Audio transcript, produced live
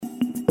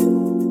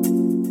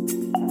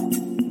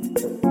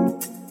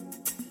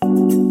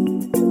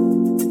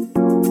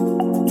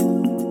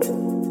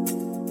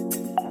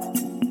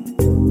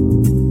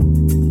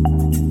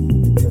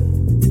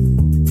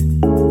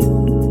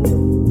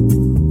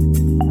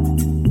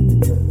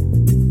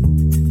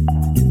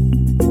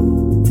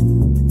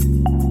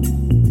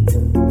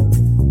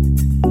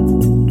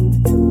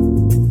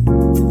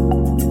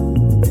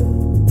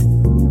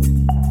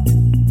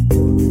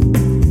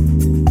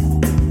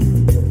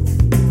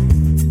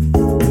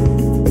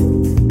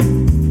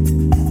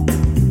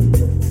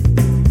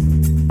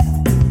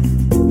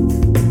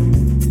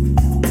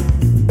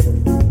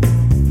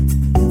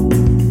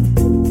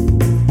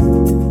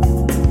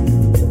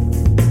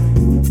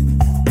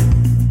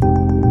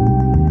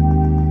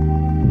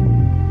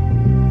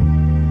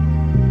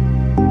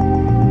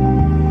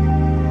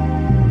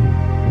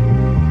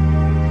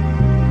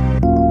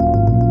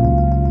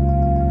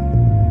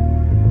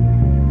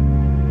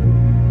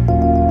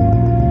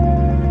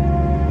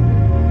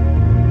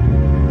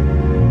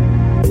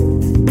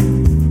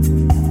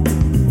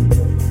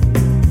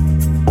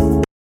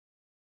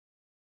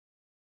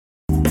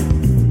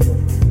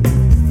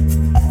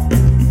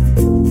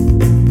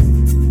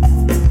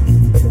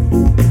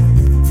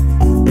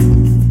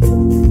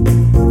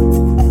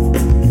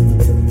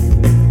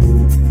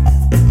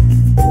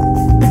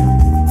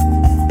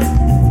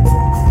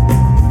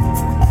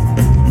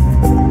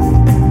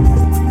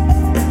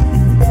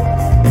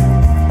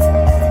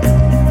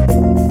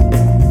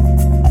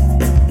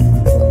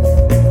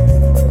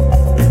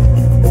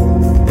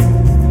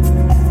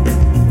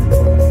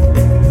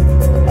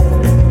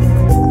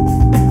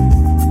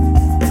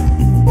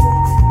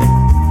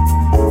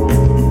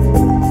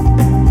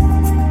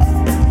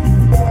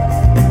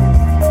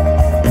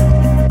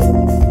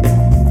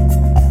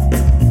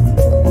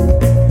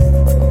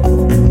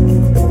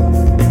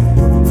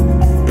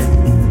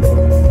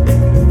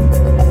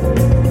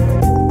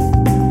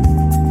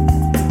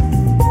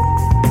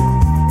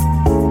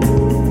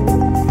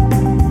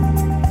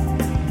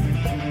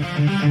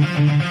Think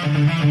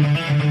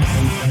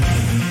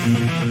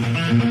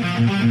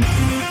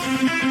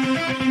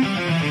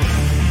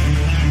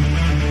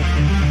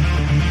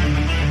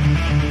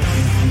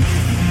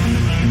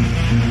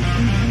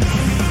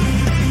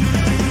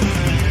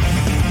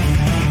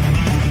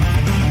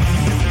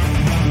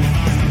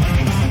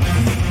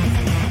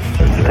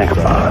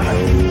about it.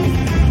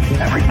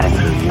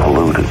 Everything's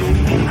polluted.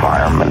 The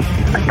environment,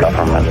 the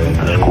government,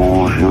 the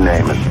schools, you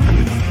name it.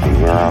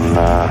 We're on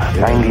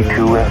 92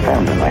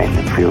 FM tonight.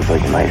 It feels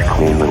like a nice,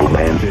 clean little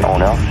band. No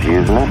one else is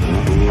using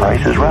it.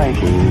 Price is right.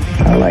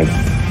 I like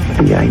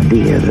the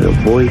idea that a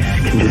voice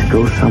can just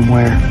go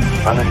somewhere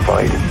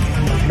uninvited.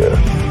 Like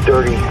a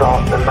dirty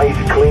thought in a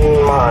nice,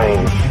 clean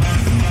mind.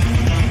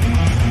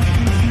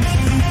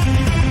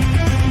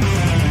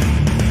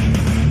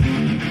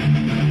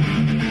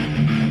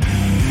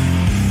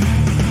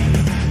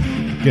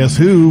 Guess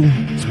who?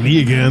 It's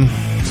me again.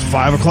 It's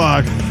 5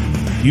 o'clock.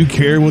 You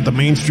care what the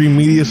mainstream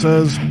media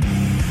says?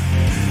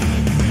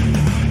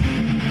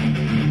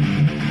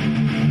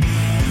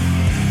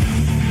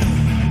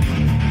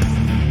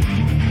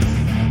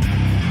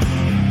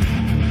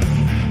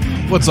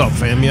 What's up,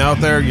 fam? You out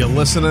there? You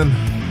listening?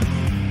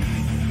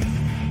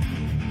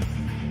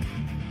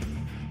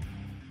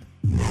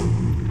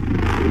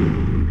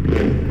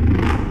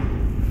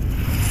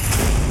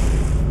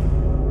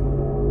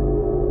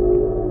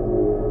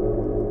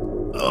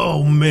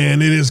 Oh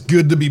man, it is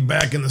good to be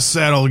back in the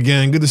saddle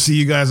again. Good to see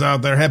you guys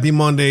out there. Happy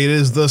Monday. It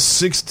is the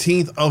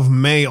 16th of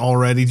May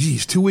already.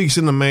 Geez, 2 weeks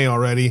into May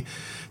already.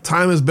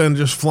 Time has been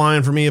just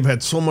flying for me. I've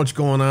had so much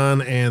going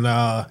on,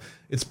 and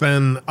it's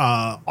been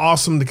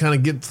awesome to kind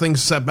of get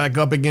things set back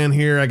up again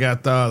here. I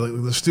got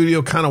the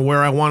studio kind of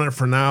where I want it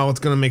for now. It's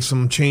going to make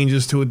some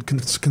changes to it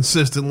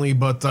consistently,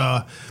 but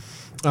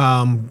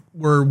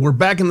we're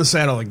back in the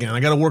saddle again. I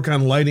got to work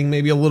on lighting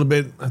maybe a little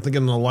bit. I think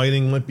the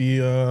lighting might be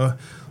a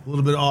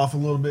little bit off a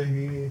little bit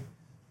here.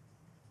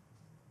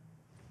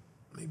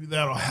 Maybe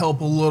that'll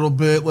help a little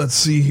bit. Let's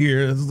see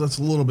here. That's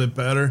a little bit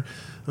better.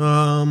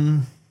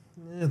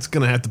 It's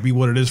going to have to be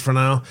what it is for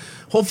now.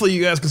 Hopefully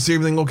you guys can see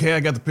everything okay.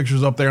 I got the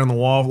pictures up there on the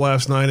wall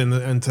last night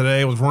and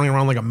today. I was running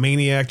around like a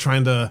maniac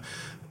trying to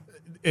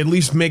at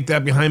least make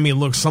that behind me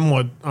look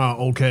somewhat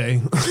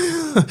okay.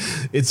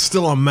 It's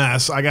still a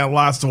mess. I got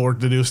lots of work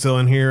to do still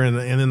in here and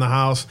in the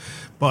house.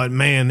 But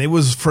man, it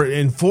was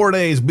in 4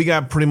 days, we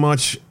got pretty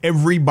much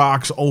every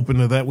box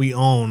open that we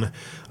own.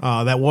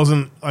 That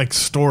wasn't like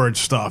storage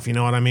stuff. You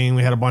know what I mean?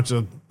 We had a bunch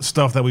of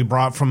stuff that we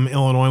brought from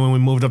Illinois when we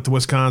moved up to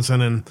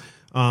Wisconsin,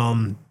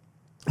 and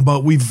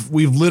but we've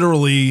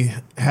literally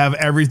have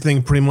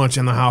everything pretty much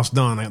in the house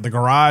done. The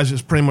garage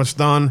is pretty much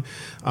done.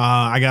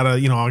 I'm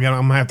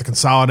gonna have to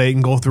consolidate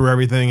and go through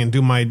everything and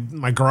do my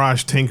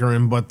garage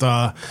tinkering.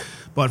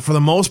 But for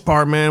the most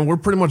part, man, we're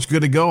pretty much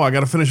good to go. I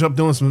got to finish up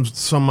doing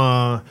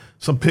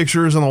some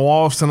pictures on the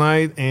walls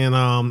tonight, and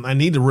I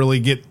need to really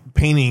get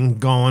painting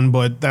going,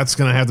 but that's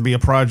going to have to be a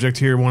project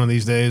here one of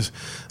these days.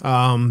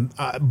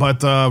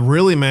 But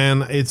really,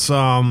 man, it's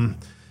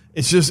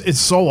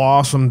so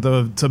awesome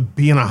to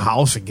be in a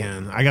house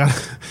again.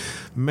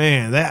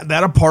 Man,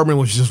 that apartment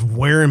was just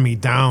wearing me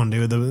down,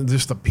 dude.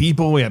 Just the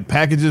people, we had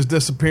packages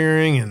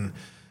disappearing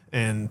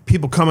and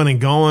people coming and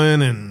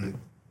going, and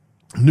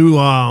new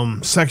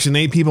Section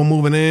 8 people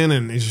moving in,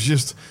 and it's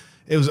just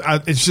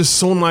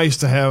so nice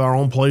to have our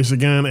own place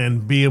again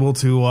and be able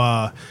to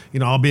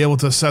I'll be able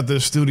to set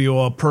this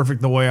studio up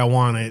perfect the way I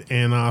want it,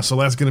 and so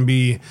that's going to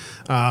be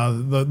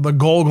the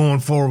goal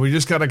going forward. We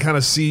just got to kind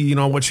of see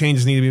what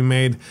changes need to be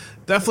made.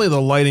 Definitely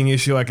the lighting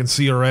issue I can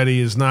see already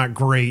is not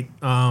great,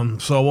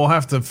 so we'll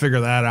have to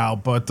figure that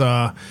out,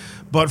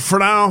 but for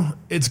now,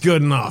 it's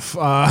good enough.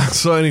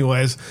 So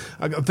anyways,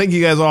 thank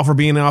you guys all for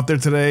being out there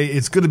today.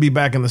 It's good to be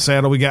back in the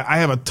saddle. I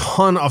have a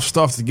ton of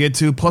stuff to get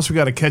to. Plus, we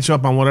got to catch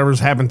up on whatever's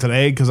happened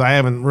today because I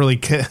haven't really,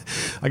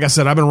 like I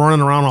said, I've been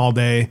running around all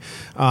day.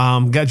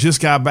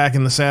 Just got back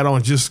in the saddle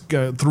and just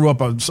threw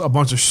up a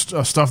bunch of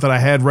stuff that I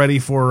had ready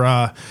for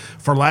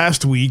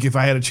last week if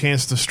I had a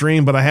chance to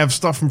stream. But I have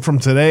stuff from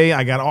today.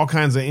 I got all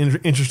kinds of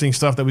interesting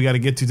stuff that we got to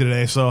get to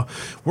today. So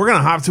we're going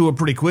to hop to it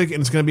pretty quick, and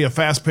it's going to be a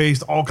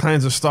fast-paced, all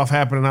kinds of stuff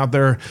happening out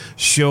there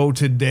show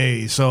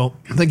today. So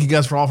thank you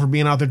guys all for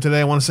being out there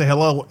today. I want to say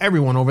hello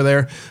everyone over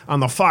there on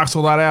the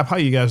Foxhole app. How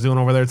you guys doing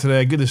over there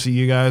today? Good to see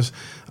you guys.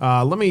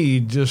 Let me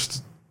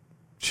just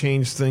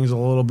change things a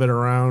little bit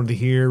around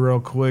here real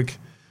quick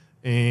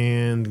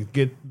and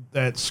get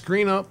that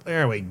screen up.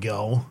 There we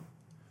go.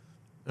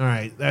 All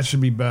right, that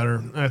should be better.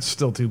 That's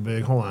still too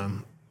big.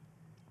 Hold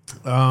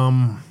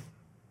on.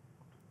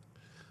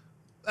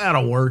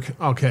 That'll work.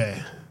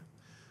 Okay.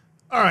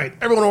 All right,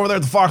 everyone over there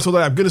at the Foxhole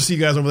App, good to see you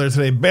guys over there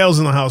today. Bales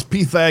in the house,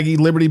 P. Thaggy,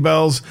 Liberty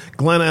Bells,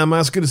 Glenn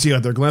MS, good to see you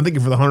out there. Glenn, thank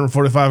you for the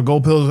 145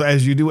 gold pills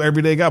as you do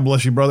every day. God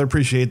bless you, brother.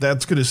 Appreciate that.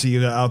 It's good to see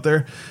you out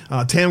there.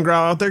 Tam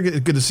Grau out there,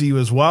 good to see you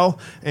as well.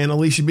 And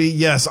Alicia B,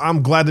 yes,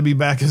 I'm glad to be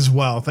back as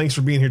well. Thanks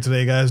for being here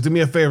today, guys. Do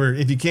me a favor,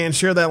 if you can,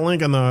 share that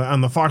link on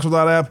the Foxhole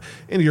App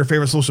into your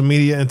favorite social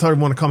media and tell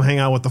everyone to come hang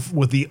out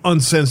with the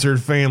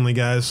Uncensored family,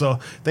 guys. So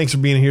thanks for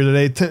being here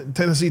today.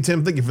 Tennessee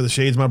Tim, thank you for the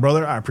shades, my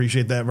brother. I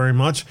appreciate that very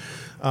much.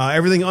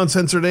 Everything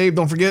Uncensored Abe,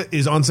 don't forget,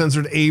 is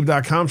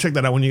uncensoredabe.com. Check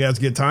that out when you guys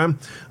get time.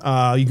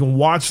 You can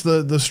watch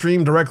the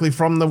stream directly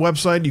from the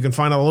website. You can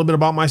find out a little bit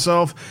about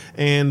myself.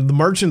 And the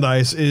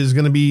merchandise is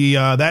going to be,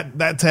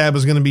 that tab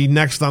is going to be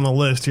next on the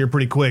list here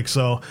pretty quick.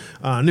 So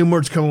new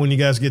merch coming when you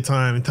guys get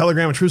time. And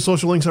Telegram and True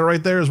Social links are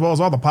right there, as well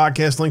as all the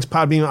podcast links,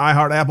 Podbean,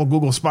 iHeart, Apple,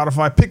 Google,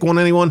 Spotify. Pick one,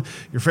 anyone,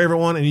 your favorite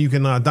one, and you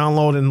can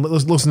download and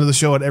listen to the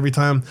show at every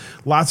time.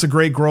 Lots of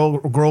great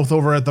growth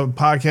over at the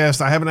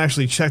podcast. I haven't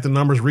actually checked the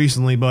numbers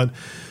recently, but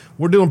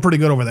we're doing pretty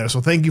good over there. So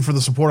thank you for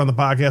the support on the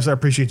podcast. I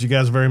appreciate you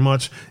guys very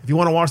much. If you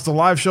want to watch the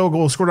live show,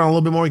 go scroll down a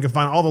little bit more. You can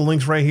find all the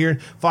links right here.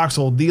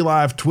 Foxhole,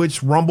 D-Live,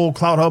 Twitch, Rumble,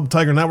 Cloud Hub,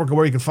 Tiger Network are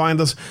where you can find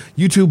us.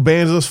 YouTube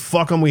bans us.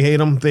 Fuck them. We hate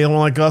them. They don't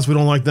like us. We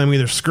don't like them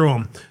either. Screw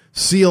them.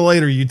 See you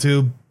later,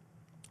 YouTube.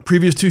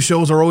 Previous two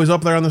shows are always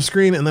up there on the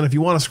screen, and then if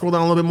you want to scroll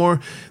down a little bit more,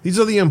 these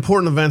are the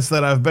important events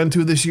that I've been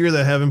to this year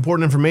that have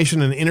important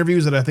information and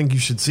interviews that I think you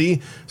should see,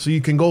 so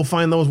you can go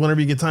find those whenever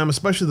you get time,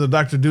 especially the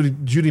Dr.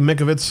 Judy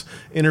Mikovits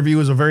interview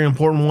is a very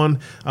important one.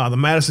 The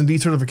Madison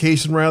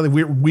Decertification Rally,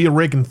 We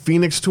Awaken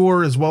Phoenix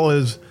Tour, as well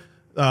as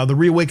the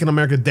Reawaken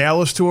America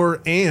Dallas Tour,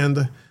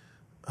 and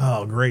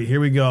oh, great.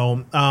 Here we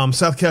go.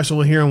 Seth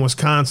Keshel here in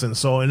Wisconsin.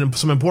 So, and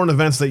some important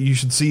events that you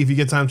should see if you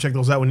get time. Check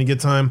those out when you get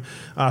time.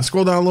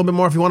 Scroll down a little bit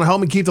more. If you want to help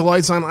me keep the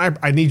lights on,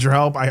 I need your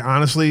help. I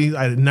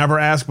never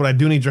ask, but I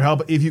do need your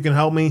help. If you can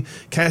help me,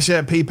 Cash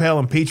App, PayPal,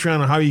 and Patreon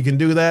on how you can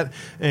do that.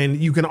 And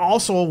you can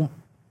also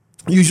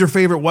use your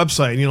favorite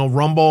website,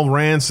 Rumble,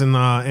 Rants,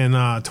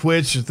 and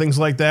Twitch, things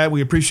like that. We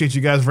appreciate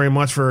you guys very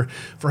much for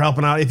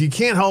helping out. If you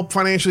can't help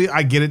financially,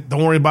 I get it.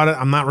 Don't worry about it.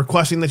 I'm not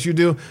requesting that you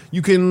do.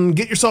 You can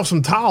get yourself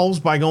some towels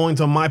by going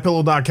to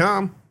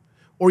mypillow.com,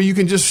 or you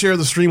can just share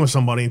the stream with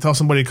somebody and tell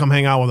somebody to come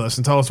hang out with us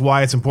and tell us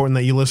why it's important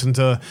that you listen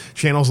to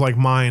channels like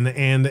mine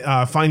and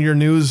find your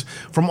news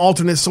from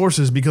alternate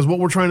sources, because what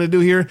we're trying to do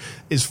here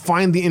is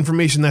find the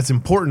information that's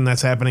important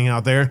that's happening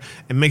out there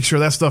and make sure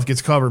that stuff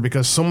gets covered,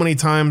 because so many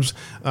times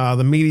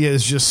the media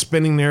is just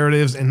spinning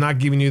narratives and not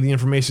giving you the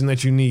information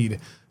that you need.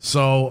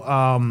 So,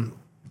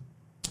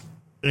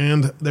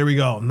 and there we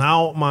go.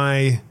 Now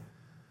my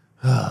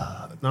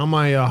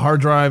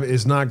hard drive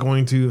is not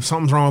going to.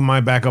 Something's wrong with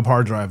my backup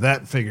hard drive.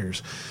 That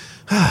figures.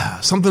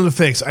 Something to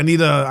fix. I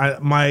need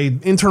my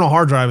internal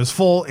hard drive is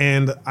full,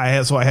 and I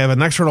have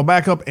an external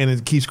backup, and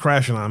it keeps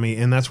crashing on me,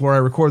 and that's where I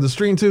record the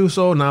stream to.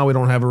 So now we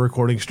don't have a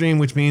recording stream,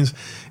 which means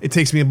it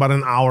takes me about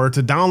an hour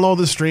to download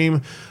the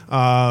stream,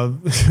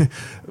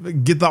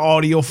 get the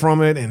audio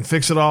from it, and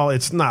fix it all.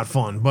 It's not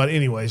fun, but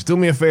anyways, do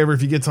me a favor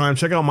if you get time.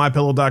 Check out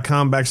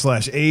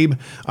mypillow.com/Abe.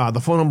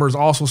 The phone number is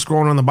also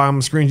scrolling on the bottom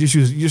of the screen. Just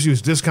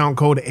use discount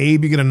code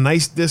Abe. You get a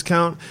nice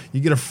discount. You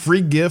get a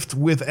free gift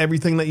with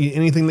anything that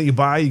you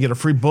buy. You get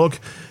a free book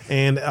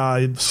and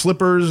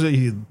slippers,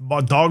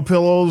 dog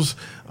pillows,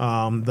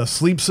 the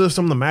sleep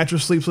system, the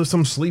mattress sleep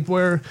system,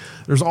 sleepwear.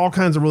 There's all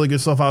kinds of really good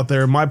stuff out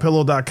there.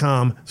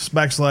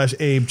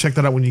 mypillow.com/Abe. Check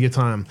that out when you get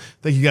time.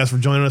 Thank you guys for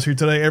joining us here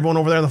today. Everyone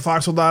over there in the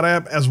Foxhole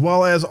app, as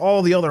well as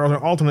all the other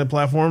alternate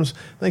platforms.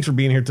 Thanks for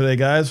being here today,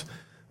 guys.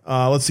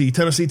 Let's see.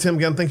 Tennessee Tim,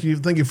 again, thank you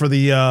for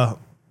the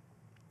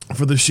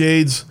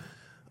shades.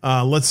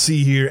 Let's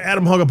see here.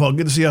 Adam Hugapug,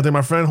 good to see you out there,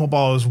 my friend. Hope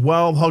all is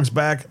well. Hugs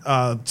back.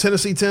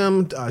 Tennessee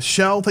Tim,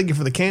 Shell, thank you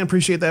for the can.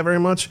 Appreciate that very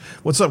much.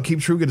 What's up,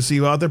 Keep True? Good to see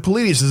you out there.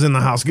 Polidius is in the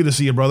house. Good to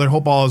see you, brother.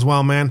 Hope all is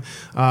well, man.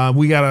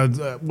 We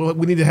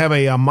need to have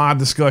a mod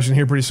discussion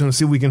here pretty soon.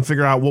 See if we can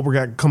figure out what we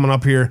got coming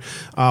up here.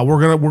 We're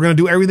gonna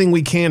do everything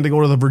we can to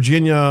go to the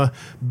Virginia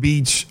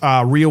Beach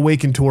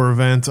Reawaken Tour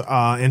event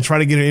and try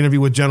to get an interview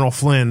with General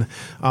Flynn.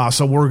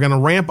 So we're gonna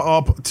ramp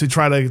up to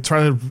try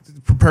to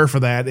prepare for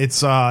that.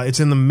 It's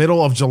in the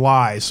middle of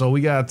July, so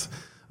we got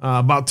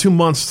about 2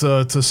 months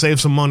to save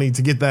some money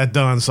to get that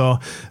done. So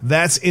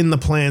that's in the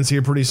plans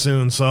here pretty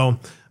soon. So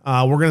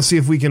we're gonna see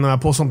if we can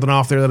pull something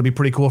off there. That'll be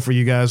pretty cool for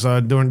you guys.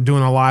 Doing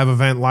a live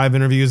event, live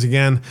interviews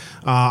again.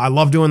 I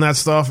love doing that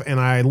stuff, and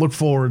I look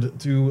forward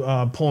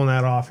to pulling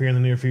that off here in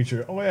the near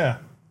future. Oh yeah,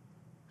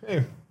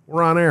 hey,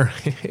 we're on air.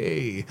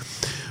 Hey.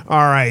 All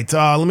right,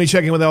 let me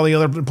check in with all the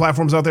other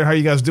platforms out there. How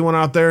you guys doing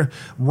out there?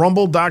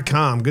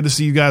 Rumble.com. Good to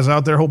see you guys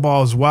out there. Hope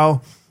all is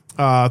well.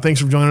 Thanks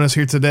for joining us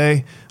here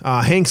today.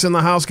 Hank's in the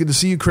house. Good to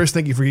see you, Chris.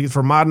 Thank you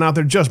for modding out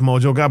there. Just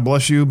Mojo. God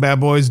bless you. Bad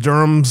boys.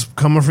 Durham's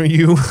coming for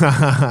you.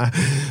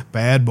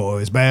 Bad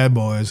boys.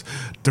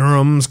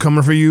 Durham's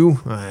coming for you.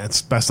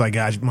 That's best I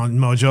got,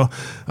 Mojo.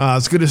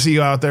 It's good to see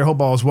you out there.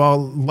 Hope all is well.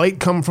 Light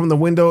coming from the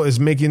window is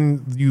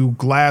making the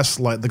glass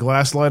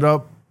light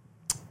up.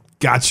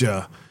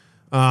 Gotcha.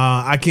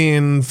 I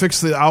can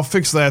fix the. I'll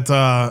fix that.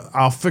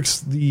 I'll fix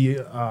the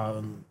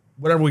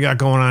whatever we got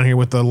going on here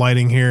with the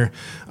lighting here.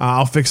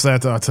 I'll fix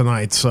that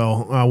tonight.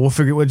 So we'll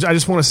figure. I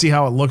just want to see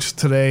how it looks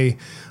today.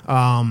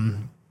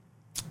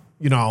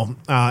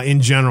 In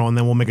general, and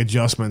then we'll make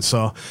adjustments.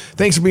 So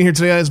thanks for being here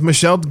today, guys.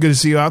 Michelle, good to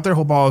see you out there.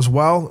 Hope all is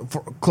well.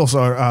 Close,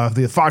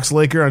 the Fox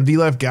Laker on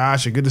D-Life.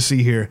 Gosh, good to see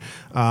you here,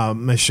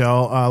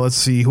 Michelle. Let's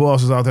see who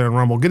else is out there on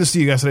Rumble. Good to see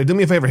you guys today. Do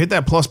me a favor, hit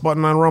that plus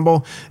button on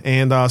Rumble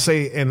and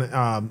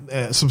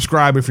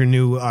subscribe if you're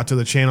new to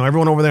the channel.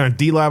 Everyone over there on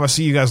D-Live, I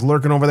see you guys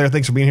lurking over there.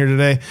 Thanks for being here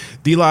today.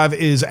 D-Live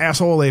is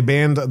asshole. They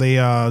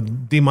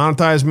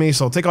demonetized me,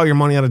 so take all your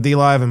money out of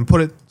D-Live and put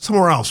it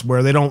somewhere else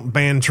where they don't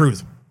ban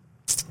truth.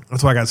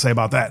 That's what I got to say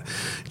about that.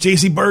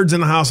 JC Bird's in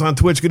the house on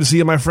Twitch. Good to see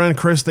you, my friend.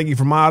 Chris, thank you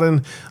for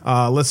modding.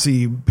 Let's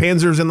see.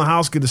 Panzer's in the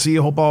house. Good to see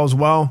you. Hope all is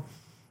well.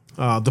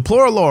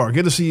 Deploralore,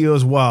 good to see you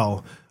as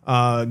well.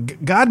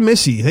 God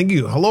Missy, thank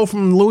you. Hello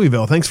from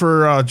Louisville. Thanks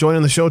for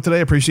joining the show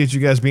today. Appreciate you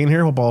guys being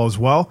here. Hope all is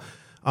well.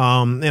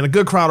 And a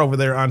good crowd over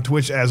there on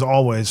Twitch as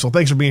always. So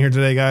thanks for being here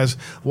today, guys.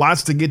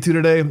 Lots to get to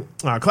today.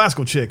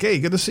 Classical Chick, hey,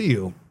 good to see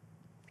you.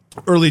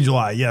 Early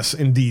July, yes,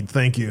 indeed.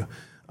 Thank you.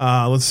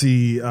 Let's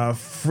see.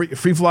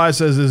 Free Fly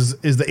says,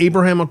 is the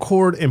Abraham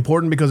Accord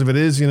important? Because if it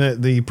is,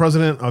 the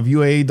president of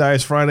UAE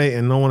dies Friday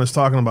and no one is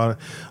talking about it.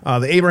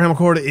 The Abraham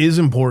Accord is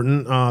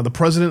important. The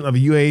president of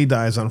UAE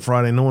dies on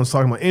Friday. No one's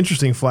talking about.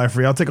 Interesting, Fly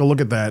Free. I'll take a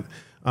look at that.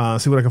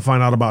 See what I can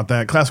find out about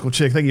that. Classical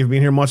Chick, thank you for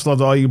being here. Much love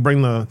to all you.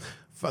 Bring the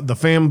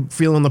fam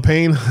feeling the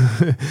pain.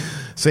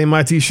 Same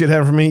IT shit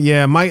happened for me.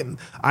 Yeah,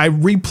 I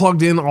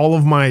replugged in all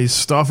of my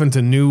stuff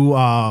into new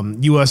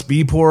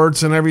USB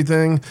ports and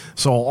everything.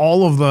 So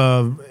all of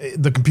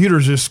the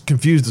computer's just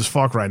confused as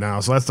fuck right now.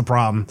 So that's the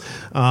problem.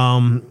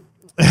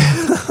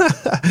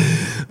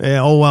 Yeah,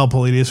 oh well,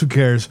 Palladius, who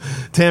cares?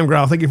 Tam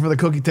Growl, thank you for the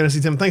cookie.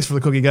 Tennessee Tim, thanks for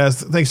the cookie,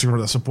 guys. Thanks for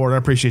the support. I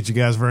appreciate you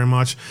guys very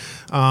much.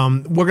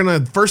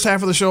 First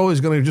half of the show is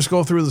gonna just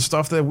go through the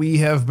stuff that we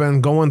have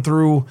been going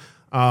through,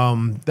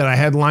 that I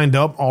had lined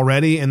up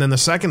already, and then the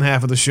second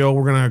half of the show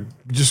we're gonna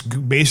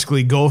just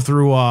basically go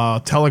through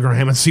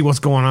Telegram and see what's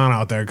going on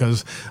out there,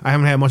 because I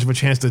haven't had much of a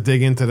chance to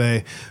dig in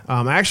today.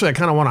 Actually, I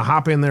kind of want to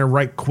hop in there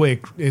right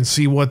quick and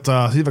see if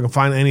I can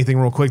find anything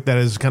real quick that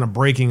is kind of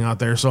breaking out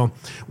there. So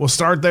we'll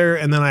start there,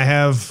 and then I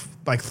have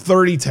like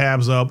 30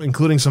 tabs up,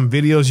 including some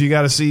videos you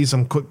got to see,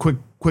 some quick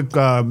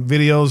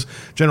videos,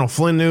 General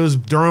Flynn news,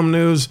 Durham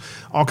news,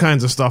 all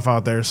kinds of stuff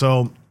out there.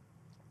 So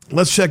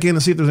let's check in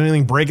and see if there's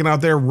anything breaking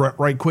out there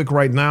right quick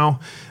right now,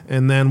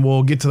 and then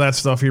we'll get to that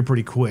stuff here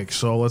pretty quick.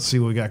 So let's see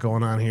what we got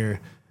going on here.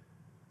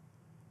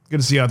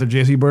 Good to see you out there,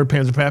 JC Bird,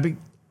 Panzer Pappy.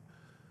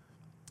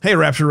 Hey,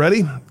 Rapture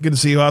Ready. Good to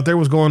see you out there.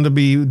 Was going to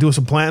be doing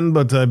some planting,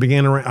 but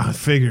began to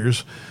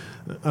figures.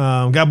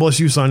 God bless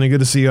you, Sonya. Good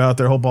to see you out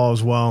there. Hope all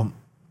is well.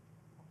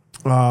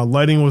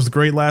 Lighting was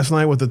great last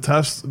night with the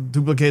test.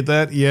 Duplicate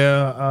that.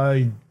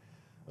 Yeah,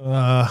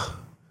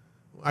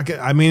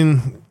 I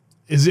mean,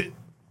 is it?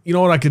 You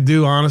know what I could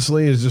do,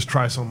 honestly, is just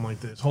try something like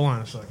this. Hold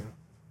on a second.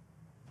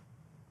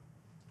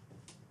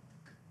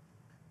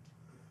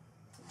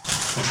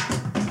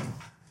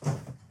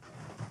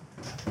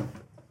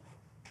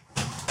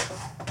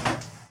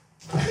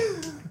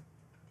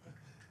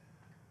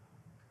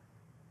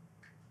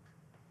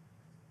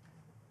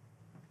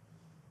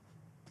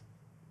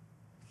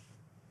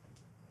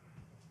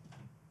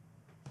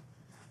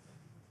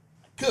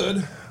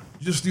 Could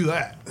just do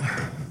that.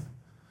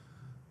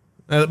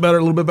 That better,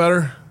 a little bit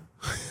better.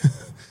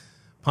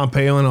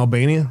 Pompeo in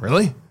Albania?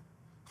 Really?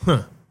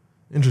 Huh.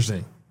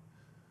 Interesting.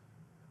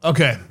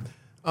 Okay.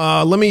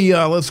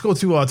 Let's go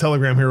to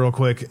Telegram here real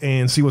quick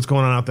and see what's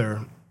going on out there.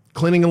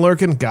 Cleaning and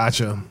lurking?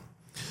 Gotcha.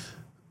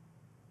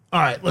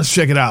 All right, let's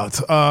check it out.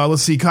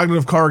 Let's see.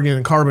 Cognitive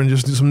Carbon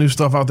just do some new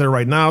stuff out there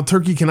right now.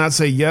 Turkey cannot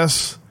say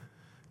yes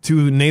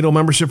to NATO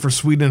membership for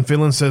Sweden and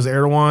Finland, says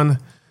Erdogan.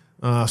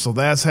 So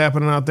that's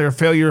happening out there.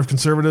 Failure of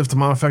conservatives to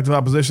mount effective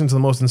opposition to the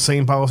most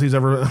insane policies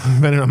ever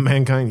invented on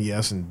mankind.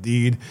 Yes,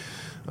 indeed.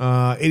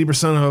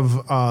 80%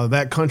 of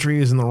that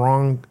country is in the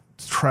wrong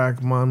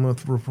track.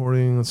 Monmouth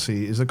reporting. Let's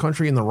see. Is the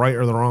country in the right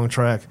or the wrong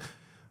track?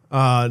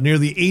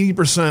 Nearly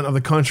 80% of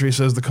the country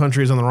says the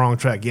country is on the wrong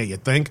track. Yeah, you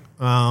think?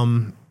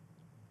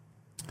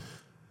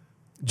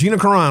 Gina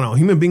Carano.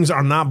 Human beings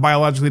are not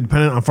biologically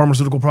dependent on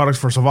pharmaceutical products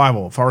for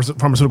survival.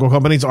 Pharmaceutical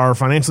companies are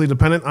financially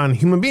dependent on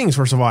human beings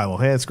for survival.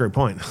 Hey, that's a great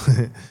point.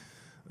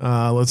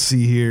 Let's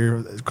see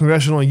here.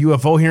 Congressional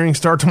UFO hearings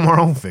start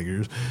tomorrow.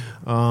 Figures.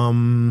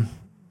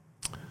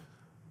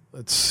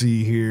 Let's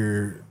see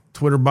here.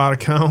 Twitter bot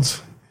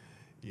accounts.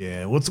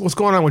 Yeah, what's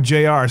going on with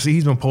JR? See,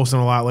 he's been posting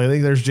a lot lately.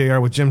 There's JR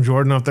with Jim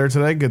Jordan up there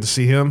today. Good to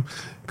see him.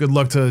 Good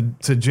luck to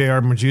JR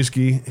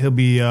Majewski. He'll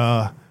be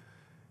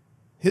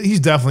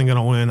he's definitely going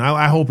to win.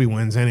 I hope he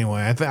wins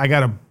anyway. I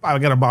got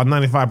about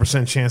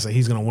 95% chance that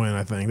he's going to win,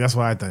 I think. That's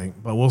what I think.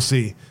 But we'll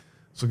see.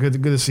 So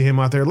good to see him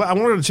out there. I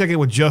wanted to check in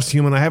with Just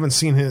Human. I haven't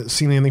seen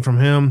anything from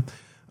him.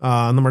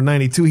 Number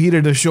 92, he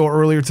did a show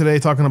earlier today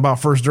talking about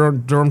first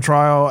Durham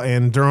trial,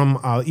 and Durham,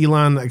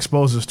 Elon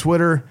exposes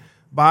Twitter.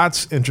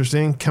 bots,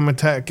 interesting.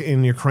 Chemetech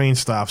in Ukraine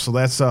stuff. So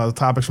that's the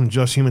topics from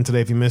Just Human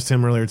today. If you missed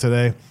him earlier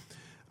today.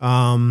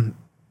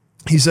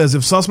 He says,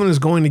 if Sussman is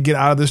going to get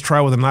out of this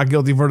trial with a not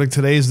guilty verdict,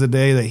 today is the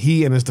day that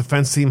he and his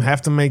defense team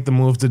have to make the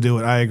move to do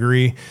it. I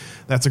agree.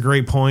 That's a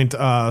great point.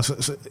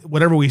 So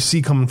whatever we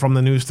see coming from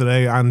the news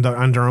today on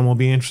Durham will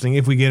be interesting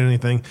if we get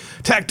anything.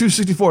 TAC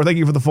 264, thank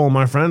you for the phone,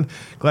 my friend.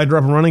 Glad you're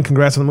up and running.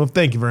 Congrats on the move.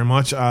 Thank you very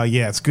much.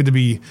 Yeah, it's good to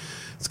be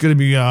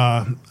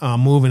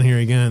moving here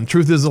again.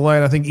 Truth is the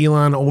light. I think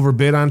Elon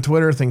overbid on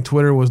Twitter. I think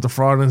Twitter was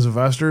defrauding his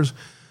investors.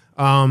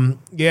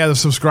 The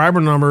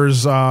subscriber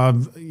numbers,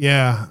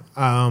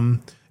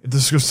 if the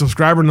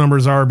subscriber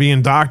numbers are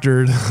being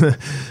doctored,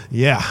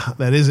 yeah,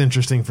 that is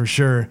interesting for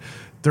sure.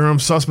 Durham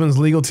Sussman's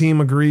legal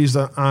team agrees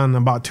on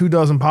about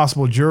 24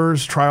 possible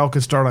jurors. Trial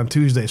could start on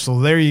Tuesday.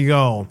 So there you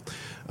go.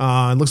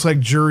 It looks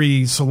like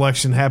jury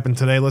selection happened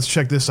today. Let's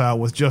check this out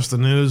with Just the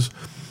News.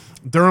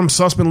 Durham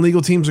Sussman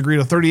legal teams agree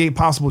to 38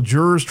 possible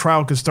jurors.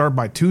 Trial could start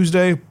by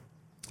Tuesday.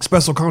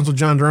 Special counsel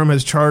John Durham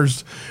has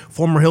charged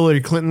former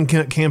Hillary Clinton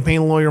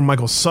campaign lawyer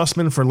Michael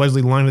Sussman for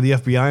allegedly lying to the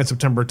FBI in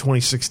September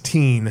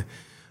 2016.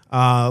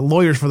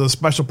 Lawyers for the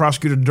special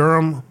prosecutor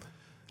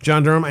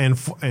John Durham,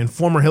 and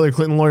former Hillary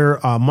Clinton lawyer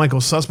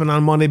Michael Sussman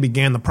on Monday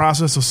began the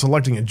process of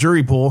selecting a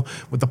jury pool,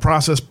 with the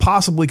process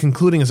possibly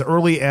concluding as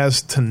early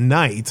as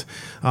tonight.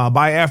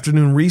 By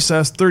afternoon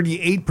recess,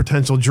 38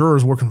 potential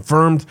jurors were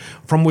confirmed,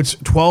 from which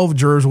 12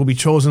 jurors will be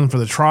chosen for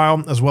the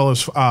trial, as well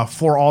as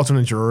 4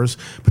 alternate jurors.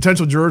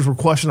 Potential jurors were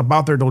questioned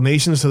about their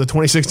donations to the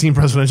 2016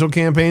 presidential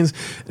campaigns,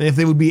 and if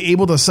they would be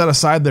able to set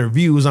aside their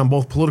views on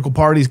both political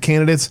parties,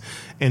 candidates,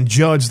 and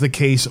judge the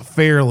case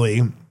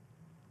fairly.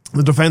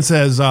 The defense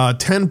has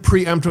 10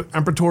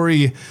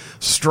 preemptory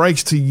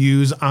strikes to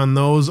use on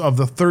those of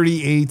the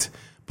 38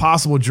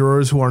 possible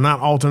jurors who are not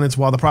alternates,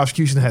 while the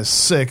prosecution has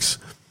 6.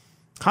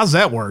 How does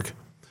that work?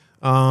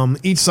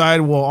 Each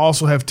side will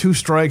also have 2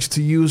 strikes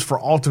to use for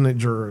alternate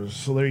jurors.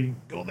 So there you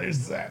go.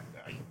 There's that.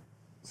 Let's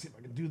see if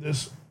I can do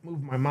this.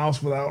 Move my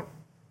mouse without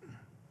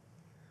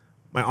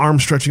my arm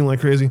stretching like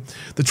crazy.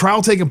 The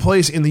trial taking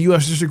place in the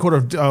U.S. District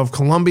Court of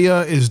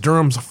Columbia is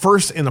Durham's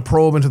first in a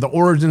probe into the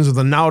origins of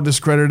the now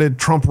discredited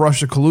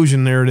Trump-Russia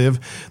collusion narrative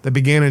that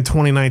began in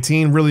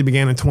 2019, really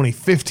began in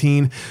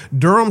 2015.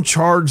 Durham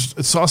charged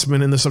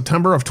Sussman in the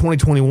September of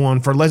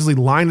 2021 for allegedly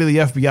lying to the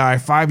FBI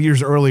 5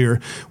 years earlier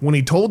when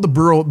he told the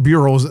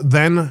Bureau's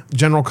then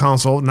general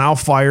counsel, now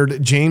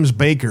fired James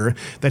Baker,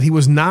 that he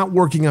was not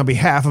working on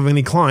behalf of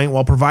any client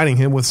while providing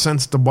him with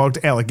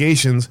since-debunked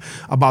allegations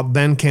about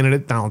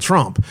then-candidate Donald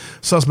Trump.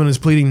 Sussman is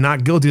pleading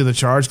not guilty to the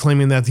charge,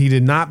 claiming that he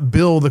did not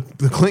bill the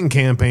Clinton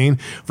campaign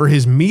for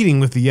his meeting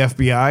with the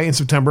FBI in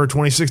September of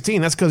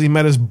 2016. That's because he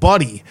met his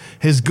buddy,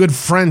 his good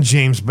friend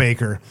James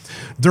Baker.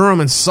 Durham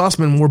and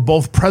Sussman were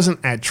both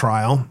present at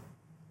trial.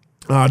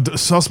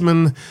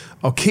 Sussman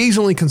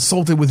occasionally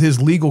consulted with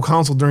his legal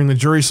counsel during the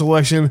jury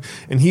selection,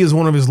 and he, as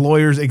one of his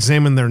lawyers,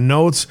 examined their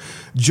notes.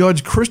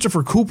 Judge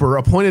Christopher Cooper,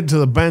 appointed to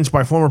the bench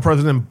by former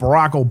President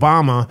Barack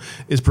Obama,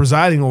 is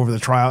presiding over the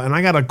trial. And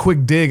I got a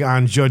quick dig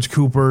on Judge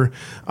Cooper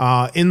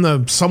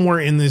somewhere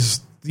in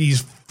these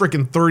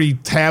freaking 30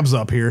 tabs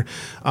up here.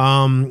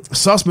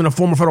 Sussman, a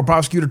former federal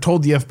prosecutor,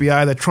 told the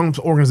FBI that Trump's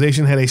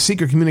organization had a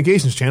secret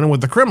communications channel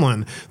with the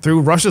Kremlin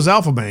through Russia's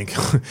Alpha Bank.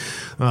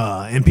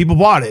 And people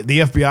bought it. The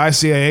FBI,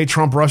 CIA,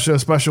 Trump, Russia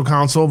Special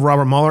Counsel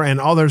Robert Mueller, and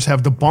others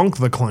have debunked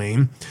the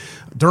claim.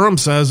 Durham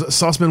says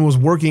Sussman was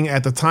working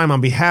at the time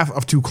on behalf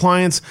of 2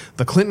 clients,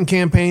 the Clinton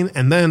campaign,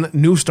 and then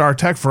New Star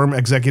tech firm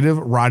executive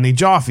Rodney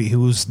Joffe,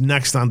 who's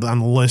next on the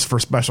list for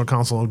Special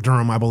Counsel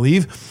Durham, I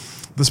believe.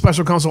 The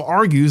special counsel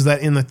argues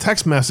that in the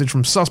text message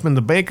from Sussman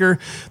to Baker,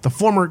 the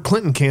former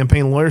Clinton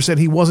campaign lawyer said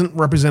he wasn't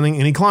representing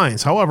any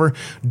clients. However,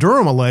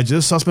 Durham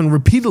alleges Sussman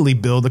repeatedly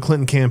billed the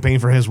Clinton campaign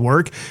for his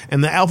work,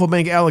 and the Alpha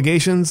Bank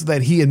allegations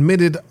that he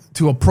admitted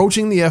to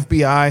approaching the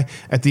FBI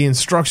at the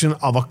instruction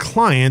of a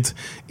client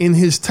in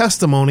his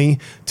testimony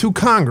to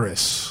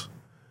Congress.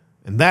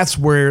 And that's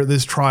where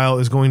this trial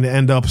is going to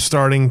end up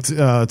starting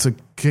to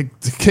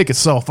kick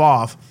itself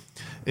off.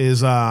 He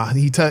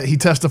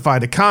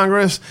testified to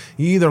Congress.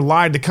 He either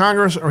lied to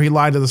Congress or he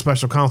lied to the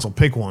special counsel.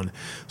 Pick one.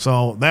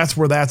 So that's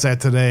where that's at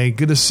today.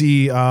 Good to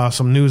see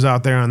some news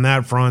out there on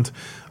that front.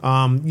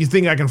 You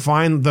think I can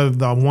find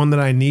the one that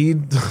I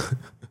need?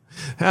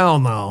 Hell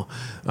no.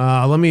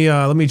 Let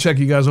me check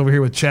you guys over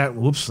here with chat.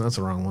 Whoops, that's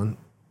the wrong one.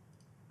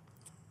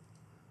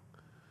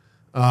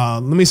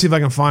 Let me see if I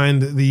can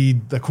find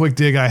the quick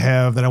dig I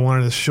have that I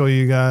wanted to show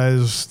you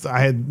guys. I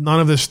had none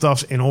of this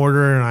stuff's in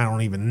order, and I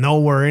don't even know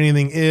where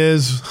anything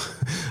is.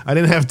 I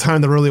didn't have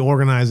time to really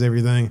organize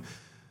everything.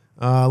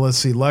 Let's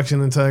see, election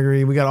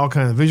integrity. We got all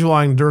kinds of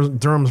visualizing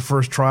Durham's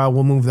first trial.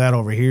 We'll move that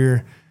over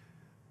here.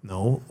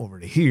 No, over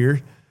to here.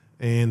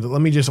 And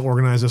let me just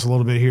organize this a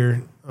little bit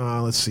here.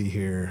 Let's see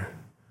here.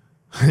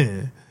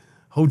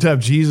 Hotep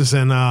Jesus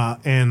and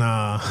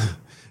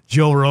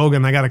Joe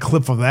Rogan. I got a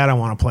clip of that I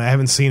want to play. I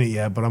haven't seen it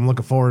yet, but I'm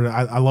looking forward to it.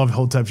 I love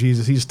Hotep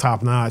Jesus. He's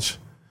top notch.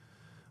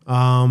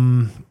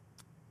 Andy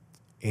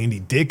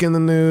Dick in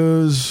the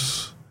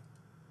news.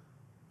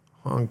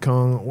 Hong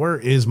Kong. Where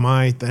is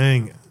my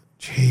thing?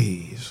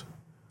 Jeez.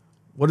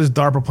 What is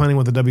DARPA planning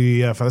with the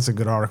WEF? That's a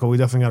good article. We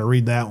definitely got to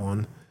read that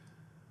one.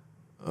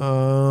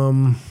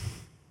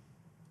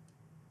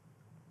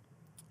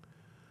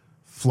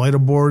 Flight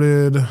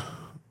aborted.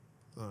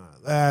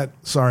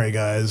 Sorry,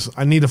 guys.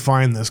 I need to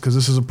find this because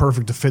this is a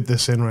perfect to fit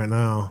this in right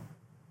now.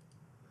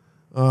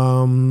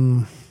 I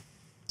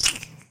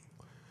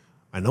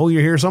know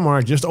you're here somewhere.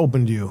 I just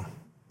opened you.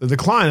 The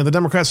decline of the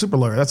Democrat super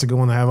lawyer. That's a good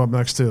one to have up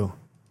next, too.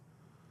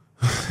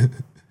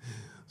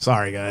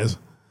 Sorry, guys.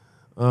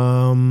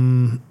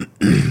 General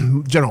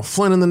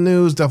Flynn in the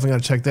news. Definitely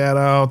got to check that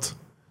out.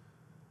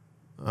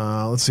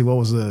 Let's see. What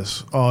was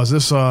this? Oh, is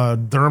this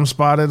Durham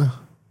spotted?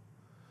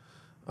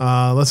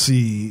 Let's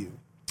see.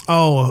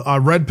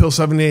 Red Pill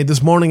 78.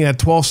 This morning at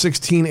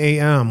 12:16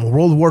 a.m.,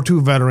 World War II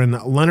veteran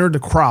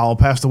Leonard Crowell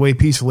passed away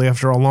peacefully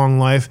after a long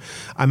life.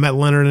 I met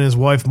Leonard and his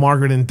wife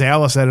Margaret in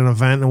Dallas at an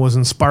event and was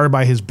inspired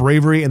by his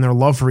bravery and their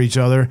love for each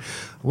other.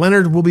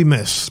 Leonard will be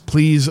missed.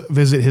 Please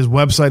visit his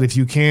website if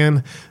you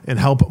can and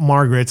help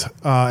Margaret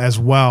as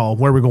well.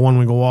 Where we go one,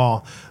 we go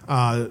all.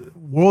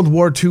 World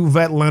War II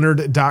vet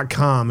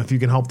Leonard.com if you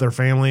can help their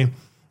family.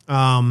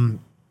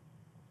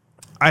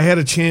 I had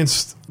a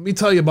chance. Let me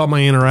tell you about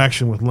my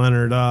interaction with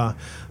Leonard. I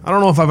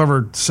don't know if I've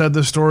ever said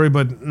this story,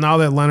 but now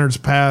that Leonard's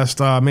passed,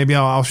 maybe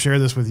I'll share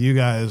this with you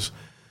guys.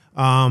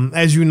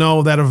 As you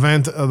know, that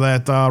event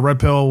that Red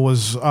Pill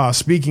was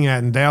speaking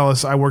at in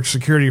Dallas, I worked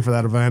security for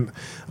that event,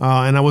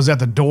 and I was at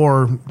the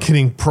door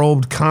getting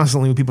probed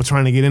constantly with people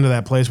trying to get into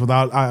that place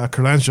without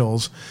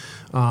credentials.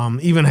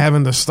 Even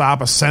having to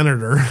stop a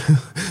senator,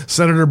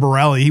 Senator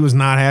Borelli, he was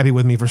not happy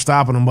with me for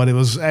stopping him, but it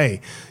was,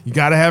 hey, you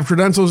got to have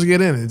credentials to get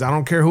in. I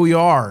don't care who you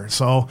are.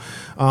 So,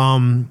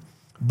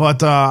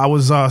 but I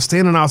was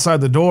standing outside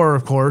the door,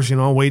 of course,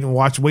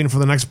 waiting for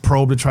the next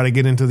probe to try to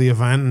get into the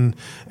event,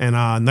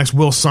 and next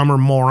Will Summer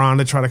moron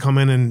to try to come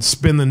in and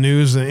spin the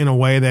news in a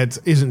way that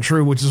isn't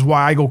true, which is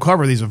why I go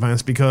cover these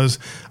events, because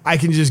I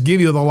can just give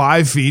you the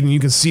live feed and you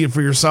can see it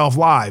for yourself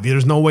live.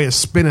 There's no way of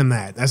spinning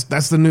that.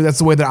 That's the news. That's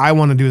the way that I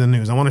want to do the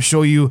news. I want to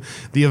show you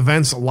the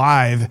events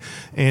live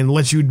and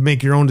let you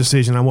make your own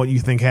decision on what you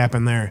think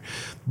happened there.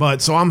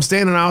 But so I'm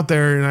standing out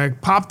there and I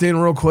popped in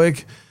real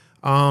quick.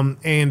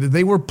 And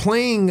they were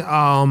playing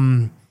I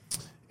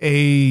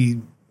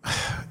didn't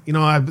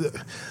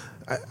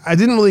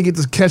really get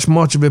to catch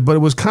much of it, but it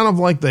was kind of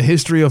like the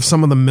history of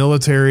some of the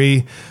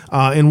military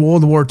in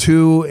World War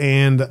II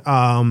and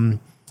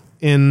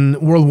in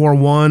World War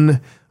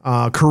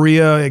I,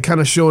 Korea. It kind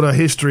of showed a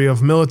history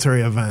of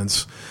military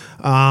events.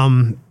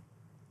 And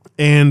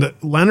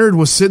Leonard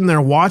was sitting there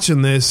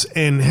watching this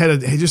and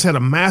he just had a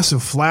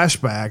massive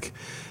flashback.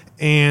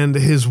 And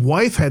his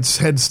wife had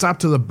stopped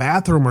to the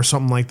bathroom or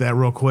something like that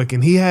real quick,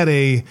 and he had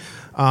an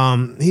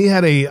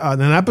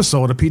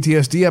episode, a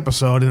PTSD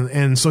episode,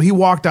 and so he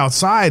walked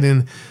outside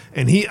and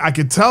I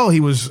could tell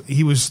he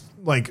was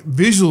like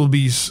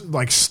visually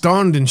like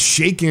stunned and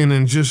shaken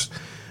and just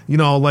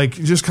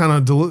just kind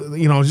of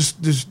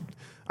just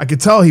I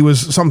could tell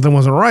something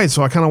wasn't right.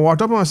 So I kind of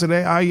walked up and I said,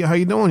 "Hey, how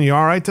you doing? You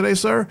all right today,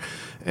 sir?"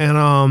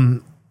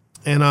 And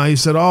he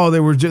said, "Oh, they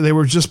were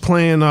just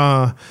playing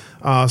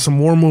some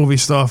war movie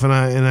stuff, and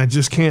I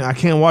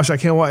can't watch.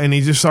 And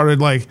he just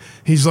started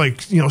he's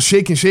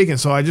shaking.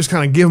 So I just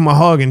kind of give him a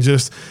hug and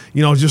just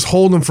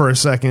hold him for a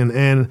second,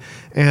 and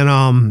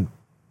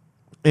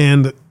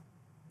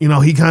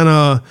he kind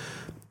of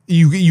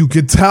you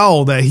could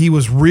tell that he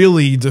was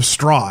really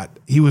distraught.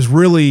 He was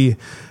really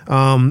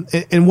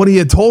and what he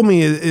had told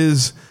me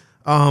is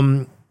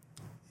the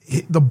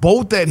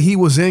boat that he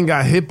was in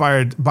got hit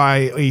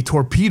by a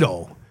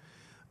torpedo,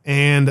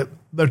 and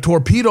the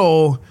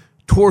torpedo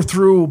tore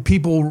through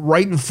people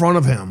right in front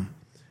of him,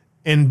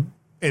 and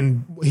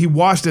he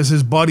watched as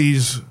his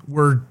buddies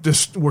were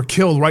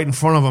killed right in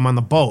front of him on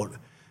the boat,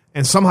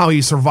 and somehow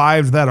he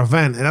survived that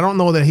event. And I don't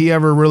know that he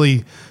ever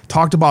really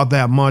talked about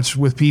that much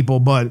with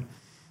people, but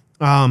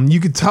you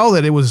could tell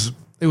that it was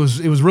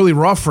really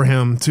rough for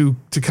him to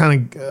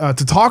kind of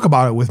to talk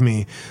about it with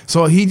me.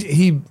 So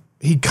he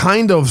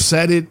kind of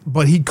said it,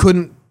 but he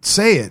couldn't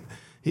say it.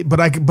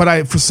 But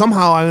I for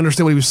somehow I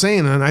understood what he was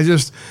saying, and I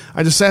just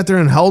sat there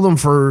and held him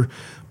for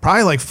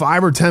probably like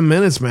 5 or 10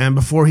 minutes, man,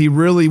 before he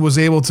really was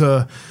able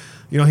to,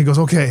 he goes,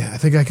 "Okay, I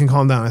think I can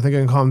calm down. I think I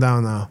can calm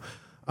down now."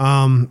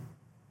 And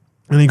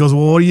he goes,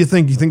 "Well, what do you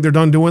think? You think they're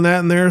done doing that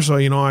in there?" So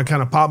I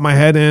kind of popped my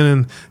head in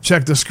and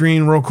checked the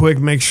screen real quick,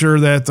 make sure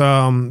that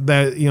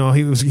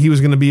he was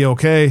going to be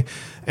okay.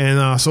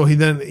 And so he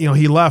then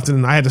he left,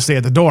 and I had to stay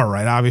at the door,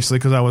 right? Obviously,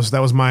 because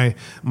that was my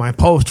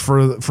post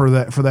for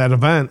that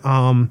event.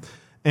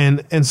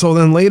 And so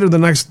then later the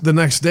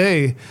next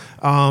day,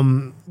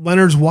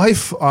 Leonard's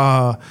wife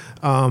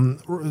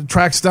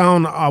tracks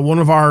down one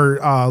of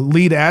our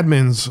lead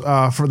admins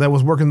that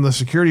was working the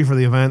security for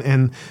the event,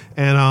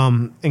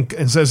 and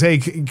says, "Hey,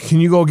 can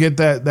you go get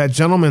that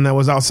gentleman that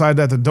was outside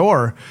at the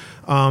door?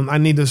 I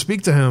need to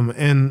speak to him."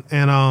 And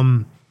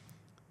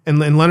And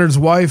Leonard's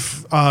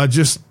wife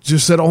just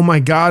said, "Oh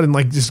my God," and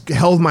like just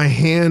held my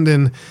hand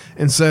and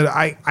said,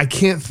 I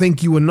can't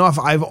thank you enough.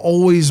 I've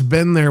always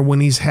been there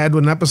when he's had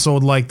an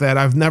episode like that.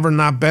 I've never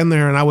not been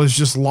there, and I was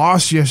just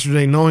lost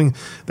yesterday knowing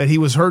that he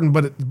was hurting,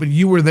 but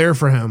you were there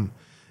for him,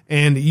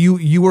 and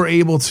you were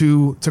able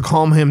to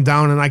calm him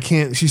down.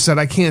 And she said,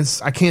 I can't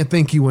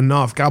thank you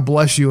enough. God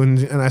bless you.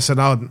 And I said,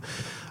 "Oh,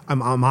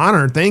 I'm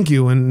honored. Thank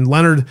you." And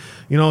Leonard,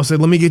 said,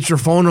 "Let me get your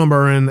phone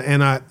number."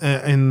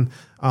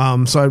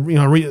 So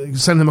I,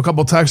 sent him a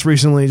couple texts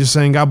recently, just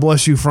saying, "God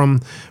bless you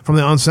from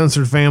the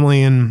Uncensored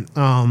family," and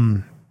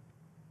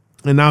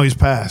now he's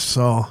passed.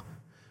 So,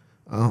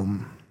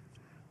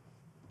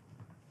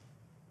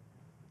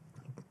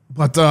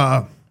 but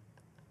the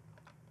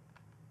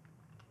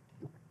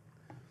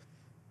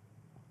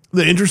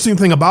interesting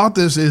thing about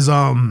this is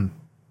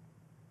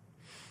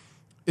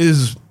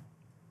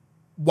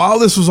while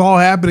this was all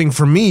happening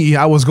for me,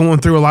 I was going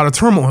through a lot of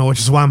turmoil, which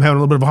is why I'm having a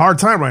little bit of a hard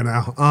time right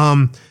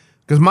now.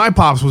 Because my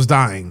pops was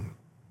dying,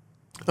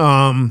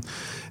 and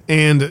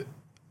the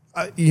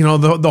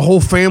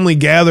whole family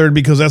gathered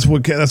because that's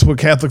what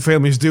Catholic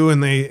families do,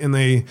 and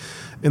they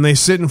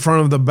sit in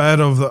front of the bed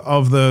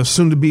of the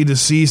soon to be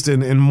deceased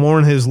and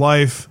mourn his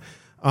life.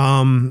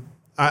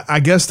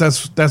 I guess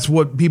that's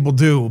what people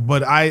do,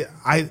 but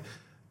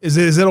is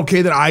it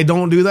okay that I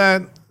don't do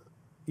that?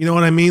 You know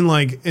what I mean?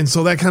 Like, and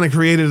so that kind of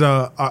created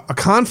a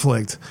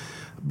conflict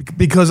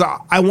because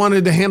I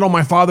wanted to handle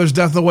my father's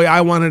death the way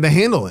I wanted to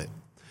handle it.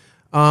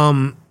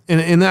 And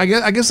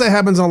I guess that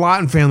happens a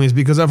lot in families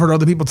because I've heard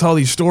other people tell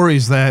these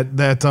stories that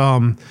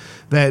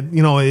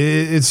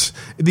it's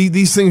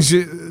these things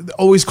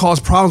always cause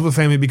problems with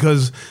family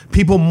because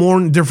people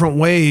mourn different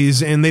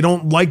ways and they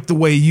don't like the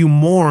way you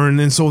mourn,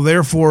 and so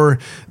therefore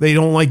they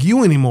don't like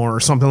you anymore or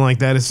something like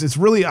that. It's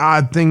really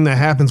odd thing that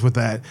happens with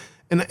that.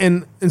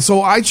 And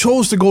so I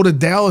chose to go to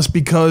Dallas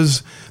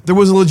because there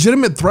was a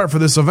legitimate threat for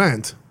this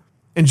event.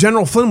 And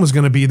General Flynn was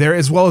going to be there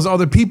as well as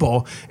other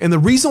people. And the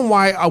reason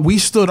why we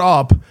stood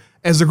up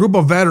as a group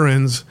of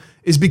veterans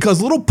is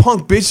because little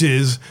punk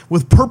bitches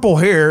with purple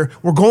hair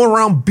were going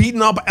around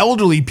beating up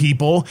elderly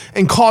people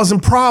and causing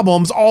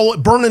problems,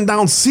 burning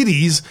down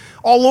cities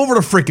all over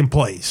the freaking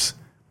place.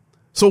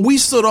 So we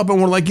stood up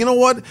and we're like, you know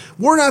what?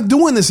 We're not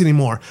doing this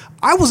anymore.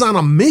 I was on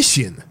a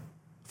mission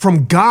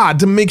from God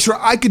to make sure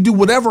I could do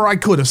whatever I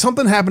could. If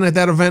something happened at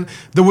that event,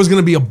 there was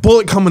going to be a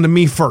bullet coming to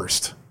me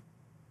first.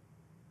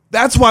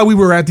 That's why we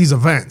were at these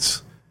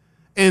events.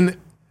 And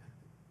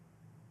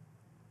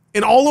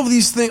all of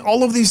these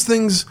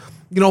things,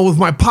 with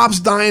my pops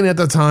dying at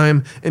the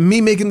time and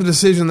me making the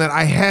decision that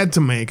I had to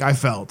make, I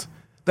felt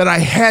that I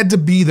had to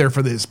be there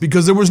for this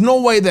because there was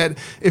no way that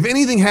if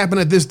anything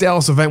happened at this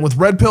Dallas event with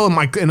Red Pill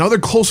and other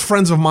close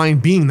friends of mine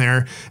being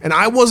there and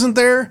I wasn't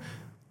there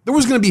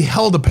was going to be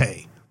hell to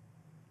pay.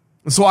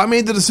 And so I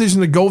made the decision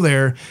to go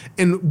there.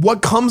 And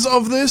what comes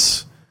of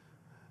this?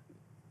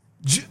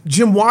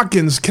 Jim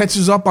Watkins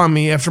catches up on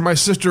me after my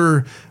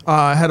sister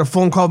had a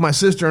phone call with my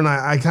sister, and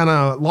I kind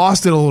of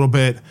lost it a little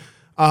bit.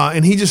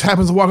 And he just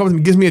happens to walk up to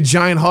me, gives me a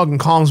giant hug, and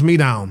calms me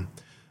down.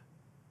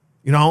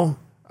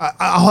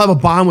 I'll have a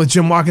bond with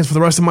Jim Watkins for the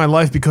rest of my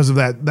life because of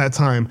that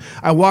time.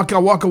 I walk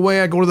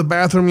away, I go to the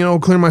bathroom,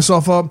 clear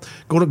myself up,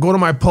 go to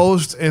my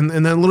post, and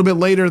then a little bit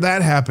later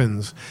that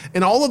happens.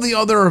 And all of the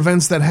other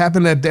events that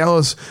happened at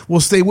Dallas will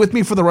stay with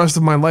me for the rest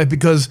of my life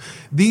because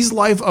these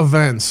life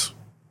events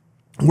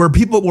where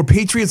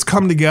patriots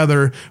come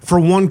together for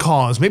one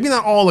cause, maybe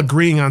not all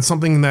agreeing on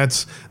something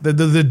that's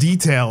the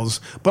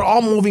details, but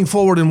all moving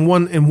forward in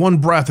one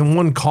breath, in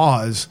one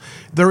cause.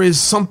 There is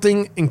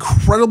something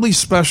incredibly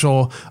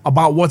special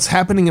about what's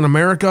happening in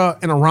America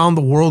and around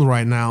the world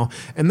right now.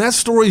 And that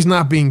story is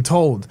not being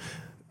told.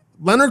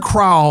 Leonard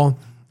Crowell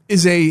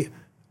is a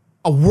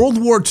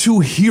World War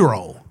II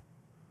hero.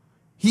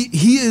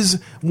 He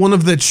is one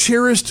of the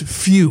cherished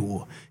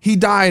few. He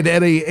died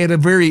at a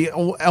very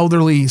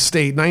elderly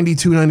state,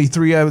 92,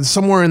 93,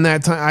 somewhere in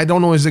that time. I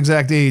don't know his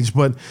exact age,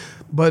 but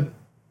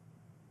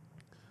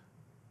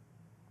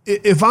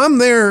if I'm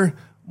there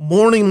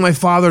mourning my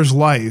father's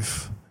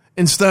life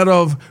instead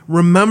of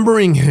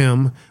remembering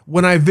him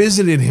when I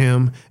visited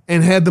him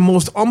and had the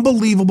most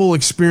unbelievable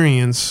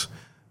experience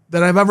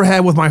that I've ever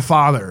had with my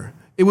father,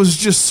 it was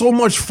just so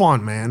much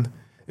fun, man.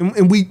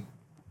 And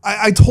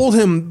I told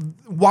him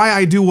why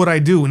I do what I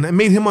do, and it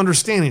made him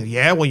understand it.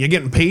 Yeah, well, you're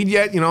getting paid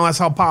yet? That's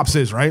how Pops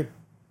is, right?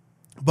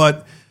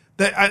 But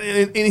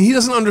and he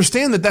doesn't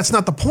understand that that's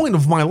not the point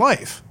of my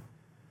life.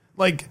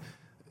 Like,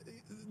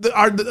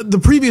 the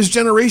previous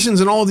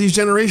generations and all of these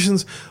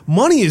generations,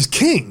 money is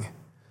king.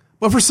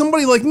 But for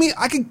somebody like me,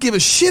 I could give a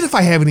shit if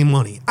I have any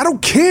money. I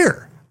don't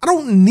care. I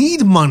don't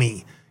need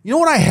money. You know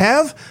what I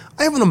have?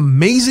 I have an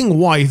amazing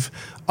wife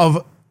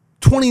of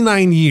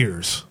 29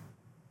 years,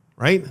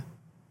 right?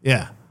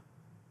 Yeah.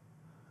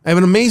 I have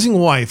an amazing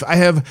wife. I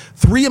have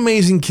 3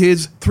 amazing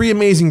kids, 3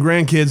 amazing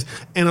grandkids,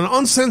 and an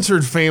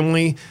uncensored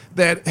family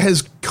that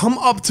has come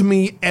up to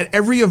me at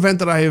every event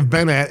that I have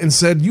been at and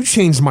said, "You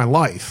changed my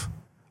life.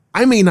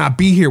 I may not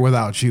be here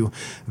without you.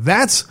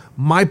 That's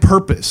my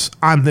purpose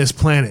on this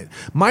planet.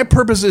 My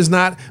purpose is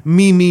not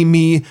me,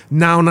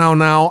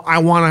 now, I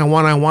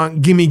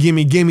want,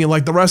 gimme,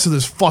 like the rest of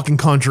this fucking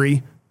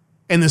country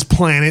and this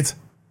planet.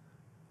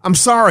 I'm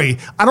sorry,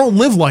 I don't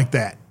live like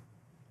that.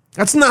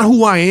 That's not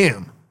who I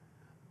am.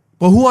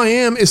 But who I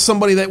am is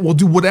somebody that will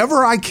do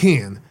whatever I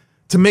can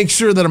to make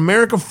sure that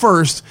America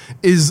First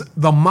is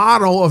the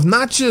motto of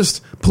not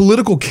just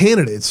political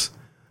candidates,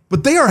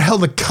 but they are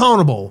held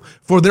accountable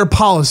for their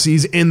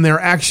policies and their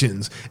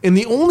actions. And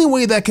the only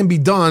way that can be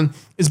done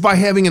is by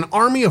having an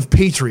army of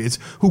patriots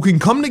who can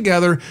come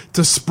together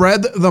to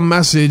spread the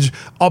message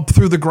up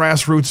through the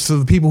grassroots to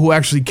the people who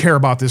actually care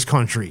about this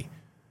country.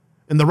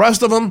 And the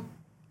rest of them,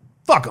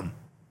 fuck them.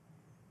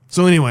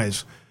 So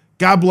anyways,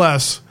 God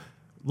bless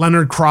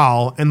Leonard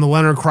Crowell and the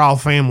Leonard Crowell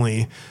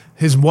family.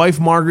 His wife,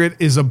 Margaret,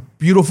 is a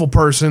beautiful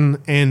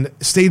person and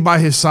stayed by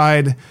his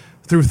side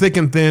through thick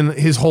and thin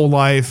his whole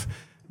life.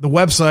 The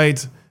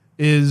website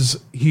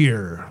is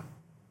here.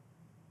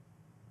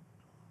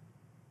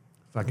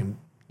 If I can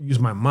use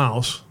my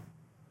mouse.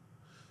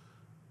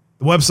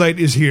 The website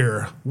is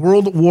here.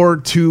 World War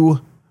II,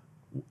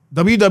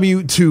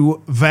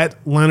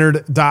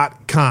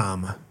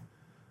 www.vetleonard.com.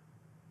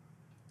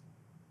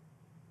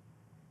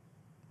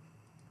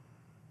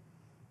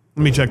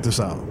 Let me check this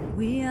out.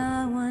 We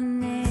are one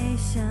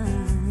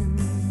nation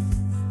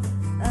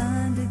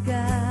under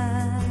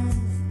God.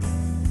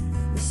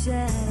 We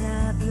shed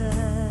our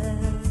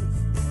blood,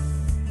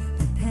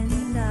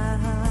 depend our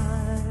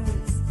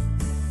hearts.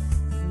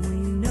 We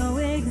know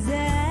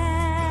exactly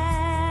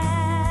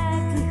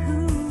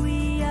who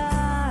we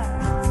are.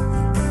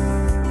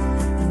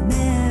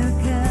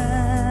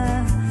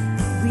 America,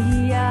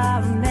 we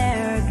are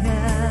America.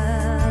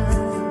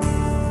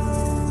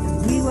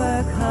 We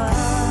work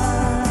hard.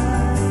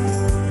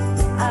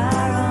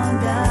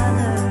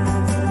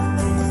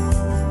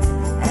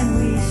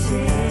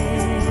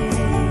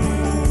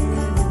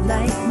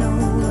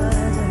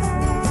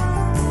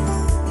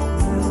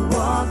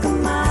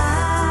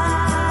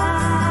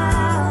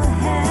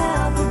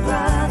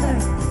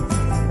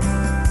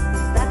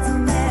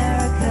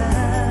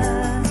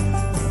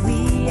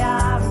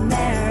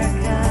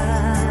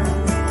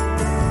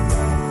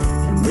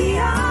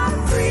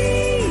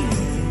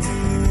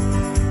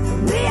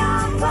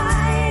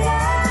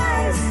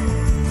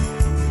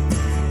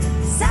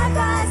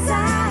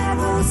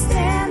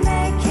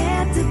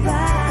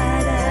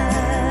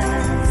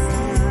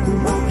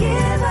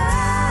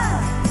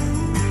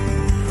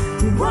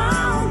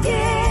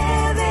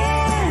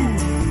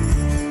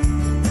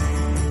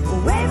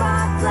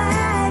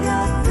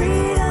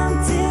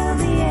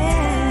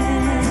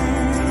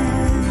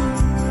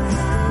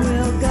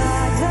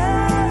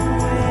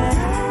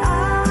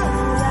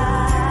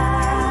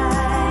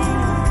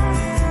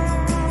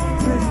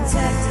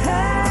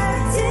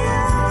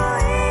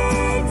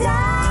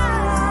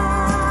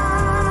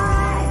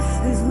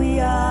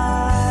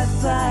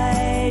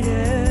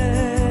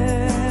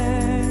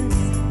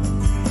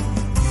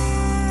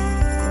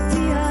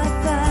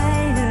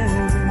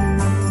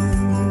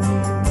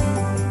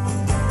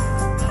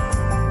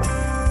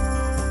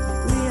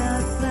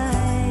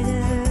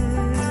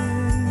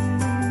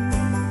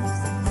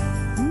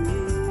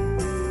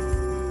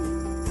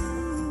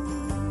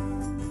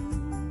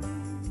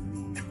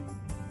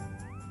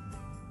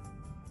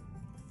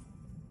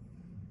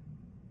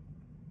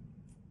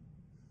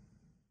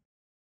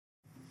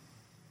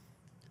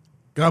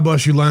 God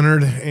bless you,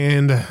 Leonard.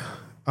 And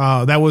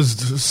that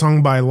was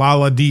sung by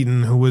Lala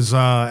Deaton, who was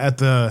at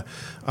the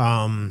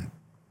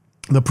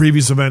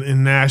previous event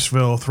in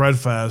Nashville,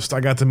 Threadfest. I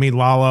got to meet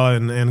Lala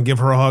and give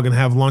her a hug and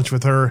have lunch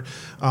with her.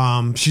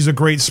 She's a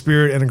great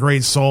spirit and a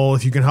great soul.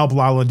 If you can help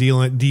Lala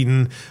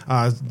Deaton,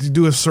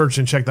 do a search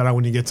and check that out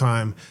when you get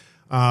time.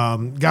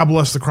 God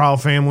bless the Crowell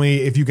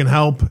family. If you can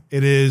help,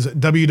 it is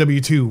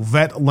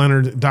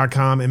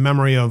www.vetleonard.com in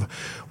memory of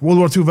World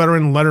War II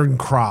veteran Leonard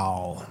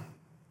Crowell.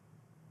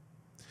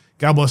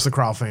 God bless the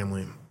Crowell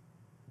family.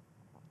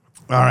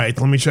 All right,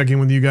 let me check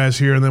in with you guys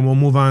here, and then we'll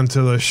move on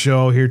to the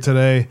show here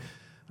today.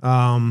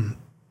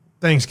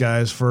 Thanks,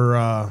 guys,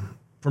 for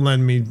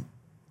letting me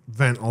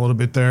vent a little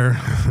bit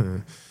there.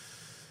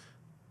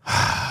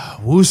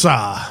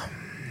 Woosah.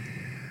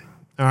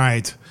 All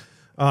right.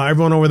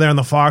 Everyone over there in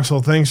the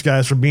foxhole, thanks,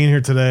 guys, for being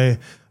here today.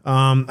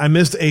 I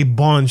missed a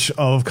bunch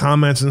of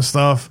comments and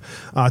stuff.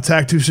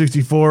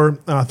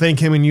 TAC264, thank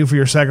him and you for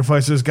your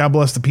sacrifices. God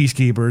bless the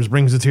peacekeepers.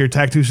 Brings it here.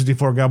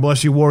 TAC264, God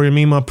bless you. Warrior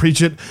Mima,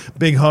 preach it.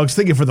 Big hugs.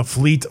 Thank you for the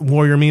fleet,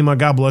 Warrior Mima.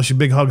 God bless you.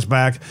 Big hugs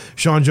back.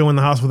 Sean Joe in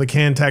the house with a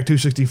can.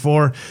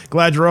 TAC264.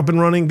 Glad you're up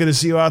and running. Good to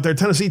see you out there.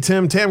 Tennessee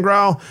Tim, Tam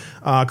Growl,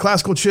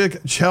 Classical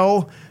Chick,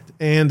 Chell,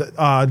 and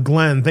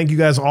Glenn. Thank you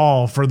guys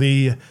all for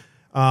the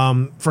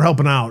for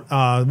helping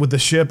out with the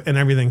ship and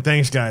everything.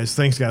 Thanks, guys.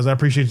 I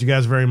appreciate you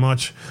guys very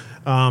much,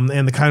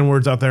 and the kind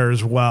words out there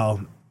as well.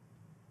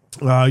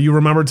 You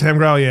remember Tam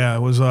Growl? Yeah,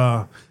 it was.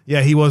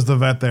 Yeah, he was the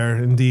vet there,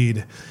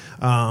 indeed.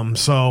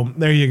 So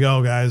there you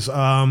go, guys.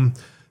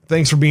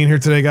 Thanks for being here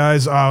today,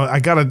 guys.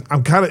 I'm kind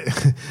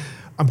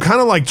of I'm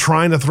kind of like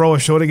trying to throw a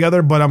show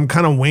together, but I'm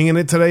kind of winging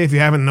it today. If you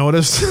haven't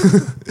noticed,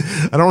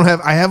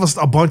 I have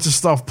a bunch of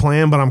stuff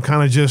planned, but I'm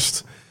kind of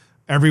just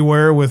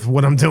everywhere with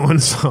what I'm doing.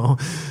 So,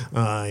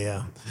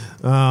 yeah.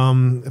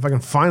 If I can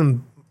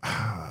find,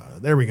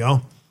 there we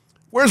go.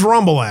 Where's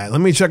Rumble at? Let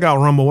me check out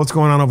Rumble. What's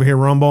going on over here,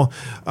 Rumble?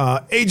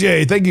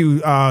 AJ, thank you.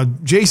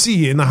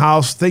 JC in the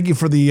house. Thank you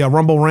for the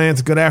Rumble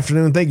rant. Good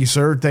afternoon. Thank you,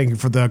 sir. Thank you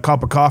for the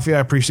cup of coffee. I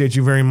appreciate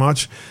you very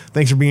much.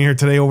 Thanks for being here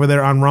today over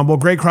there on Rumble.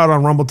 Great crowd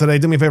on Rumble today.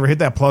 Do me a favor, hit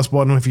that plus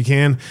button if you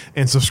can,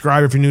 and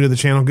subscribe if you're new to the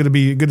channel. Good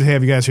to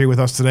have you guys here with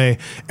us today.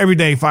 Every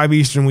day, 5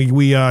 Eastern,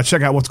 we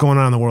check out what's going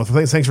on in the world.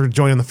 Thanks for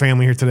joining the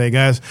family here today,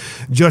 guys.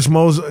 Just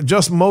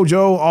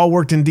Mojo all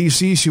worked in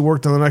DC. She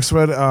worked on the next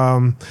thread.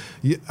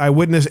 I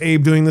witnessed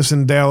Abe doing this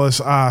in Dallas.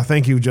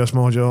 Thank you, Just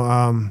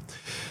Mojo.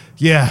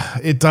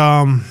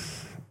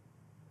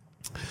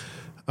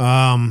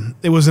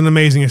 It was an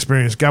amazing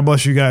experience. God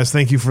bless you guys.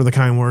 Thank you for the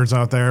kind words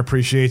out there.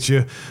 Appreciate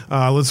you.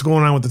 Let's go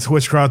on with the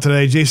Twitch crowd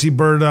today. JC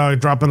Bird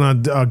dropping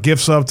a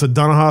gift sub to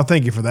Donaha.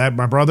 Thank you for that,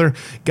 my brother.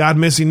 God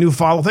Missy, new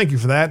follow. Thank you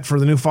for that, for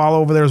the new follow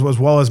over there, as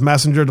well as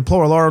Messenger.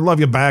 Deplore Lord, love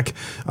you back.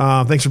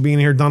 Thanks for being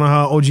here,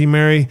 Donaha. OG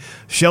Mary.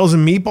 Shells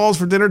and meatballs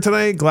for dinner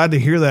today. Glad to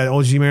hear that,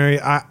 OG Mary.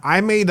 I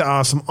made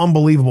some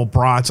unbelievable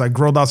brats. I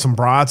grilled out some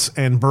brats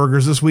and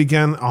burgers this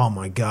weekend. Oh,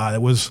 my God.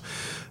 It was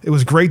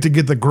great to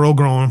get the grill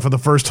going for the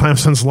first time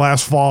since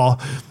last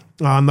fall.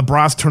 And the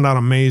brats turned out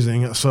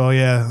amazing. So,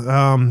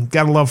 yeah,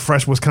 gotta love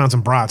fresh Wisconsin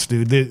brats,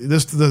 dude.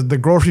 The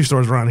grocery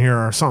stores around here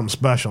are something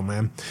special,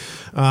 man.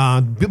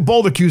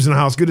 Boulder Q's in the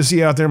house. Good to see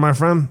you out there, my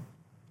friend.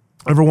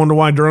 Ever wonder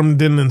why Durham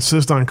didn't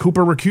insist on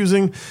Cooper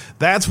recusing?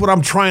 That's what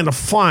I'm trying to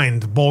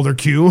find, Boulder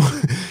Q.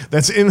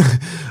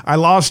 I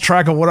lost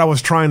track of what I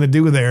was trying to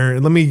do there.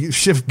 Let me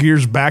shift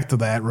gears back to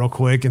that real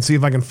quick and see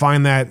if I can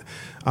find that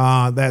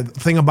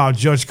thing about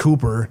Judge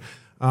Cooper.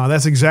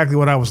 That's exactly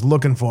what I was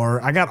looking for.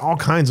 I got all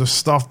kinds of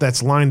stuff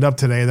that's lined up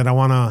today that I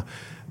wanna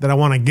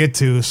get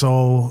to.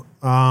 So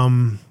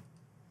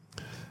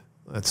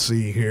let's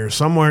see here.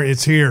 Somewhere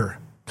it's here.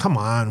 Come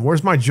on,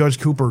 where's my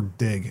Judge Cooper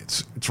dig?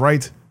 It's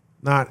right.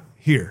 Not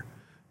here.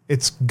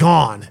 It's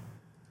gone.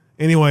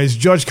 Anyways,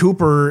 Judge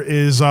Cooper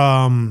is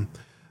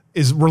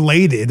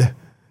related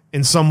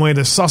in some way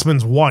to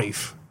Sussman's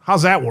wife.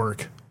 How's that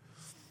work?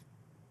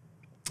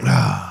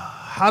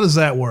 How does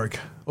that work?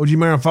 OG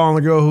Mayor following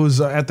the girl who's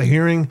at the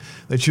hearing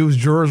that choose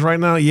jurors right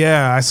now.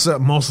 Yeah, I said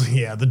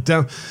mostly. Yeah,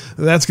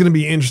 that's going to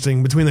be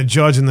interesting between the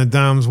judge and the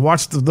Dems.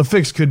 Watch the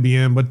fix could be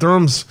in, but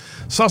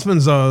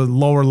Sussman's a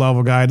lower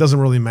level guy. It doesn't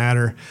really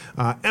matter.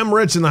 M.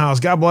 Rich in the house.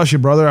 God bless you,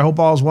 brother. I hope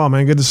all is well,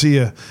 man. Good to see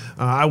you.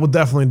 I will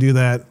definitely do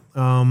that.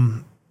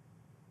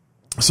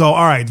 So,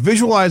 all right,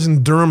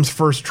 visualizing Durham's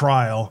first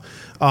trial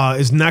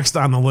is next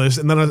on the list,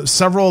 and then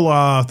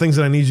several things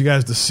that I need you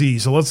guys to see.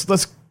 So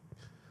let's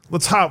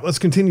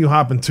continue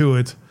hopping to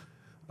it.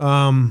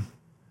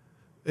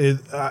 It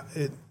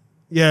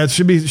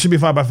should be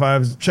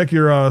 5x5. Check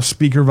your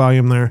speaker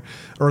volume there,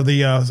 or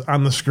the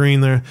on the screen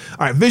there.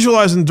 All right,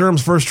 visualizing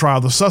Durham's first trial,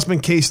 the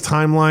Sussman case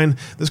timeline.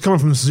 This coming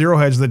from Zero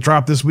Hedge that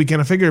dropped this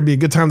weekend. I figured it'd be a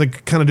good time to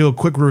kind of do a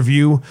quick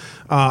review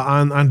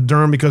on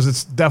Durham, because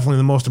it's definitely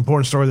the most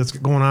important story that's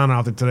going on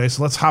out there today.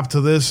 So let's hop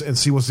to this and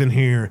see what's in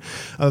here.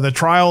 The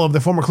trial of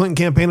the former Clinton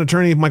campaign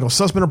attorney Michael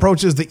Sussman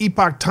approaches. The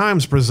Epoch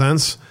Times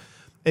presents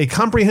a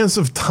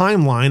comprehensive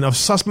timeline of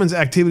Sussman's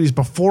activities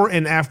before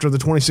and after the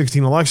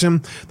 2016 election.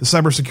 The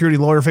cybersecurity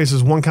lawyer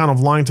faces one count of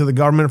lying to the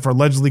government for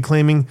allegedly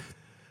claiming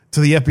to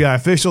the FBI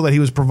official that he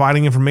was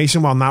providing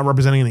information while not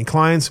representing any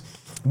clients,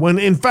 when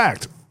in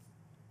fact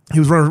he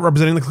was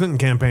representing the Clinton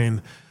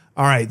campaign.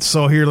 All right,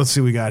 so here, let's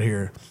see what we got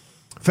here.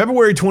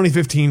 February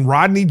 2015,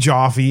 Rodney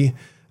Joffe,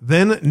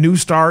 then New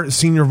Start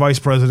senior vice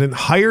president,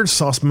 hired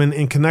Sussman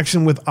in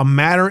connection with a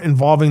matter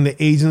involving the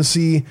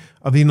agency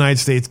of the United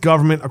States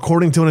government,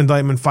 according to an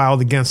indictment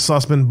filed against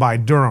Sussman by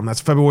Durham. That's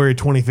February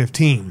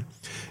 2015.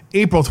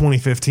 April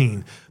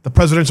 2015, the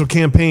presidential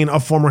campaign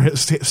of former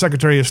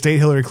Secretary of State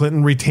Hillary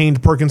Clinton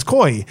retained Perkins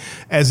Coie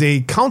as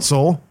his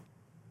counsel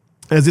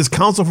for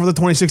the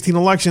 2016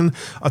 election.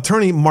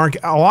 Attorney Mark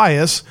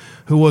Elias,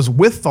 who was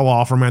with the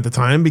law firm at the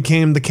time,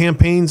 became the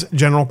campaign's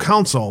general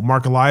counsel.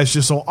 Mark Elias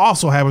just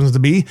also happens to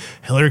be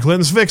Hillary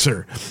Clinton's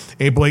fixer.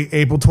 April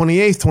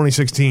 28th,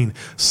 2016,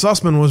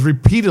 Sussman was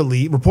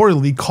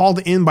reportedly called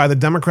in by the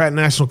Democrat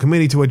National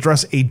Committee to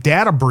address a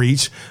data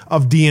breach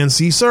of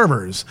DNC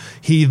servers.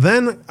 He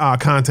then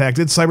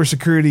contacted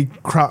cybersecurity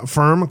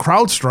firm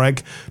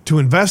CrowdStrike to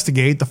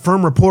investigate. The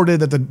firm reported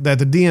that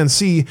the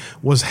DNC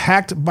was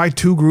hacked by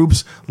two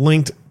groups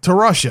linked to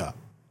Russia.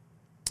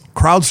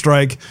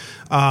 CrowdStrike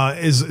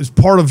is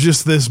part of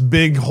just this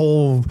big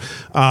whole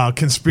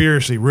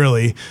conspiracy,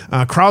 really.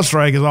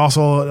 CrowdStrike is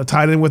also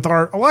tied in with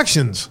our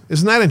elections.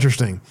 Isn't that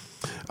interesting?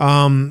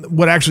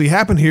 What actually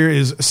happened here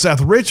is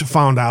Seth Rich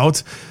found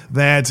out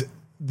that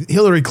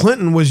Hillary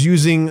Clinton was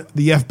using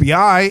the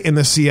FBI and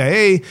the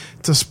CIA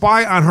to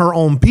spy on her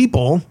own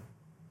people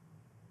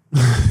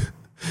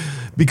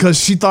because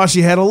she thought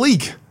she had a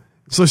leak.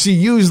 So she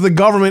used the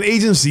government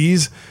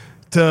agencies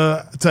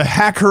to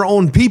hack her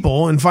own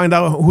people and find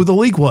out who the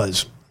leak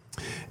was.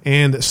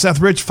 And Seth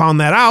Rich found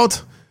that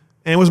out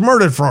and was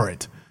murdered for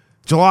it.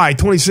 July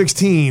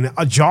 2016,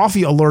 a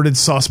Joffe alerted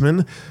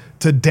Sussman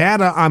to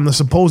data on the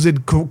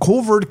supposed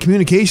covert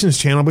communications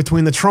channel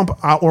between the Trump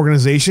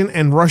organization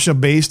and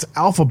Russia-based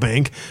Alpha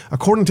Bank.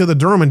 According to the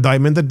Durham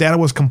indictment, the data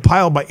was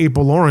compiled by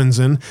April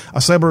Lorenzen, a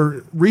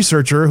cyber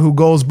researcher who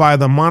goes by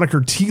the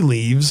moniker Tea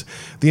Leaves.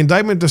 The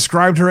indictment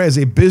described her as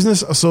a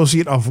business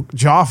associate of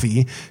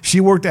Joffe. She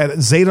worked at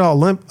Zeta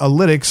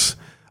Analytics,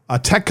 a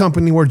tech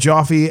company where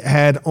Joffe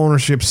had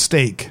ownership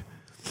stake.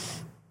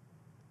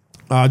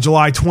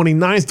 July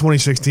 29th,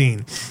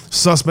 2016,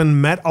 Sussman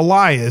met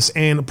Elias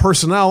and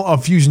personnel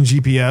of Fusion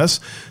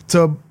GPS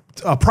to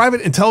a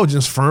private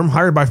intelligence firm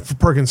hired by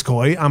Perkins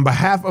Coie on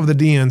behalf of the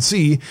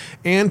DNC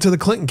and to the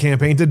Clinton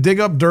campaign to dig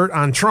up dirt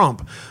on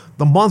Trump.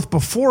 The month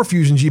before,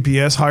 Fusion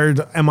GPS hired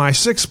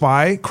MI6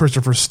 spy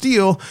Christopher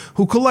Steele,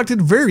 who collected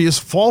various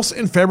false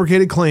and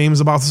fabricated claims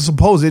about the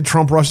supposed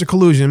Trump-Russia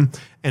collusion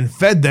and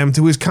fed them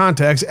to his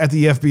contacts at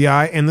the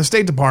FBI and the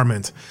State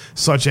Department,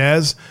 such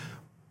as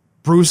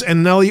Bruce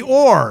and Nellie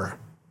Orr,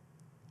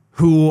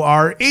 who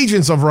are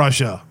agents of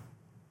Russia.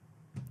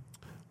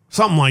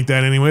 Something like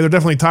that anyway. They're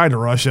definitely tied to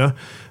Russia.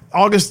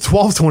 August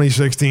 12,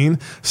 2016,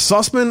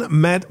 Sussman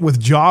met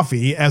with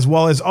Joffe as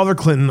well as other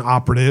Clinton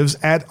operatives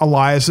at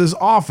Elias's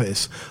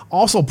office.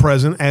 Also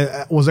present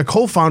was a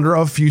co-founder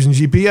of Fusion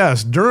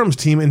GPS, Durham's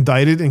team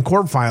indicted in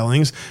court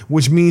filings,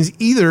 which means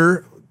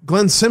either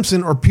Glenn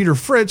Simpson or Peter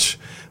Fritsch.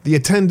 The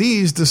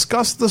attendees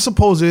discussed the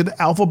supposed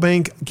Alpha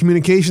Bank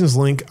communications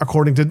link,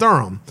 according to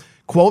Durham.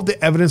 Quote,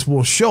 the evidence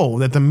will show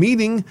that at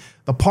the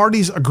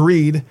parties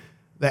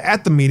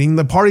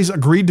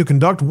agreed to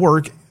conduct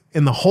work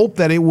in the hope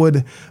that it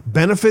would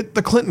benefit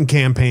the Clinton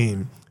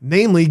campaign,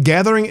 namely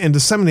gathering and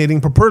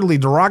disseminating purportedly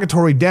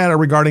derogatory data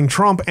regarding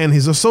Trump and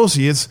his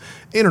associates'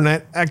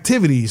 internet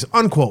activities,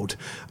 unquote.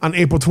 On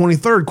April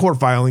 23rd, court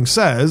filing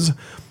says,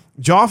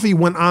 Joffe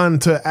went on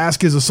to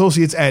ask his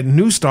associates at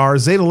Newstar,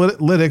 Zeta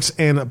Analytics,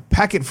 and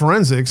Packet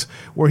Forensics,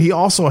 where he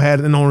also had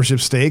an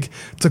ownership stake,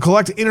 to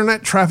collect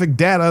internet traffic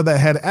data that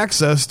had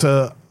access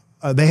to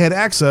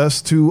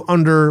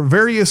under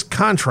various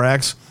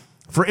contracts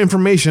for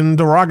information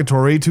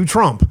derogatory to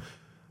Trump,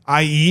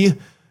 i.e.,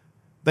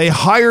 they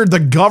hired the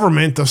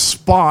government to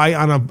spy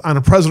on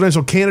a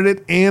presidential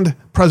candidate and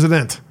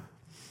president.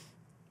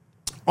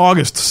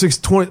 August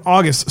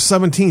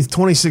 17th,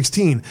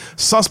 2016,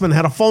 Sussman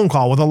had a phone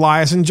call with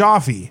Elias and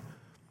Joffe.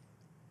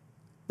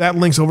 That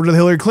links over to the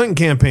Hillary Clinton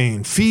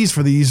campaign. Fees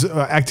for these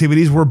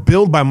activities were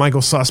billed by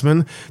Michael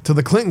Sussman to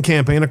the Clinton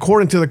campaign,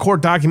 according to the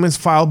court documents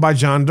filed by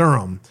John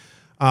Durham.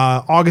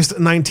 August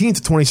 19th,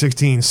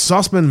 2016,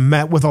 Sussman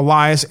met with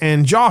Elias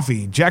and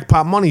Joffe.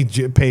 Jackpot money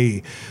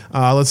pay.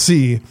 Let's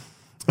see.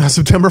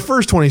 September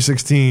 1st,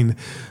 2016,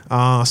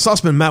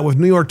 Sussman met with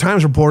New York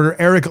Times reporter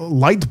Eric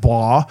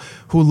Lightbaugh,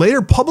 who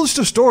later published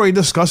a story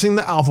discussing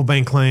the Alpha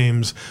Bank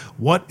claims.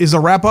 What is a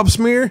wrap-up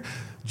smear?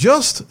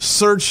 Just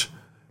search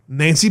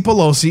Nancy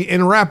Pelosi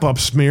and wrap-up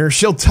smear.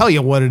 She'll tell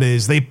you what it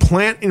is. They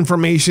plant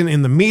information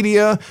in the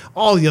media,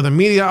 all the other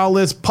media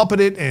outlets puppet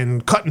it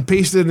and cut and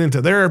paste it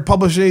into their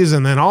publishings,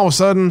 and then all of a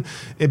sudden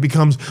it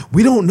becomes,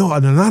 we don't know,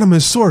 an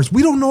anonymous source.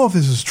 We don't know if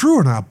this is true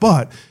or not,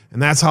 but,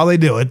 and that's how they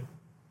do it.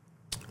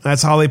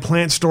 That's how they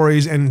plant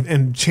stories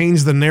and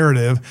change the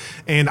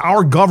narrative. And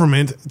our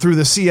government, through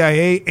the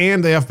CIA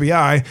and the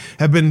FBI,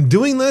 have been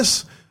doing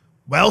this,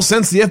 well,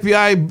 since the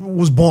FBI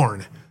was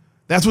born.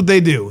 That's what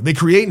they do. They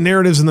create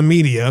narratives in the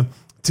media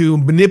to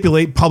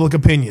manipulate public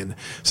opinion.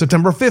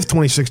 September 5th,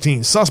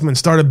 2016, Sussman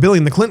started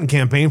billing the Clinton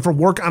campaign for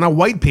work on a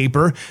white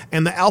paper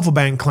and the Alpha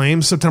Bank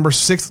claims. September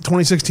 6th,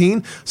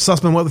 2016,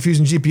 Sussman met with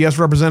Fusion GPS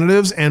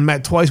representatives and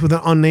met twice with an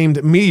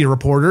unnamed media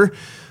reporter.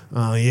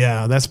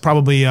 That's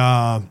probably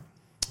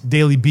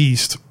Daily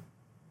Beast.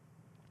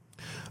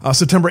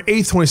 September 8th,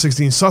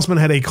 2016, Sussman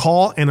had a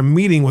call and a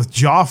meeting with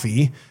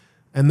Joffe.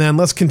 And then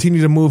let's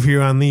continue to move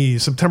here on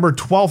these. September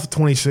 12th,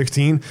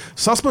 2016,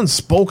 Sussman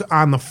spoke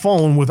on the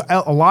phone with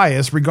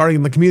Elias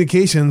regarding the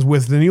communications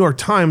with the New York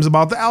Times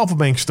about the Alpha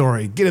Bank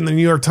story. Get in the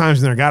New York Times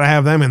in there. Got to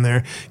have them in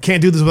there.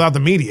 Can't do this without the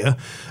media.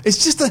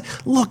 It's just a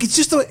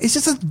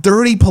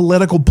dirty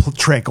political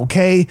trick,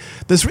 okay?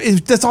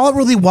 That's all it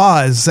really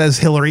was, says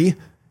Hillary.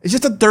 It's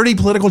just a dirty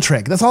political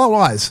trick. That's all it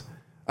was.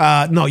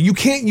 No, you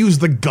can't use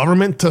the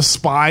government to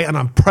spy on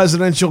a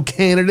presidential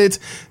candidate,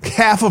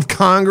 half of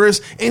Congress,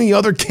 any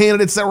other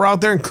candidates that were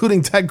out there,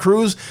 including Ted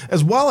Cruz,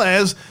 as well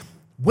as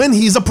when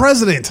he's a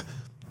president.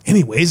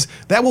 Anyways,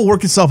 that will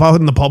work itself out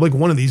in the public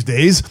one of these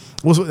days.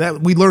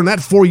 We learned that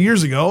 4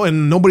 years ago,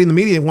 and nobody in the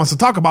media wants to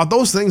talk about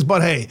those things.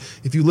 But hey,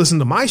 if you listen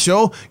to my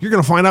show, you're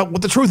going to find out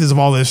what the truth is of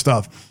all this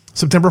stuff.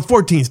 September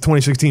 14th,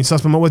 2016,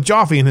 Sussman met with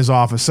Joffe in his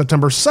office.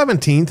 September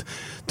 17th,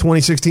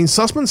 2016,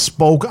 Sussman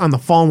spoke on the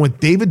phone with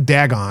David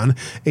Dagon,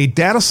 a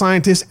data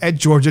scientist at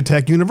Georgia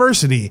Tech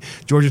University.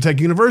 Georgia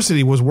Tech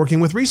University was working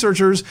with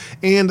researchers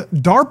and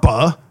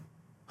DARPA,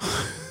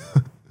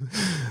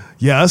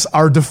 yes,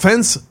 our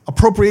Defense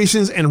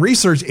Appropriations and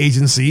Research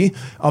Agency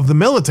of the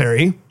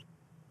military,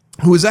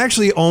 who is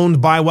actually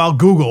owned by, well,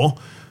 Google.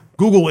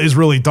 Google is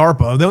really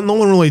DARPA. No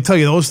one really tell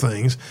you those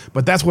things,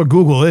 but that's what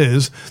Google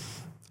is.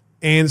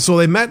 And so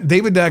they met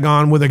David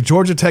Dagon with a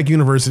Georgia Tech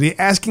University,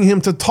 asking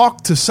him to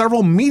talk to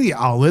several media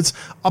outlets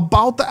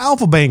about the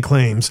Alpha Bank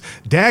claims.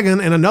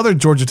 Dagon and another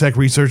Georgia Tech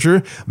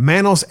researcher,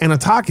 Manos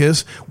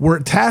Anatakis,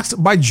 were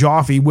tasked by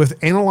Joffe with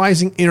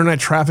analyzing internet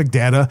traffic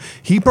data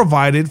he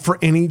provided for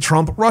any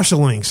Trump-Russia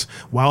links.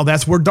 Well,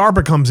 that's where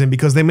DARPA comes in,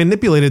 because they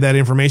manipulated that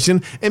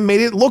information and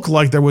made it look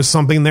like there was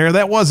something there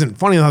that wasn't.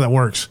 Funny how that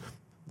works.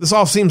 This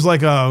all seems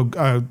like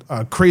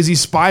a crazy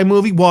spy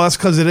movie. Well, that's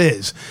because it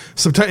is.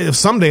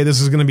 Someday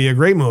this is going to be a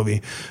great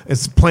movie.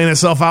 It's playing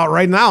itself out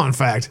right now, in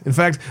fact.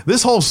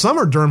 This whole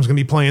summer, Durham's going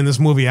to be playing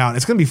this movie out.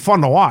 It's going to be fun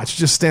to watch.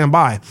 Just stand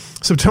by.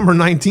 September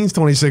 19th,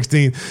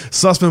 2016,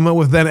 Sussman met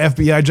with then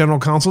FBI General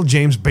Counsel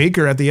James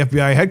Baker at the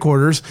FBI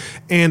headquarters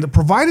and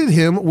provided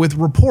him with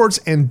reports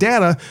and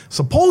data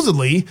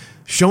supposedly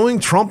showing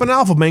Trump and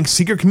Alpha Bank's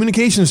secret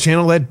communications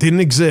channel that didn't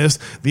exist.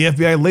 The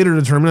FBI later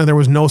determined that there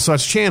was no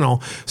such channel.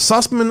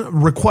 Sussman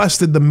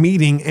requested the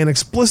meeting and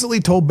explicitly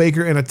told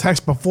Baker in a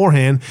text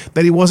beforehand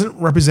that he wasn't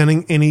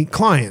representing any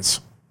clients.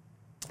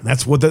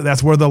 That's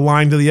where the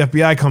line to the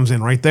FBI comes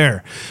in right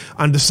there.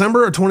 On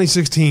December of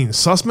 2016,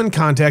 Sussman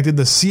contacted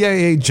the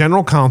CIA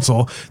General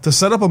Counsel to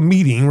set up a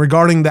meeting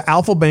regarding the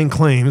Alpha Bank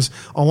claims,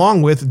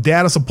 along with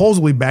data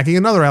supposedly backing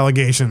another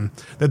allegation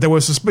that there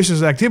was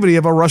suspicious activity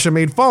of a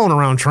Russia-made phone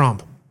around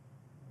Trump.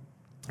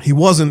 He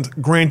wasn't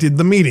granted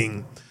the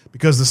meeting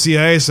because the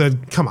CIA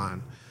said, come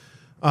on.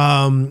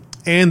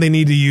 And they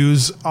need to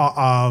use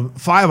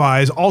Five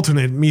Eyes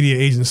alternate media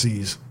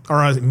agencies.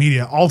 Or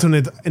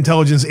alternate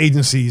intelligence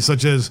agencies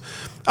such as,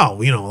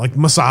 like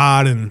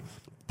Mossad and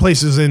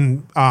places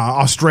in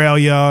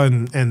Australia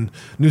and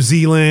New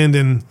Zealand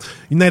and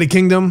United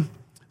Kingdom.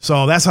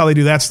 So that's how they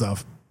do that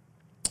stuff.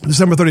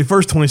 December 31st,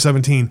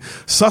 2017,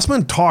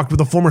 Sussman talked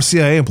with a former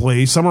CIA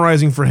employee,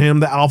 summarizing for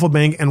him the Alpha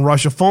Bank and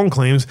Russia phone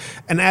claims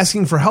and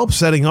asking for help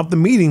setting up the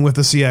meeting with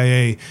the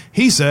CIA.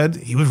 He said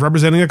he was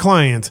representing a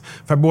client.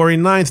 February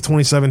 9th,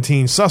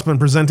 2017, Sussman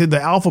presented the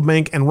Alpha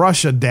Bank and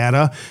Russia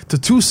data to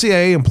two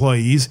CIA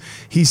employees.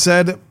 He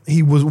said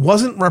he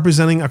wasn't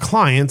representing a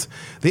client.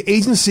 The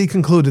agency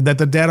concluded that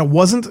the data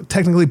wasn't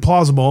technically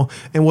plausible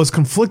and was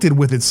conflicted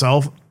with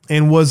itself,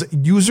 and was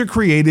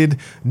user-created,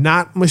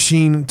 not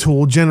machine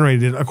tool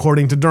generated,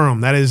 according to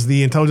Durham. That is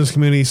the intelligence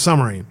community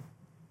summary.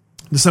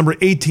 December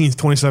 18th,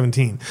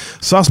 2017,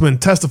 Sussman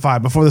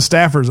testified before the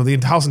staffers of the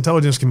House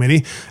Intelligence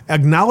Committee,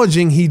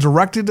 acknowledging he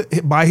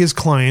directed by his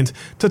client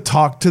to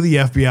talk to the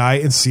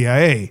FBI and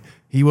CIA.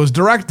 He was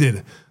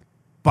directed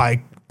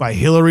by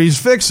Hillary's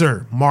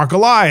fixer, Mark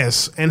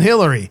Elias, and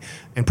Hillary,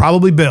 and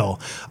probably Bill.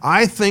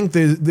 I think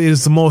that it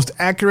is the most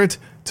accurate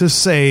to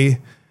say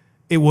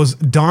it was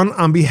done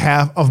on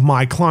behalf of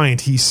my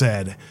client, he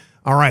said.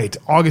 All right,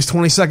 August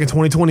 22nd,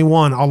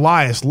 2021,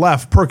 Elias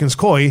left Perkins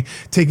Coie,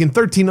 taking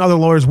 13 other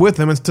lawyers with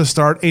him to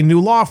start a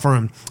new law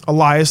firm.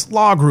 Elias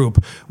Law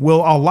Group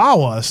will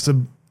allow us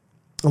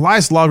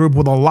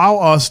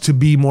to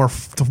be more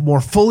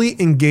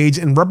fully engaged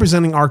in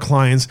representing our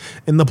clients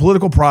in the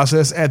political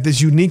process at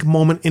this unique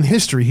moment in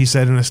history, he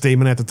said in a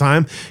statement at the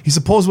time. He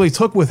supposedly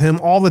took with him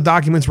all the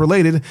documents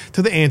related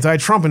to the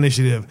anti-Trump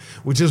initiative,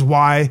 which is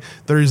why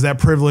there's that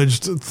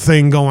privileged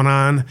thing going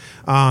on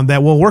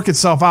that will work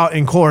itself out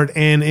in court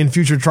and in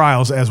future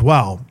trials as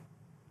well.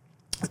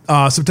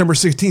 September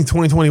 16th,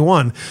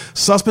 2021,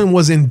 Sussman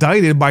was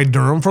indicted by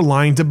Durham for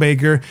lying to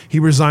Baker. He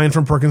resigned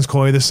from Perkins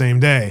Coie the same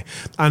day.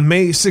 On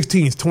May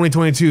 16th,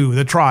 2022,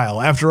 the trial.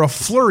 After a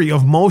flurry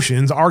of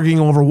motions arguing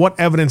over what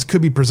evidence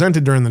could be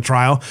presented during the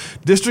trial,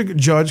 District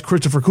Judge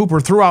Christopher Cooper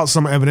threw out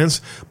some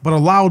evidence, but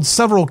allowed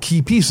several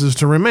key pieces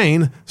to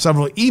remain,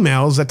 several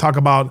emails that talk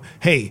about,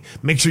 hey,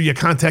 make sure you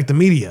contact the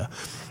media.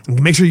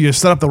 Make sure you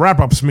set up the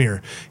wrap-up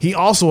smear. He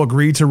also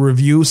agreed to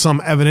review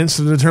some evidence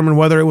to determine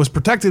whether it was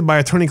protected by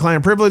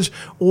attorney-client privilege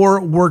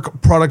or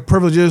work product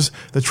privileges.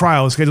 The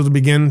trial is scheduled to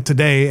begin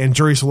today, and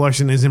jury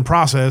selection is in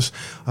process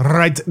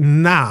right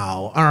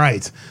now. All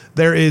right,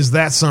 there is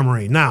that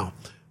summary. Now,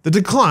 the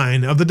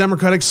decline of the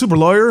Democratic super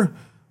lawyer,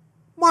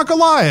 Mark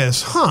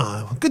Elias.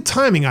 Good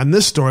timing on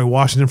this story,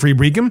 Washington Free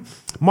Beacon.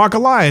 Mark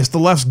Elias, the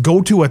left's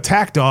go-to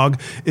attack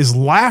dog, is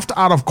laughed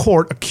out of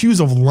court,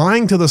 accused of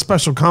lying to the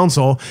special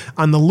counsel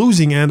on the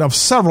losing end of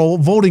several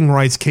voting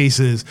rights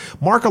cases.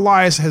 Mark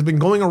Elias has been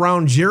going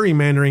around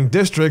gerrymandering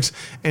districts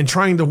and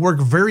trying to work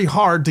very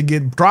hard to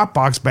get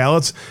Dropbox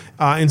ballots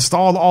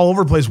installed all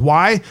over the place.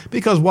 Why?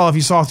 Because, well, if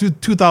you saw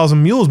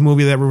 2000 Mules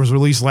movie that was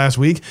released last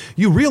week,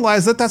 you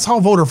realize that that's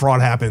how voter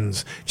fraud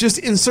happens. Just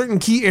in certain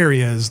key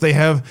areas, they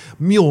have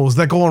mules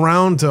that go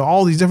around to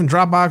all these different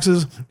drop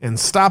boxes and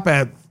stop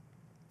at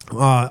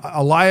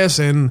Elias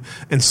and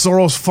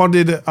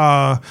Soros-funded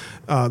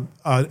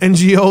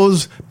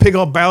NGOs, pick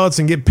up ballots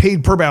and get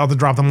paid per ballot to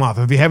drop them off.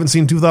 If you haven't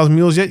seen 2000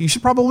 Mules yet, you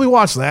should probably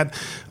watch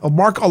that.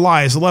 Mark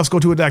Elias, the left's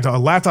go-to attack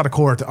dog, laughed out of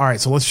court. All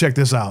right, so let's check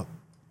this out.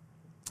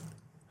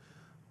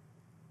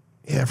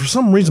 Yeah, for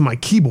some reason my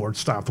keyboard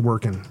stopped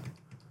working.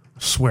 I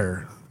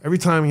swear. Every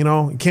time,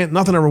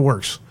 nothing ever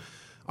works.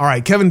 All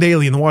right, Kevin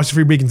Daly in the Washington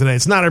Free Beacon today.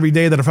 It's not every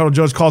day that a federal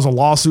judge calls a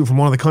lawsuit from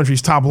one of the country's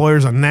top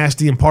lawyers a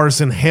nasty and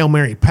partisan Hail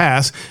Mary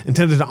pass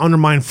intended to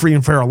undermine free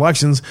and fair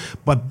elections,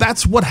 but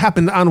that's what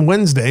happened on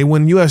Wednesday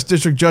when U.S.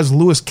 District Judge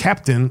Lewis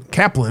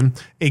Kaplan,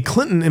 a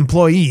Clinton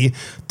employee,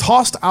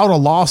 tossed out a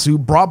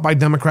lawsuit brought by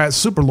Democrat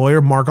super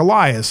lawyer Mark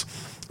Elias.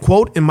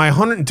 Quote, in my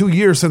 102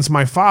 years since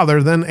my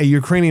father, then a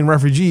Ukrainian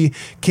refugee,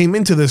 came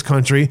into this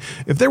country,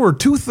 if there were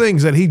two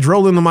things that he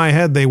drilled into my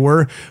head, they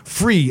were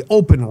free,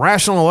 open,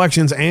 rational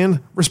elections and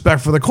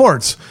respect for the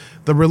courts.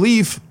 The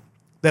relief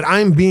that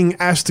I'm being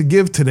asked to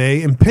give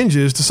today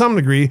impinges to some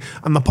degree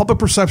on the public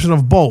perception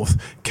of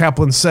both,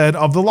 Kaplan said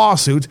of the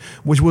lawsuit,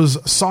 which was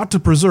sought to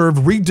preserve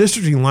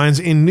redistricting lines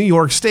in New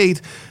York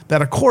State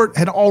that a court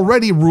had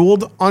already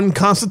ruled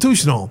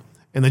unconstitutional.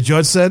 And the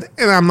judge said,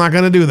 and I'm not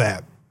going to do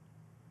that.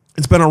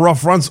 It's been a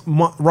rough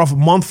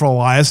month for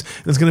Elias,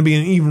 and it's going to be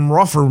an even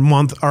rougher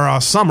month or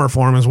summer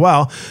for him as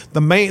well. The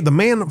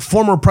man,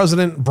 former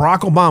President Barack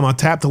Obama,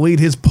 tapped to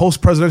lead his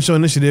post-presidential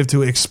initiative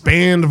to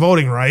expand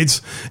voting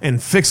rights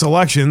and fix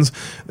elections,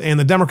 and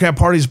the Democrat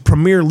Party's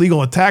premier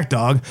legal attack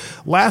dog.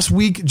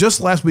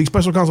 Just last week,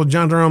 Special Counsel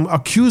John Durham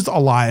accused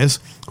Elias,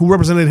 who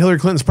represented Hillary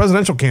Clinton's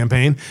presidential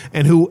campaign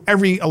and who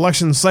every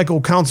election cycle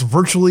counts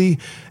virtually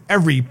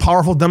every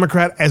powerful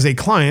Democrat as a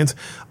client,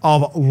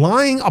 of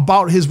lying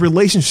about his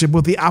relationship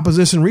with the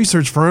opposition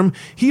research firm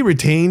he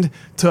retained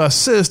to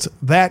assist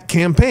that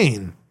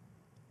campaign.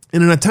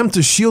 In an attempt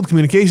to shield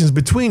communications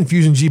between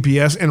Fusion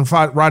GPS and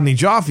Rodney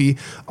Joffe,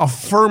 a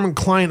firm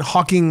client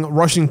hawking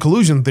Russian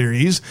collusion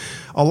theories,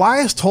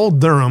 Elias told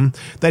Durham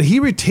that he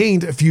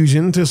retained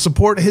Fusion to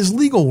support his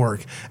legal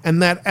work and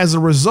that as a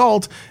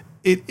result,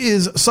 it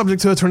is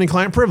subject to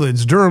attorney-client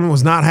privilege. Durham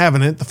was not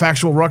having it. The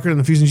factual record in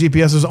the Fusion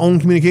GPS's own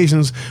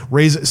communications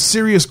raise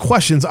serious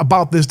questions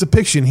about this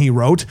depiction, he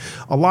wrote.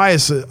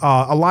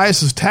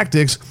 Elias's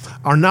tactics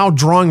are now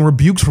drawing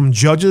rebukes from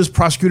judges,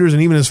 prosecutors,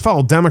 and even his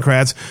fellow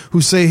Democrats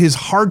who say his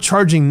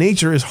hard-charging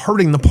nature is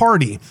hurting the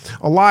party.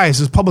 Elias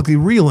is publicly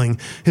reeling.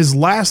 His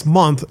last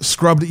month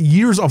scrubbed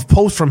years of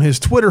posts from his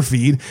Twitter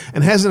feed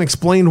and hasn't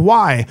explained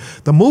why.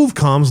 The move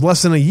comes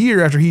less than a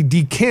year after he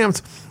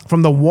decamped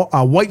from the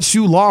white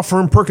shoe law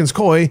firm Perkins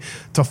Coie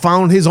to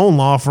found his own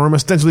law firm,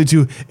 ostensibly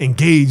to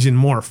engage in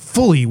more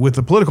fully with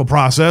the political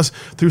process.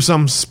 Though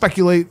some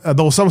speculate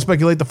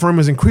the firm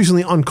is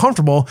increasingly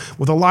uncomfortable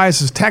with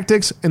Elias's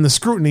tactics and the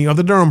scrutiny of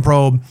the Durham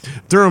probe.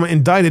 Durham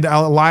indicted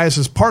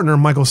Elias's partner,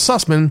 Michael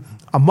Sussman,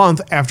 a month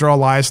after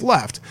Elias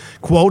left.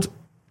 Quote,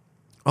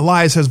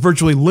 Elias has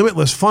virtually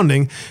limitless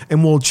funding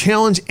and will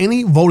challenge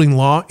any voting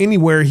law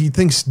anywhere he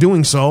thinks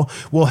doing so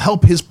will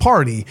help his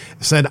party,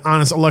 said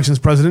Honest Elections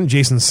President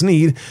Jason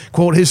Sneed.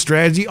 Quote, his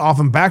strategy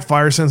often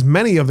backfires since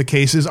many of the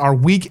cases are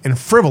weak and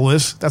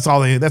frivolous. That's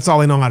all they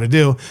know how to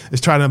do, is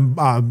try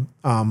to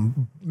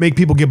make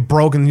people get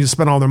broke and just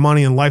spend all their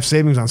money and life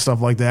savings on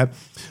stuff like that.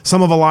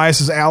 Some of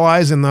Elias's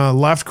allies in the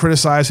left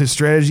criticize his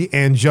strategy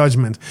and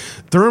judgment.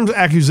 Durham's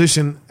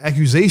accusation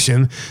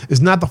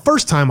is not the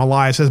first time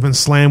Elias has been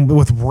slammed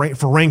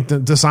for rank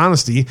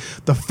dishonesty.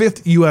 The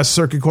Fifth U.S.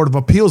 Circuit Court of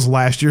Appeals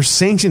last year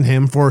sanctioned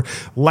him for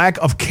lack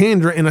of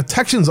candor in a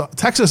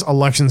Texas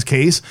elections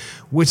case,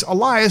 which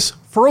Elias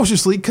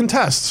ferociously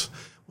contests.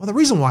 Well, the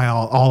reason why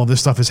all of this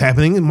stuff is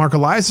happening, Mark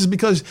Elias, is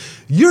because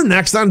you're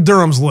next on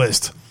Durham's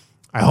list.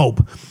 I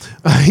hope.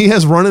 He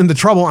has run into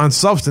trouble on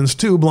substance,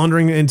 too,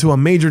 blundering into a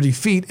major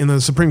defeat in the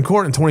Supreme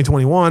Court in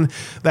 2021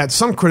 that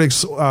some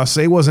critics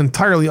say was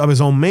entirely of his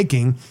own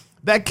making.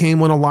 That came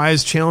when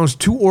Elias challenged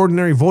two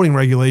ordinary voting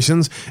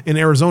regulations in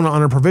Arizona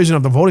under provision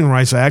of the Voting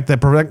Rights Act that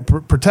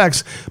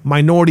protects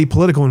minority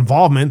political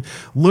involvement.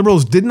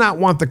 Liberals did not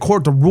want the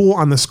court to rule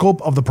on the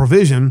scope of the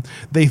provision.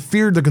 They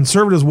feared the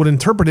conservatives would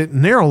interpret it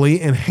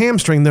narrowly and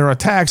hamstring their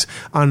attacks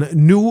on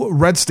new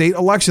red state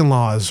election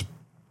laws.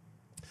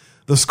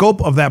 The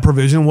scope of that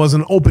provision was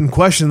an open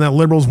question that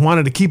liberals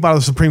wanted to keep out of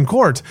the Supreme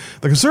Court.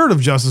 The conservative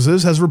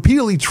justices has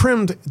repeatedly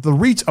trimmed the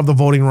reach of the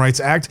Voting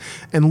Rights Act,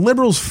 and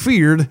liberals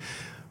feared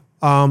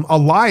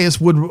Elias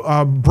would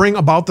bring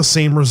about the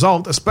same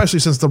result, especially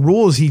since the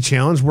rules he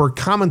challenged were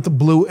common to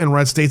blue and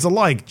red states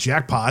alike.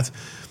 Jackpot.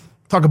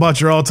 Talk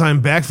about your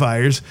all-time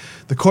backfires.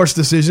 The court's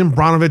decision,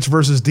 Brnovich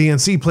versus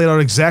DNC, played out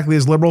exactly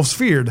as liberals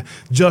feared.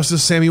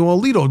 Justice Samuel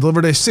Alito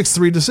delivered a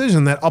 6-3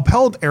 decision that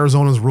upheld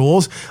Arizona's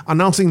rules,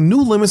 announcing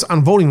new limits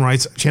on voting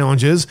rights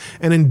challenges,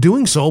 and in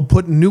doing so,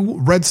 put new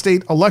red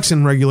state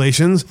election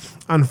regulations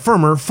on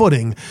firmer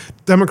footing.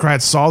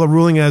 Democrats saw the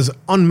ruling as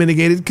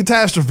unmitigated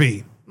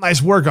catastrophe.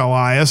 Nice work,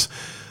 Elias.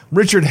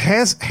 Richard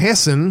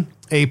Hassan,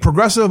 a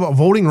progressive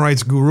voting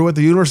rights guru at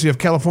the University of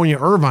California,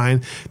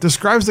 Irvine,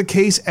 describes the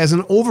case as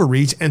an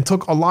overreach and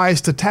took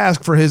Elias to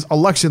task for his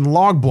election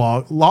law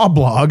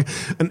blog,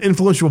 an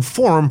influential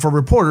forum for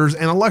reporters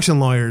and election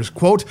lawyers.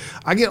 Quote,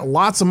 I get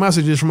lots of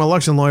messages from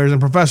election lawyers and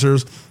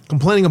professors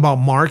complaining about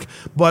Mark,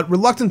 but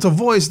reluctant to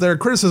voice their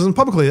criticism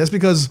publicly. That's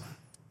because,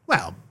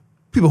 well,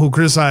 people who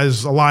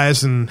criticize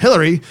Elias and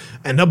Hillary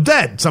end up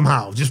dead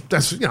somehow.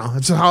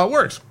 That's how it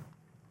works.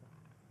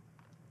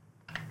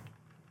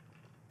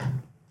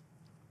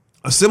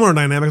 A similar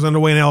dynamic is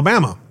underway in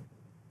Alabama.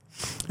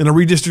 In a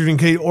redistricting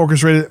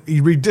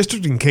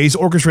case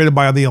orchestrated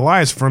by the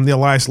Elias firm, the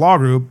Elias Law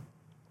Group,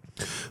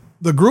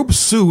 the group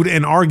sued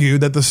and argued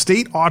that the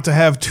state ought to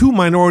have 2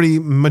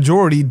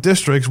 majority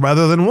districts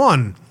rather than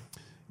 1.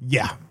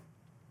 Yeah.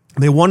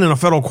 They won in a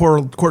federal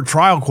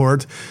trial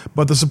court,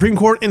 but the Supreme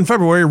Court in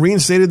February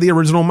reinstated the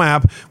original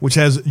map, which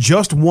has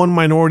just 1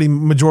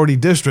 majority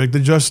district. The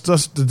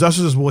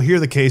justices will hear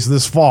the case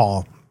this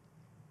fall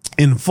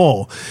in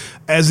full.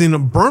 As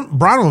in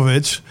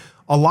Bronovich,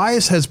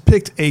 Elias has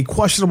picked a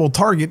questionable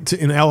target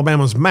in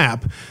Alabama's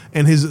map,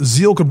 and his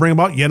zeal could bring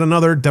about yet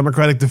another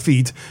Democratic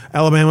defeat.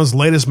 Alabama's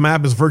latest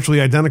map is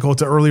virtually identical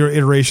to earlier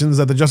iterations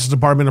that the Justice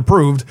Department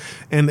approved,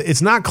 and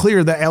it's not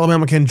clear that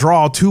Alabama can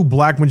draw 2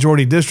 black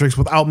majority districts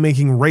without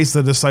making race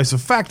the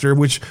decisive factor,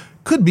 which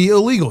could be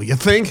illegal. You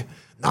think?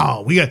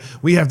 No, we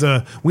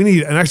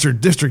need an extra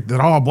district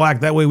that all black.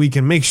 That way we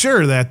can make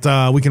sure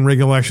that we can rig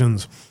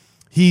elections.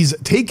 He's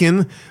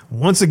taken,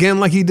 once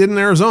again, like he did in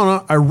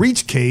Arizona, a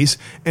reach case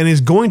and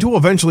is going to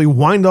eventually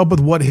wind up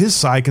with what his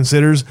side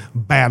considers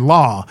bad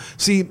law.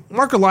 See,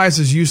 Mark Elias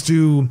is used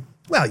to,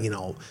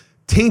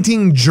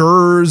 tainting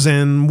jurors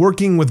and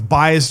working with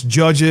biased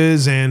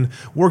judges and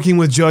working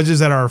with judges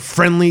that are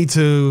friendly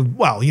to,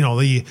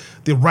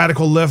 the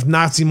radical left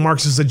Nazi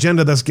Marxist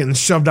agenda that's getting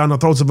shoved down the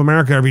throats of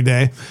America every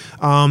day.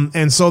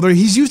 And so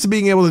he's used to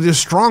being able to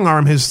just strong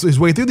arm his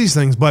way through these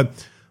things. But,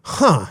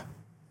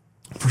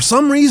 for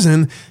some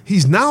reason,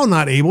 he's now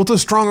not able to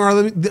strong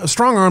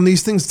arm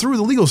these things through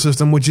the legal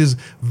system, which is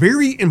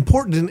very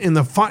important in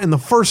the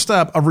first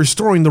step of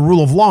restoring the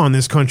rule of law in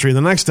this country.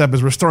 The next step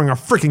is restoring our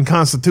freaking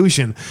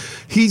Constitution.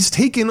 He's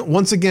taken,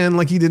 once again,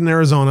 like he did in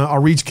Arizona, a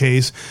reach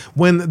case.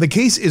 When the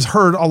case is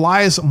heard,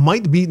 Elias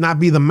might not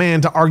be the man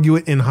to argue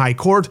it in high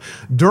court.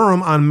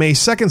 Durham on May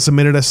 2nd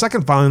submitted a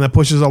second filing that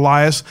pushes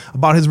Elias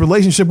about his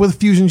relationship with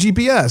Fusion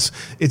GPS.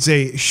 It's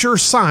a sure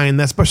sign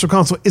that special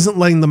counsel isn't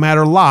letting the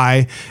matter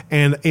lie,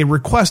 and a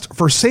request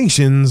for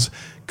sanctions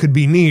could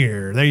be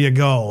near. There you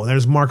go.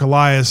 There's Mark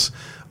Elias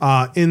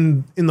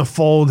in the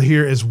fold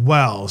here as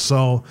well.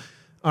 So,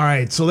 all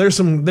right. So there's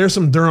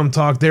some Durham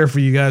talk there for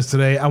you guys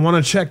today. I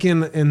want to check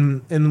in,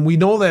 and we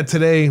know that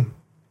today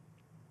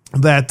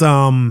that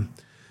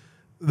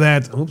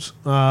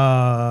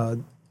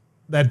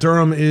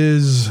Durham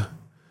is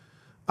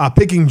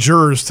picking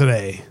jurors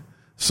today.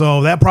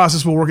 So that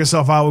process will work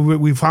itself out.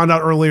 We found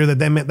out earlier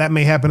that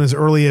may happen as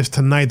early as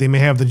tonight. They may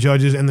have the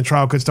judges, and the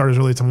trial could start as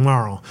early as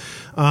tomorrow.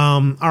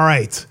 All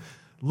right.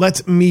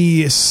 Let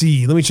me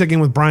see. Let me check in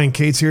with Brian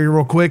Cates here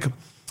real quick.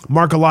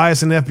 Mark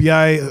Elias and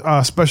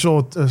FBI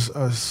special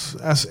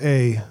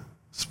SA.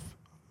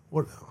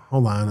 What?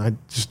 Hold on. I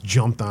just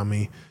jumped on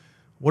me.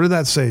 What did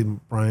that say,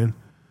 Brian?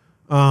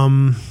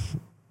 Where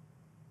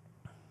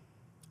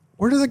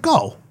did it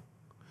go?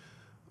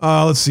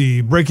 Let's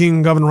see.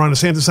 Breaking Governor Ron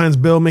DeSantis signs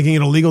bill making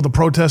it illegal to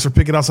protest or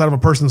picket outside of a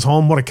person's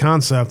home. What a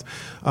concept.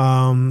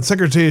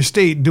 Secretary of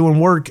State doing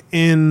work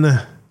in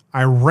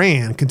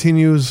Iran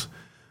continues.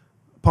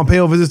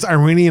 Pompeo visits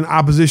Iranian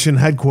opposition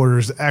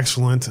headquarters.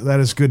 Excellent.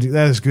 That is good.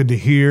 That is good to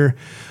hear.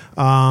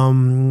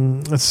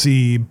 Let's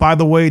see. By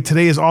the way,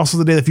 today is also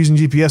the day that Fusion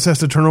GPS has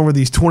to turn over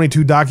these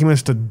 22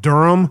 documents to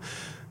Durham.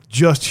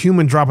 Just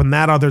Human dropping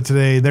that out there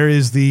today. There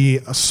is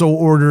the so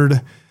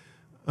ordered.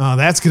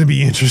 That's going to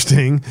be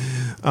interesting.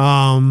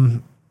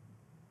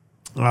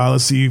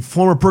 Let's see.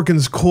 Former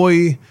Perkins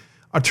Coie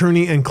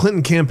attorney and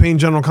Clinton campaign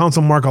general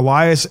counsel Mark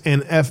Elias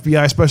and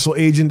FBI special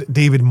agent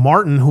David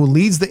Martin, who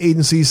leads the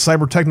agency's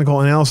cyber technical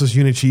analysis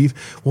unit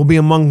chief, will be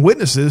among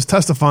witnesses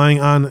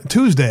testifying on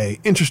Tuesday.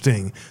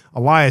 Interesting.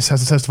 Elias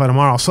has to testify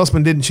tomorrow.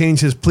 Sussman didn't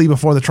change his plea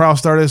before the trial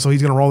started, so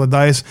he's going to roll the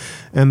dice,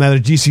 and that a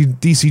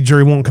DC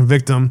jury won't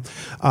convict him.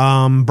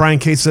 Brian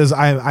Cates says,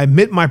 I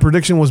admit my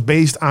prediction was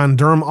based on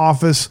Durham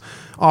office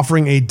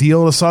offering a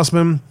deal to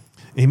Sussman.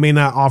 He may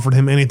not offered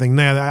him anything.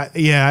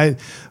 Brian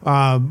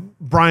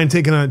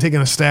taking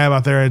a stab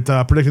out there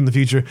at predicting the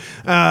future.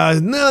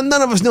 None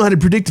of us know how to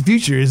predict the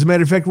future. As a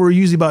matter of fact, we're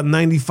usually about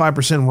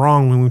 95%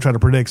 wrong when we try to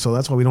predict, so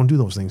that's why we don't do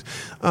those things.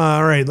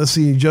 All right, let's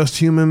see. Just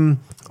Human.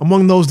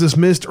 Among those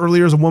dismissed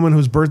earlier is a woman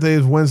whose birthday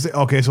is Wednesday.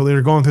 Okay, so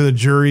they're going through the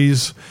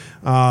juries.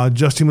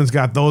 Just Human's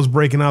got those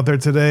breaking out there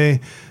today.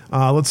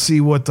 Let's see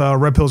what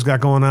Red Pill's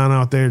got going on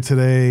out there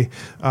today.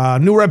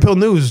 New Red Pill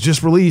news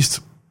just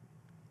released.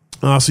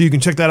 So you can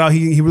check that out.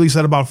 He released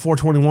that about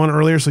 4:21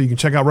 earlier, so you can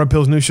check out Red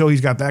Pill's new show.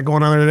 He's got that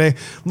going on there today.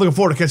 I'm looking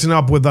forward to catching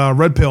up with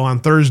Red Pill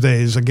on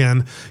Thursdays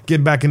again,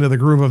 get back into the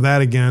groove of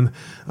that again.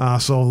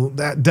 So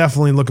that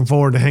definitely looking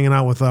forward to hanging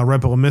out with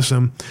Red Pill and miss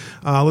him.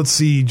 Let's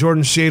see,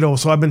 Jordan Shado.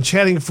 So I've been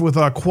chatting with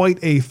quite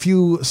a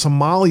few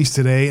Somalis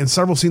today, and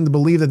several seem to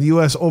believe that the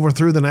U.S.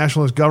 overthrew the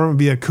nationalist government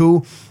via coup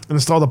and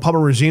installed a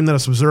puppet regime that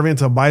is subservient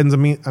to Biden's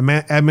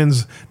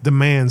admin's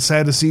demands.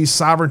 Sad to see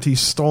sovereignty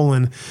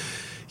stolen.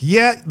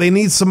 Yet they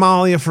need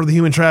Somalia for the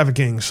human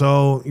trafficking,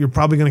 so you're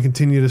probably going to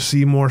continue to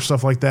see more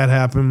stuff like that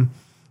happen.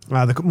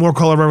 The more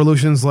color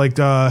revolutions like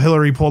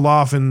Hillary pulled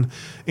off in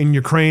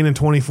Ukraine in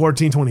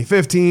 2014,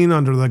 2015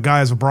 under the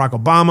guise of Barack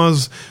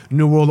Obama's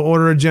New World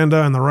Order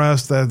agenda and the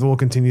rest, that will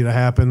continue to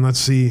happen. Let's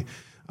see.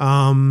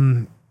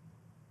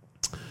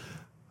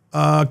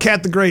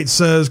 Cat the Great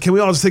says, can we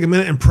all just take a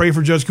minute and pray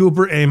for Judge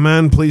Cooper?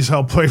 Amen. Please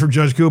help pray for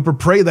Judge Cooper.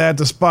 Pray that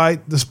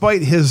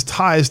despite his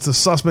ties to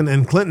Sussman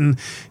and Clinton,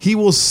 he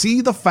will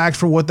see the facts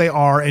for what they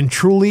are and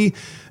truly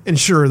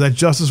ensure that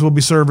justice will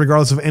be served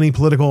regardless of any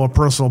political or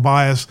personal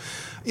bias.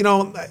 You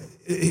know,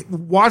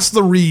 watch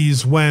the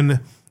Rees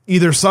when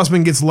either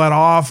Sussman gets let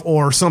off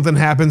or something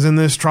happens in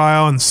this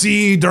trial and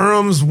see,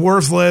 Durham's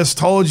worthless.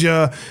 Told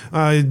you,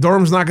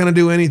 Durham's not going to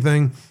do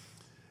anything.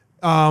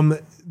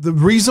 The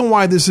reason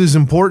why this is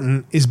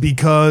important is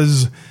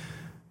because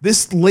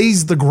this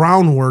lays the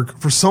groundwork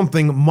for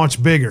something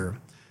much bigger.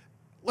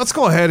 Let's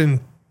go ahead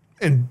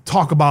and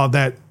talk about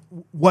that.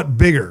 What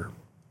bigger?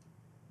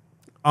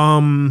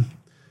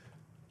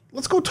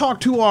 Let's go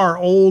talk to our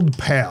old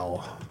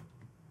pal.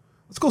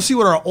 Let's go see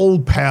what our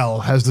old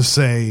pal has to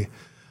say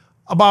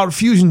about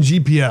Fusion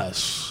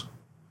GPS.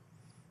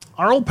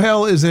 Our old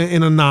pal is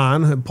in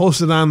Anon,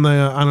 posted on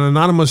an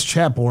anonymous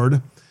chat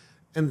board.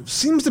 And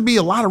seems to be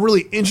a lot of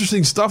really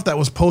interesting stuff that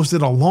was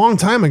posted a long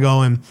time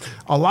ago. And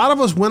a lot of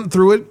us went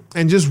through it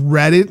and just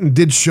read it and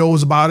did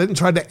shows about it and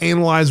tried to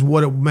analyze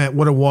what it meant,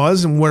 what it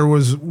was, and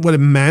what it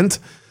meant.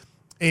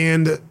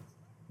 And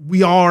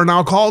we all are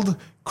now called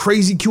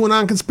crazy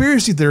QAnon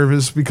conspiracy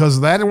theorists because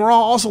of that. And we're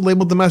all also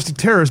labeled domestic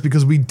terrorists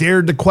because we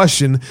dared to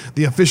question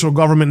the official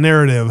government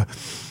narrative.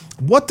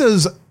 What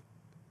does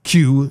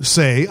Q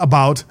say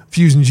about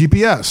Fusion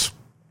GPS?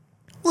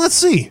 Let's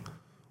see.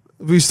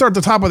 We start the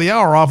top of the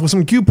hour off with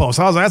some Q posts.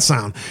 How's that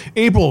sound?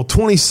 April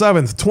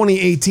 27th,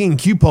 2018,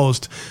 Q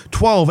post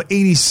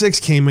 1286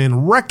 came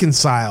in.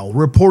 Reconcile,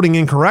 reporting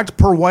incorrect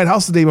per White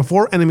House the day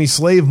before. Enemy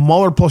slave,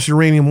 Mueller plus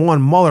Uranium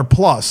 1, Mueller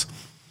plus.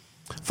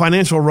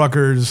 Financial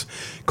records,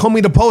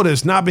 Comey to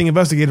POTUS, not being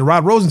investigated.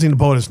 Rod Rosenstein to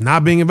POTUS,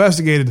 not being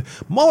investigated.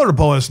 Mueller to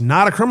POTUS,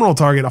 not a criminal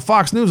target. A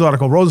Fox News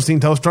article, Rosenstein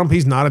tells Trump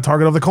he's not a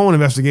target of the Cohen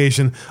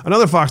investigation.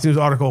 Another Fox News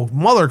article,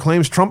 Mueller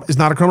claims Trump is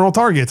not a criminal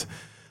target.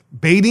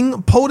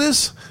 Baiting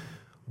POTUS?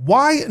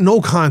 Why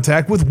no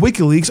contact with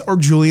WikiLeaks or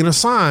Julian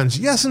Assange?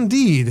 Yes,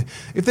 indeed.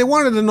 If they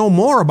wanted to know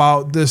more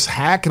about this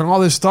hack and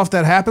all this stuff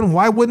that happened,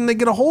 why wouldn't they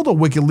get a hold of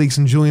WikiLeaks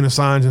and Julian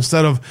Assange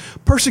instead of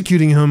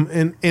persecuting him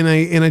in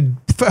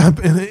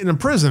a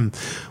prison?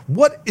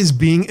 What is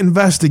being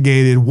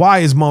investigated? Why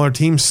is Mueller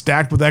team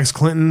stacked with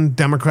ex-Clinton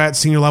Democrat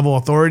senior level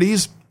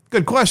authorities?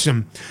 Good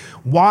question.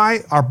 Why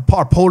are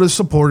POTUS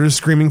supporters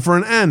screaming for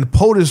an end?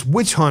 POTUS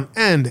witch hunt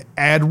end.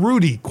 Add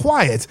Rudy.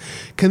 Quiet.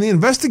 Can the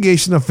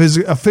investigation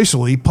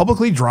officially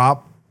publicly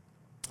drop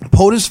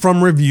POTUS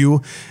from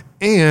review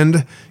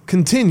and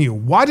continue?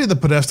 Why did the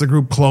Podesta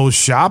Group close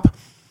shop?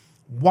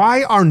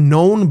 Why are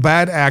known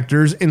bad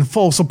actors in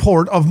full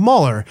support of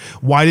Mueller?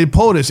 Why did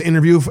POTUS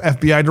interview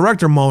FBI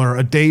Director Mueller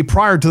a day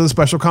prior to the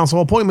special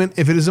counsel appointment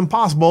if it is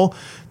impossible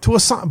to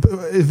assign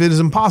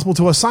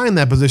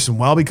that position?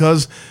 Well,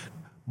 because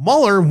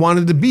Mueller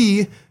wanted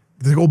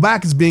to go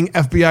back as being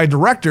FBI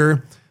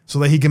Director so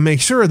that he can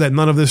make sure that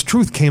none of this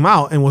truth came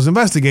out and was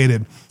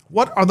investigated.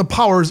 What are the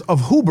powers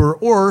of Huber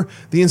or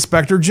the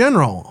Inspector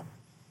General?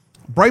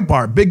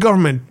 Breitbart, big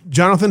government,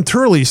 Jonathan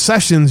Turley,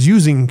 Sessions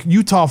using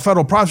Utah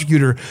federal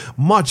prosecutor,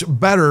 much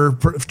better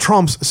for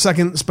Trump's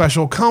second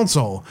special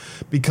counsel,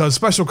 because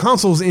special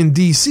counsels in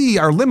D.C.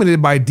 are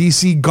limited by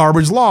D.C.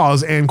 garbage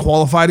laws and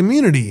qualified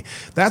immunity.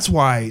 That's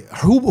why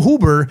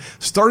Huber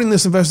starting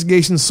this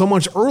investigation so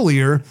much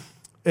earlier,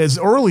 as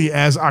early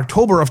as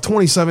October of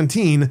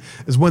 2017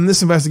 is when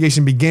this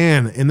investigation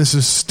began, and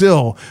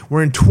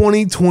we're in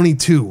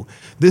 2022.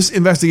 This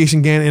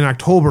investigation began in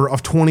October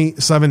of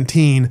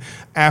 2017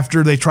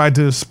 after they tried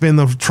to spin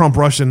the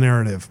Trump-Russia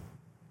narrative.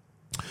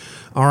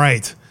 All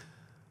right.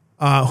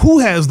 Who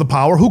has the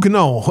power? Who can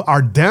know?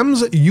 Are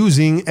Dems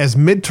using as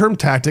midterm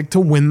tactic to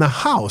win the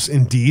House?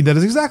 Indeed, that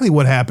is exactly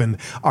what happened.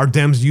 Are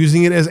Dems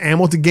using it as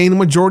ammo to gain a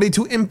majority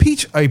to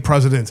impeach a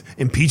president?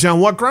 Impeach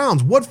on what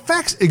grounds? What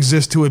facts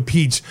exist to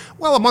impeach?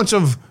 Well, a bunch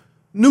of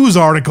news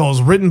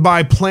articles written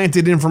by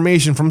planted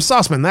information from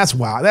Sussman.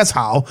 That's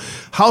how.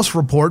 House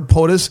report,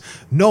 POTUS,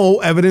 no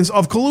evidence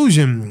of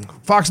collusion.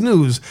 Fox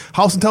News,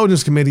 House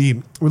Intelligence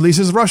Committee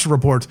releases Russia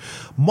report.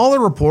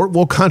 Mueller report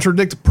will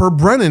contradict per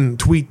Brennan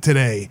tweet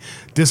today.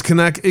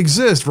 Disconnect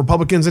exists.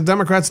 Republicans and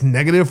Democrats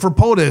negative for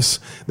POTUS.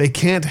 They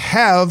can't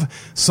have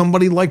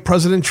somebody like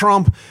President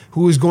Trump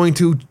who is going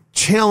to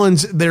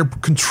challenge their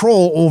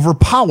control over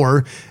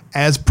power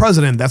as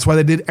president. That's why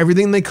they did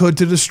everything they could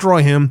to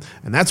destroy him.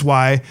 And that's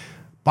why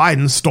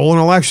Biden stole an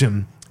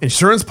election.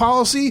 Insurance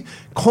policy,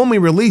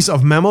 Comey release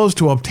of memos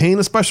to obtain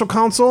a special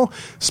counsel.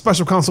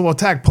 Special counsel will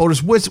attack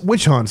POTUS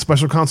witch hunt.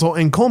 Special counsel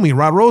and Comey,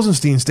 Rod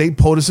Rosenstein, state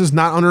POTUS is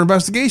not under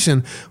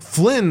investigation.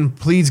 Flynn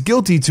pleads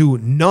guilty to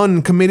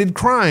none committed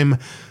crime.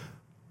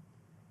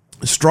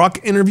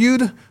 Strzok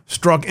interviewed.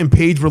 Strzok and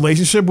Page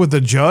relationship with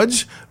the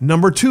judge.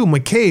 Number 2,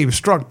 McCabe,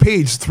 Strzok,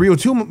 Page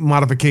 302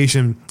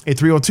 modification. A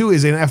 302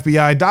 is an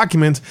FBI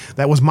document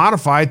that was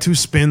modified to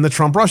spin the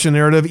Trump-Russia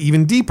narrative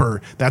even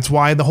deeper. That's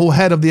why the whole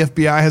head of the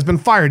FBI has been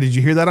fired. Did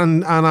you hear that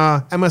on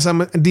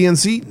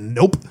MSNBC?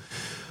 Nope.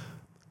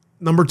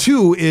 Number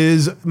 2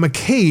 is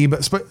McCabe.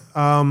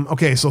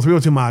 Okay, so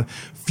 302 mod.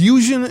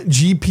 Fusion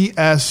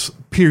GPS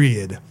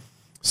period.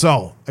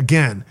 So,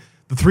 again,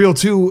 the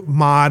 302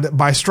 mod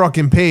by Strzok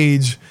and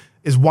Page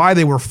is why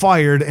they were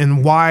fired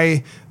and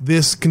why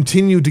this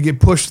continued to get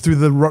pushed through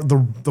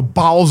the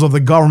bowels of the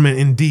government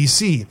in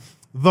D.C.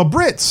 The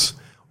Brits,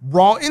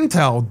 raw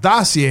intel,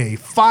 dossier,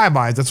 Five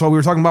Eyes. That's why we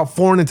were talking about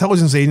foreign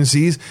intelligence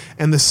agencies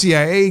and the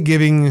CIA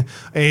giving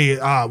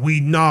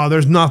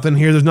there's nothing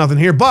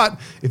here. But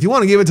if you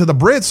want to give it to the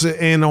Brits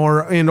and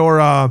or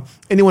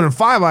anyone in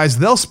Five Eyes,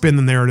 they'll spin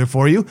the narrative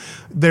for you.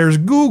 There's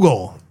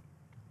Google.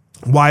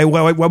 Why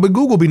would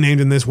Google be named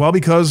in this? Well,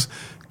 because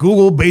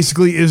Google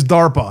basically is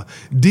DARPA.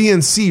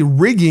 DNC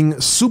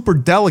rigging super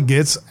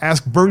delegates,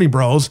 ask Bernie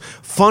Bros,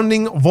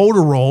 funding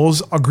voter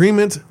rolls,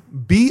 agreement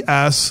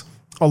BS,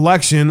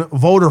 election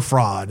voter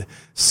fraud.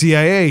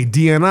 CIA,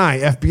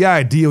 DNI,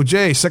 FBI,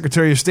 DOJ,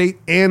 Secretary of State,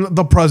 and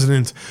the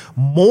President.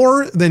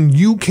 More than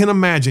you can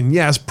imagine.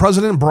 Yes,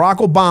 President Barack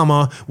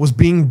Obama was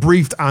being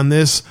briefed on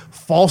this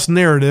false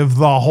narrative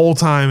the whole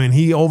time, and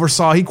he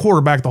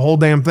quarterbacked the whole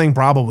damn thing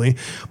probably.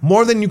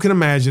 More than you can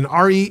imagine.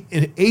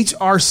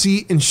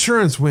 HRC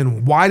insurance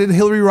win. Why did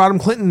Hillary Rodham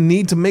Clinton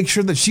need to make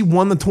sure that she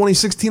won the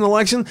 2016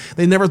 election?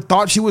 They never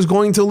thought she was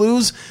going to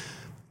lose?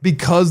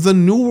 Because the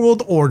New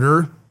World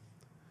Order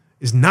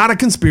is not a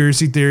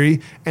conspiracy theory,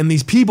 and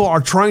these people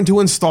are trying to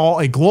install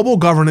a global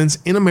governance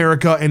in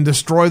America and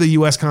destroy the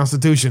U.S.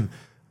 Constitution.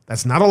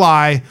 That's not a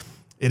lie.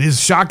 It is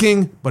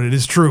shocking, but it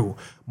is true.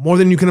 More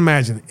than you can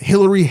imagine.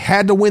 Hillary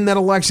had to win that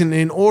election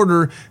in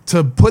order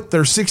to put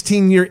their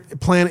 16-year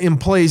plan in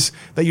place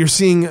that you're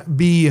seeing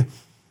be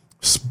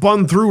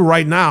spun through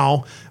right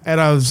now at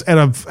a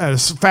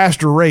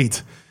faster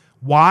rate.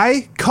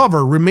 Why?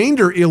 Cover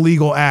remainder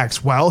illegal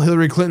acts. Well,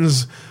 Hillary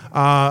Clinton's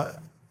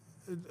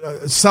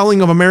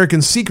selling of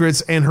American secrets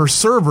and her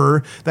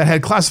server that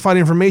had classified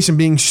information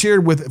being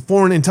shared with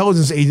foreign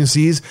intelligence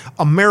agencies,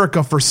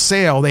 America for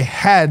sale. They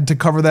had to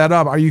cover that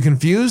up. Are you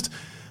confused?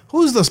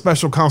 Who's the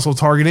special counsel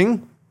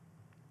targeting?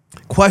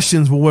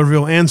 Questions will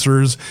reveal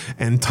answers,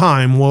 and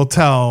time will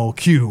tell.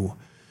 Q.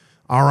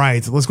 All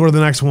right, let's go to the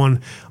next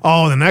one.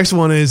 Oh, the next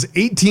one is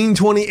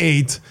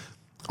 1828,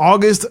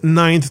 August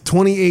 9th,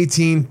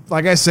 2018.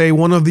 Like I say,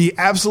 one of the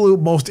absolute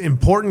most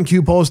important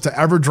Q posts to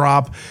ever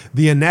drop.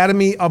 The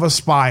Anatomy of a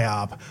Spy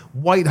Op.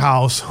 White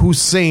House,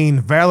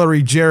 Hussein,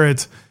 Valerie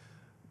Jarrett.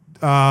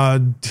 I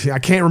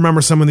can't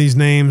remember some of these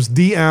names.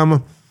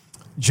 DM,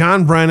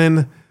 John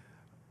Brennan,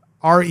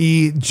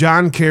 R.E.,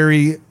 John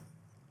Kerry,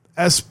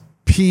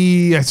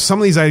 S.P., some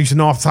of these I should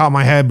know off the top of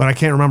my head, but I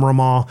can't remember them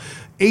all.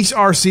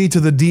 HRC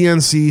to the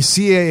DNC,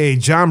 CAA,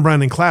 John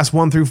Brennan, Class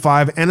 1 through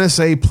 5,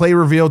 NSA, Play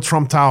Reveal,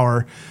 Trump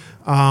Tower.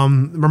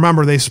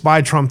 Remember, they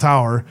spied Trump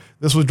Tower.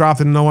 This was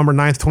dropped in November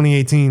 9th,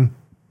 2018.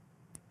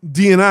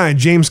 DNI,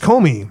 James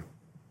Comey,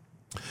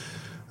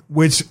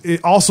 which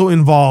it also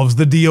involves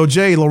the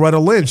DOJ, Loretta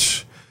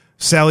Lynch,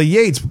 Sally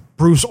Yates,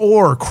 Bruce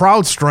Orr,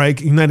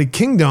 CrowdStrike, United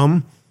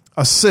Kingdom,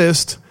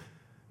 Assist,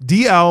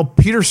 DL,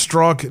 Peter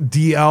Strzok,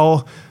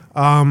 DL,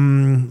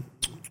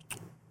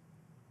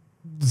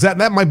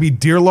 that might be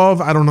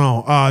Dearlove, I don't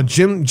know.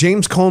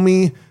 James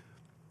Comey,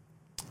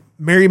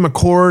 Mary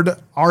McCord,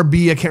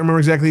 RB, I can't remember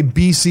exactly.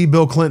 BC,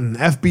 Bill Clinton.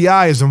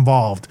 FBI is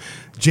involved.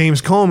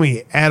 James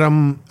Comey,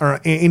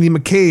 Andy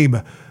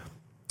McCabe,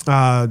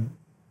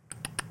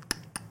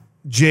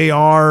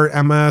 JR,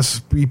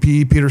 MS,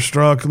 BP, Peter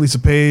Strzok, Lisa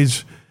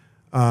Page,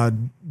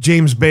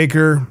 James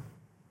Baker,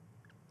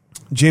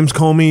 James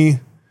Comey.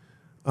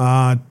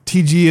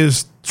 TG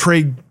is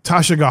Tasha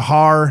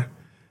Gahar,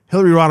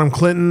 Hillary Rodham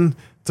Clinton,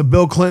 to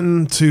Bill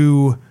Clinton,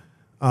 to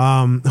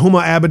Huma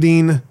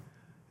Abedin,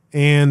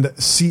 and to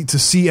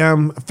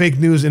CM, fake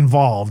news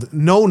involved.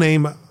 No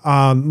name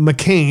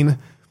McCain,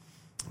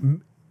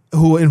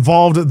 who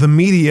involved the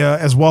media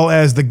as well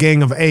as the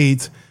Gang of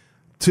Eight.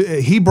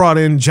 He brought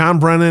in John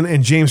Brennan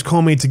and James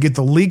Comey to get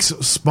the leaks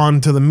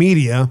spun to the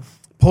media.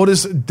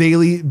 POTUS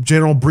daily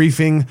general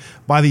briefing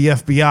by the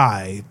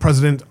FBI.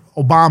 President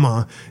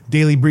Obama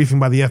daily briefing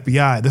by the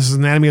FBI. This is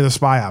Anatomy of the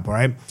Spy Op, all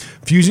right?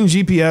 Fusion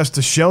GPS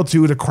to Shell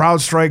 2 to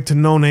CrowdStrike to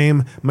No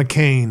Name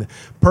McCain.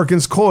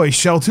 Perkins Coie,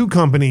 Shell 2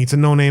 Company to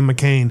No Name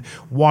McCain.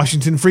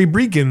 Washington Free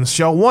Beacon,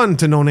 Shell 1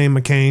 to No Name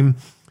McCain.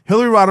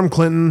 Hillary Rodham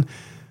Clinton,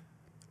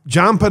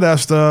 John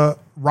Podesta,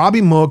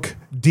 Robbie Mook,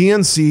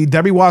 DNC,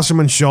 Debbie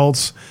Wasserman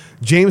Schultz,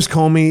 James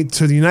Comey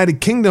to the United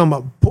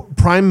Kingdom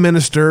Prime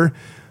Minister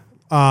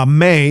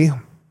May,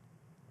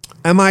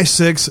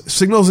 MI6,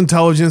 Signals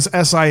Intelligence,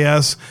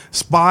 SIS,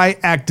 Spy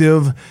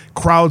Active,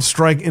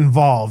 CrowdStrike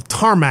involved.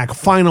 Tarmac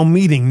final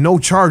meeting, no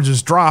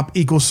charges, drop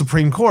equals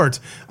Supreme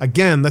Court.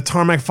 Again, the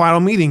Tarmac final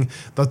meeting,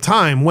 the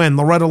time when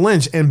Loretta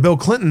Lynch and Bill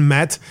Clinton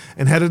met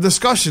and had a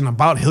discussion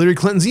about Hillary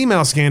Clinton's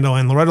email scandal.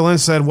 And Loretta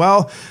Lynch said,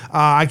 well,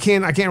 I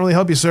can't really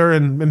help you, sir.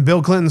 And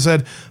Bill Clinton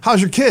said,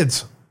 how's your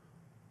kids?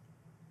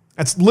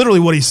 That's literally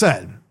what he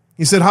said.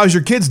 He said, how's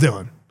your kids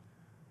doing?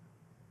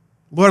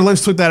 Loretta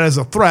Lynch took that as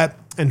a threat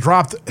and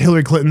dropped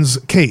Hillary Clinton's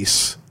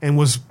case and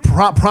was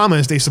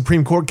promised a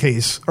Supreme Court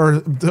case or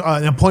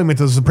an appointment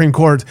to the Supreme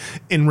Court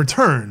in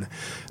return.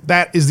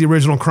 That is the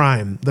original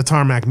crime, the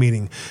tarmac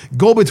meeting.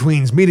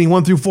 Go-betweens, meeting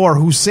 1 through 4,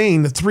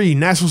 Hussein 3,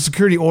 National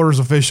Security Orders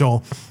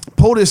official.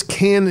 POTUS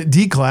can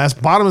D-class,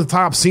 bottom of the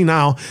top, see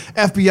now.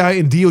 FBI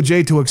and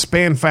DOJ to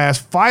expand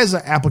fast.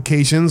 FISA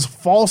applications,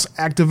 false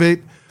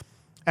activate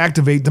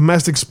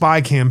domestic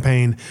spy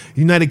campaign.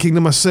 United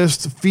Kingdom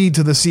assist feed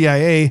to the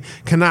CIA,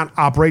 cannot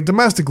operate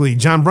domestically.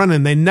 John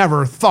Brennan, they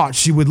never thought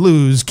she would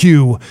lose.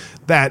 Q.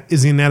 That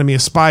is the anatomy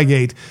of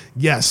Spygate.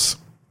 Yes.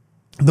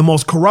 The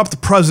most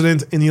corrupt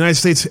president in the United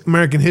States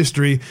American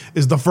history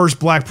is the first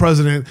black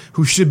president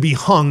who should be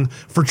hung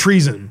for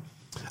treason.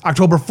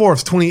 October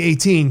 4th,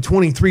 2018,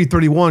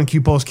 2331,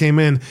 Q-Post came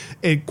in.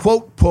 It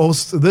quote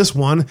posts this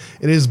one.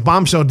 It is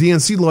bombshell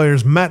DNC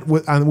lawyers met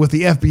with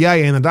the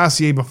FBI and the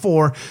dossier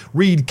before.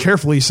 Read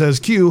carefully, says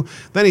Q.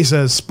 Then he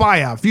says,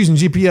 Spy App, Fusion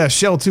GPS,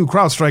 Shell 2,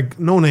 CrowdStrike,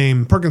 No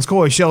Name, Perkins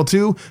Coie, Shell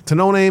 2 to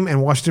No Name,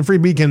 and Washington Free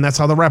Beacon. That's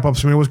how the wrap-up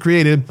smear was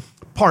created.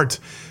 Part.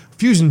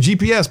 Fusion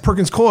GPS,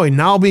 Perkins Coie,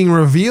 now being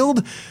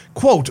revealed.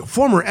 Quote,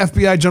 former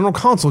FBI General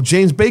Counsel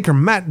James Baker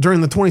met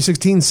during the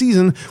 2016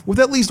 season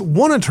with at least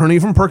one attorney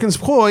from Perkins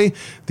Coie,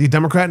 the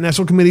Democrat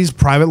National Committee's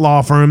private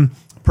law firm.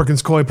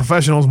 Perkins Coie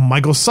professionals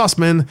Michael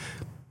Sussman.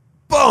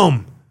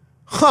 Boom.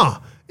 Huh.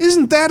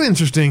 Isn't that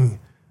interesting?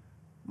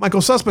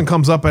 Michael Sussman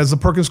comes up as the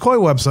Perkins Coie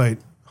website.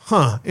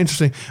 Huh.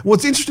 Interesting.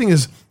 What's interesting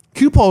is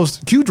Q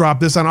dropped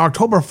this on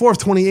October 4th,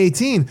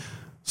 2018.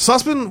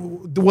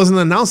 Sussman wasn't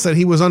announced that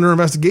he was under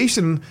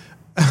investigation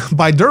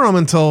by Durham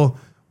until,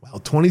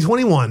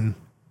 2021.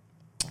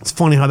 It's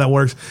funny how that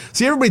works.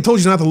 See, everybody told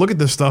you not to look at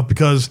this stuff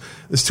because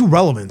it's too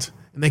relevant.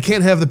 And they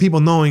can't have the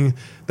people knowing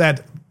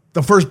that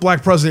the first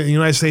black president in the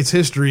United States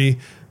history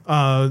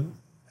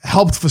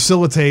helped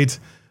facilitate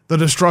the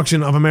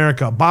destruction of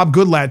America. Bob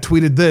Goodlatte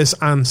tweeted this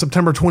on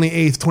September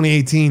 28th,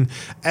 2018.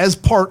 As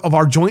part of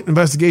our joint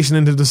investigation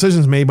into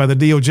decisions made by the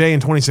DOJ in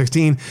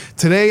 2016,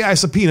 today I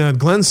subpoenaed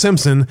Glenn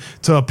Simpson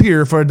to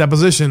appear for a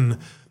deposition.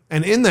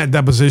 And in that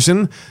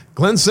deposition,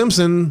 Glenn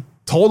Simpson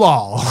told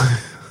all.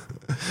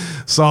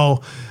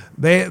 So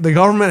the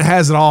government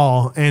has it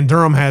all, and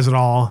Durham has it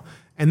all.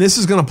 And this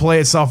is going to play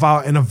itself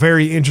out in a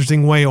very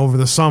interesting way over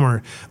the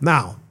summer.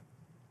 Now,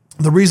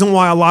 the reason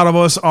why a lot of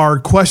us are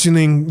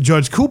questioning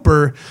Judge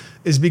Cooper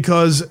is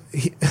because,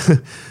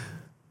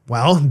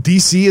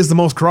 D.C. is the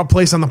most corrupt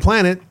place on the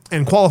planet,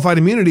 and qualified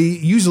immunity,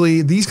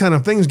 usually these kind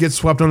of things get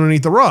swept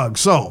underneath the rug.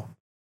 So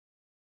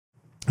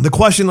the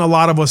question a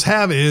lot of us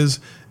have is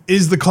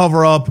the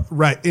cover-up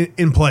right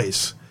in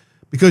place?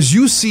 Because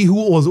you see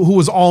who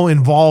was all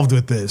involved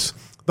with this.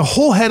 The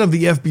whole head of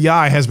the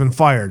FBI has been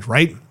fired,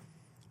 right?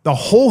 The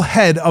whole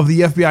head of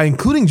the FBI,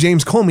 including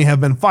James Comey,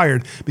 have been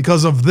fired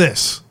because of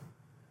this.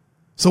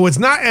 So it's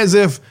not as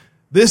if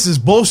this is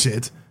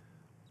bullshit,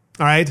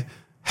 all right?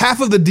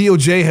 Half of the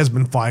DOJ has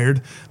been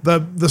fired.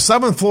 The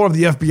seventh floor of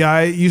the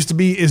FBI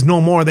is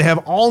no more. They have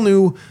all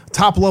new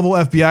top-level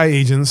FBI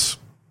agents,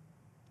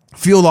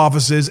 field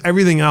offices,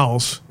 everything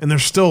else, and they're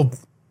still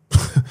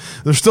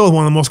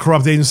one of the most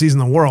corrupt agencies in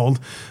the world,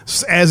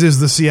 as is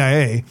the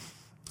CIA.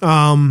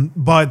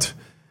 But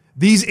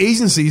these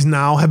agencies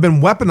now have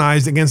been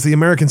weaponized against the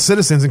American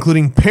citizens,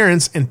 including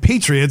parents and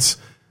patriots,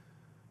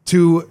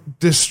 to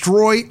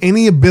destroy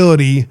any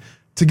ability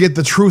to get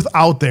the truth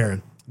out there.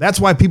 That's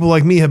why people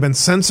like me have been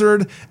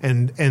censored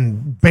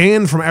and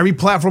banned from every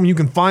platform you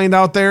can find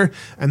out there.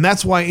 And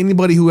that's why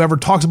anybody who ever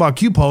talks about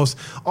Q-Post,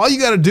 all you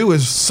got to do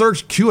is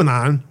search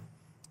QAnon.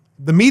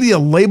 The media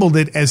labeled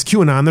it as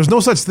QAnon. There's no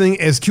such thing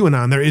as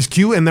QAnon. There is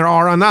Q and there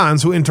are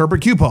Anons who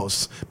interpret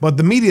Q-Posts. But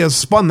the media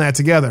spun that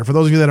together, for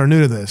those of you that are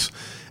new to this,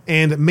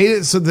 and made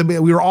it so that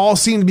we were all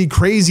seen to be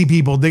crazy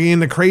people digging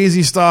into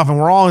crazy stuff, and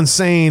we're all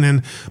insane,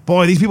 and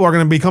boy, these people are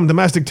going to become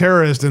domestic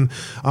terrorists. And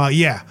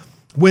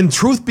when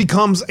truth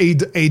becomes a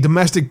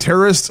domestic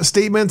terrorist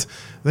statement,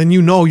 then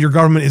you know your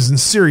government is in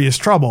serious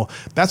trouble.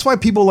 That's why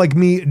people like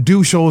me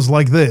do shows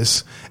like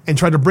this and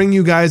try to bring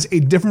you guys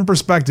a different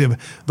perspective.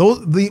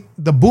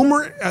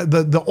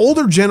 The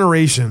older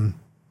generation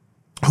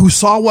who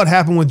saw what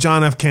happened with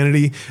John F.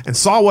 Kennedy and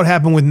saw what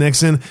happened with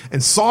Nixon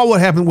and saw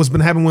what's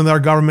been happening with our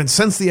government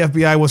since the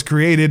FBI was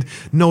created,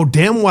 know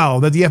damn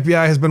well that the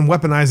FBI has been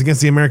weaponized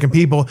against the American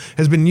people,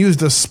 has been used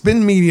to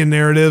spin media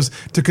narratives,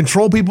 to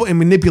control people and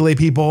manipulate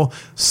people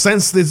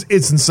since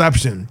its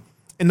inception.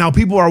 And now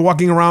people are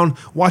walking around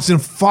watching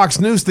Fox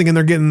News thinking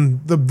they're getting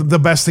the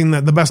best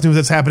news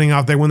that's happening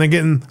out there, when they're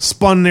getting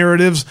spun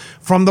narratives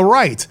from the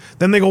right.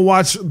 Then they go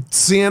watch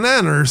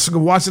CNN or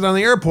watch it on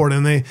the airport,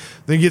 and they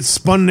get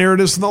spun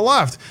narratives from the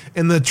left.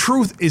 And the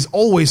truth is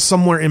always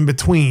somewhere in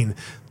between.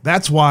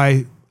 That's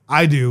why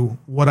I do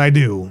what I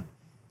do.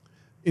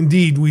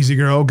 Indeed, Wheezy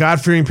Girl,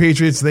 God-fearing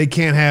patriots, they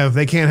can't have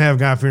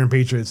God-fearing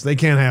patriots. They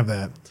can't have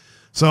that.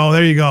 So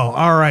there you go.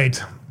 All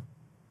right.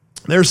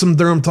 There's some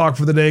Durham talk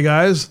for the day,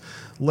 guys.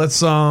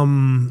 Let's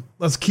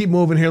keep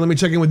moving here. Let me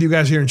check in with you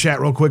guys here in chat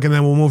real quick, and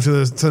then we'll move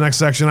to the next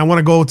section. I want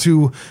to go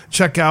to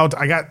check out.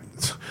 I got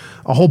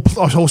a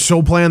whole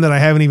show plan that I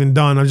haven't even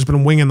done. I've just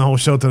been winging the whole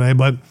show today,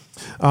 but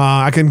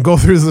I can go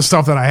through the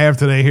stuff that I have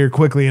today here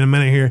quickly in a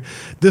minute here.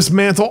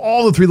 Dismantle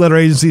all the three-letter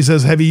agencies,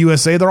 says Heavy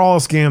USA. They're all a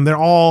scam. They're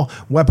all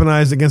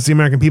weaponized against the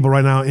American people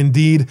right now.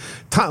 Indeed.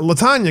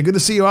 Latanya, good to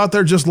see you out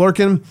there just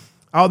lurking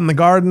out in the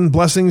garden.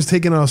 Blessings,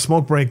 taking a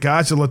smoke break.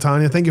 Gotcha,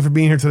 Latanya. Thank you for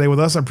being here today with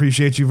us. I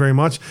appreciate you very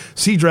much.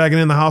 Sea Dragon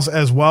in the house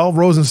as well.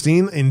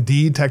 Rosenstein,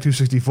 indeed. Tech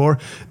 264.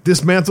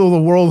 Dismantle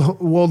the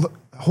World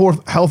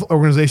Health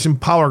Organization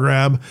power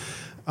grab.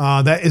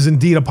 That is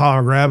indeed a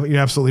power grab. You're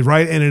absolutely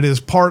right. And it is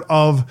part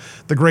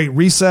of the Great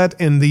Reset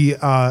and the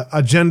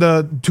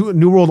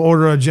New World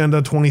Order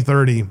Agenda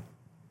 2030.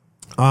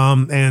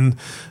 And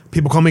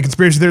people call me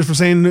conspiracy theorists for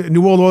saying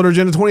New World Order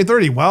Agenda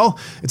 2030. Well,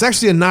 it's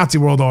actually a Nazi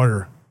world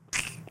order.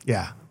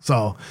 Yeah.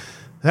 So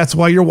that's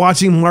why you're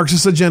watching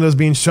Marxist agendas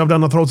being shoved down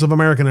the throats of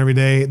Americans every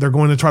day. They're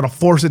going to try to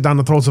force it down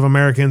the throats of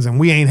Americans, and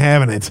we ain't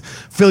having it.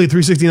 Philly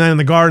 369 in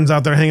the gardens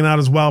out there hanging out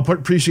as well.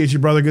 Appreciate you,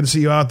 brother. Good to see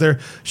you out there.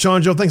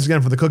 Sean Joe, thanks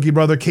again for the cookie,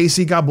 brother.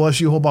 Casey, God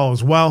bless you. Hope all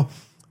is well.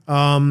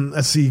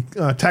 Let's see.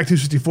 TAC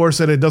 264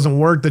 said it doesn't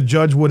work. The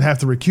judge would have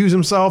to recuse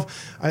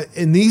himself.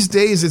 In these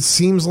days, it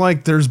seems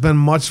like there's been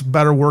much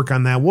better work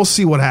on that. We'll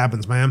see what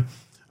happens, man.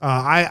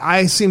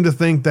 I seem to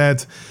think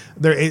that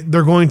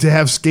they're going to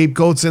have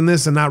scapegoats in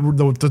this, and not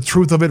the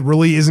truth of it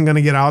really isn't going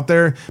to get out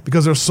there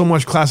because there's so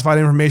much classified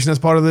information as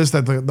part of this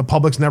that the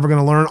public's never going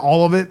to learn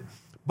all of it.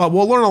 But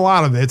we'll learn a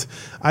lot of it.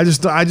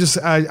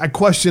 I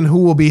question who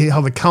will be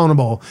held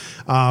accountable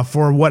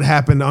for what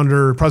happened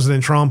under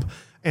President Trump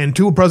and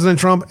to President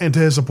Trump and to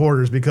his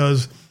supporters,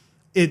 because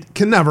it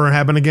can never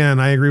happen again.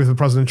 I agree with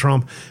President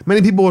Trump.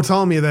 Many people were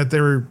telling me that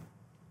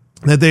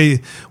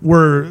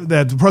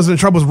that President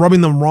Trump was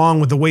rubbing them wrong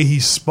with the way he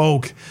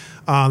spoke,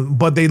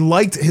 but they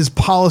liked his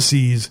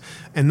policies.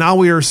 And now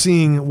we are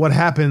seeing what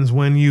happens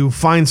when you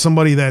find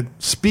somebody that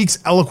speaks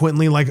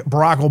eloquently like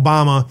Barack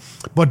Obama,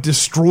 but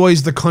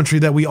destroys the country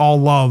that we all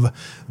love.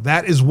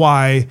 That is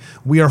why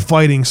we are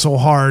fighting so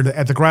hard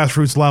at the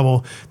grassroots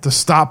level to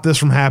stop this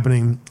from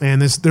happening.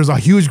 And there's a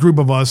huge group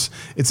of us.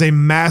 It's a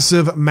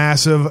massive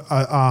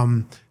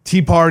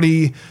Tea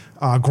Party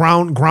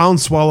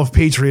groundswell of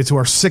patriots who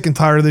are sick and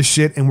tired of this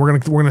shit, and we're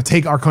gonna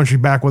take our country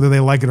back whether they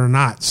like it or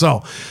not.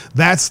 So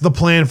that's the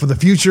plan for the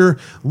future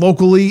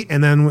locally,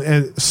 and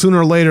then sooner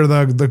or later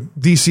the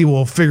DC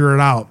will figure it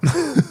out.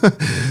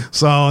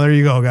 So there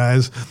you go,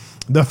 guys.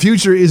 The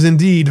future is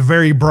indeed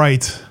very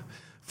bright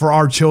for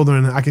our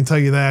children. I can tell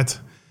you that,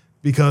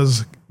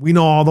 because we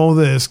know, although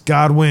this,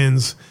 God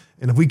wins,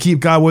 and if we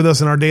keep God with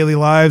us in our daily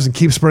lives and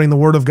keep spreading the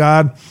word of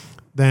God,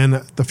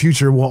 then the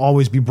future will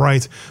always be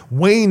bright.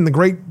 Wayne, the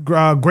great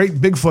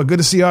Bigfoot, good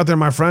to see you out there,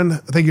 my friend.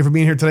 Thank you for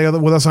being here today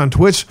with us on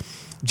Twitch.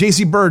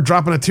 JC Bird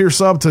dropping a tier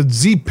sub to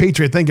Z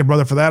Patriot. Thank you,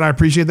 brother, for that. I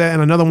appreciate that.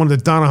 And another one to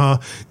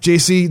Donaha.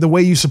 JC, the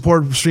way you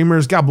support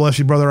streamers, God bless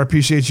you, brother. I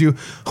appreciate you.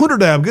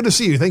 Hunderdab, good to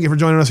see you. Thank you for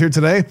joining us here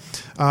today.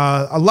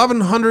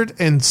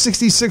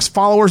 1,166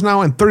 followers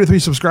now and 33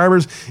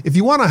 subscribers. If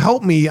you want to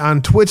help me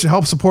on Twitch,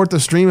 help support the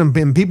stream,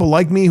 and people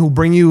like me who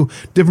bring you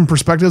different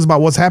perspectives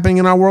about what's happening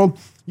in our world,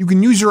 you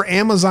can use your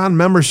Amazon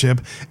membership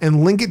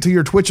and link it to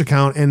your Twitch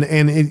account,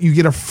 and you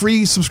get a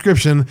free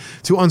subscription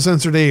to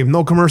Uncensored Abe.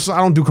 No commercials. I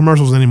don't do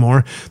commercials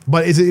anymore,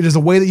 but it is a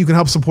way that you can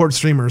help support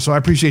streamers. So I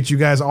appreciate you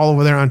guys all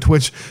over there on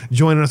Twitch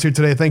joining us here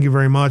today. Thank you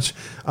very much.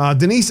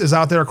 Denise is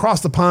out there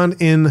across the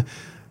pond in the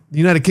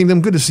United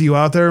Kingdom. Good to see you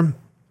out there.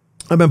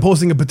 I've been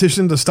posting a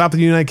petition to stop the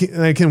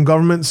United Kingdom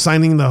government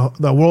signing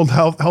the World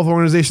Health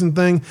Organization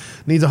thing.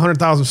 Needs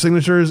 100,000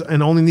 signatures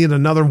and only need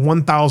another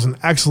 1,000.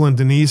 Excellent,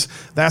 Denise.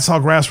 That's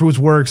how grassroots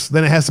works.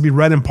 Then it has to be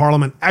read in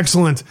Parliament.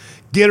 Excellent.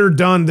 Get her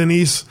done,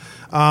 Denise.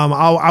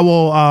 I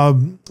will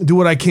do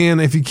what I can.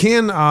 If you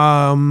can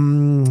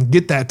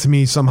get that to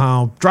me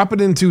somehow, drop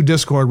it into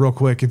Discord real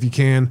quick if you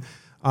can.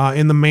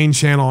 In the main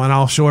channel, and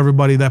I'll show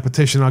everybody that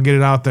petition. I'll get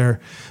it out there.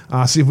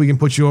 See if we can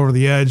put you over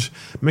the edge.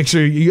 Make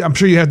sure I'm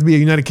sure you have to be a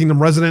United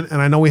Kingdom resident, and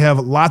I know we have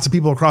lots of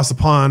people across the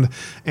pond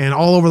and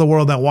all over the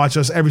world that watch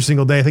us every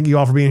single day. Thank you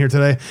all for being here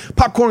today.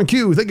 Popcorn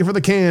Q, thank you for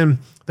the can.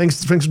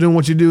 Thanks for doing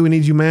what you do. We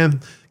need you,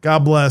 man.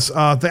 God bless.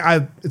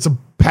 It's a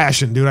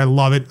passion, dude. I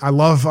love it. I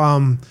love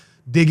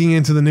digging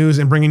into the news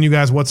and bringing you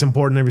guys what's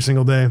important every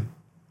single day.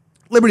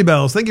 Liberty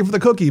Bells, thank you for the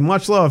cookie.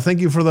 Much love.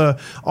 Thank you for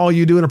all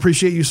you do, and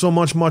appreciate you so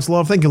much. Much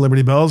love. Thank you,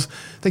 Liberty Bells.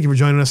 Thank you for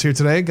joining us here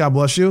today. God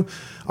bless you.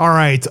 All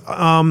right.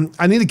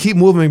 I need to keep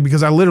moving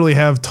because I literally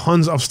have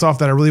tons of stuff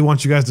that I really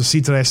want you guys to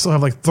see today. I still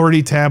have like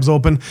 30 tabs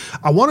open.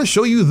 I want to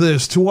show you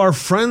this to our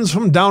friends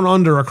from down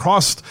under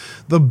across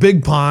the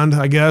big pond,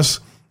 I guess,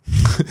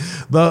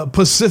 the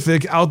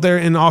Pacific out there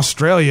in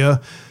Australia.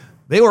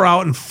 They were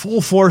out in full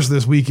force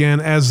this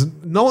weekend, as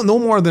no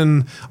more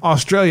than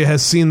Australia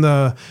has seen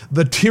the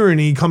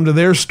tyranny come to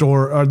their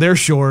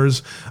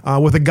shores,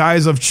 with the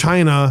guise of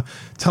China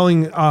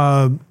telling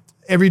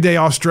everyday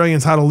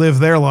Australians how to live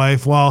their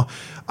life. Well,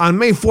 on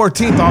May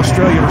 14th,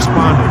 Australia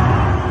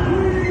responded.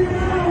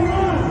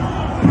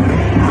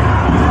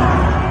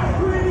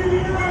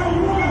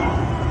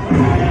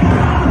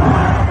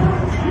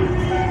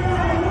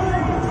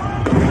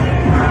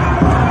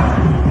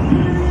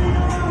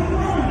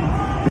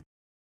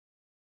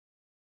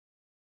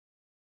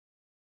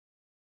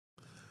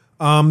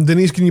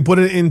 Denise, can you put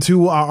it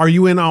into, are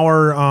you in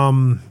our,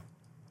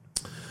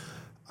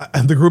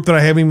 the group that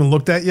I haven't even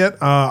looked at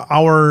yet?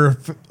 Our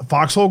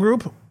Foxhole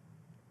group?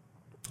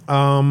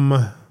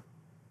 How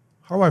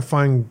do I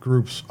find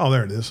groups? Oh,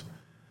 there it is.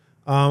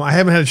 I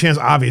haven't had a chance,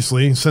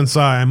 obviously, since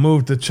I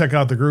moved to check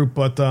out the group,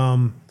 but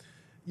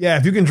yeah,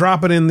 if you can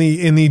drop it in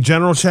the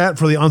general chat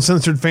for the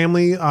Uncensored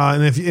family,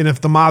 and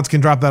if the mods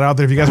can drop that out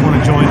there, if you guys want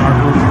to join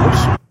our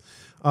group,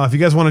 if you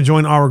guys want to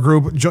join our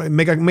group,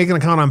 make an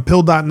account on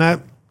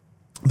pill.net.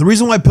 The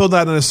reason why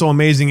Pill.net is so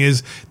amazing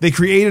is they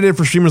created it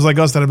for streamers like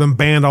us that have been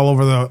banned all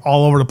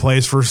over the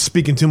place for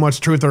speaking too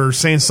much truth or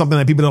saying something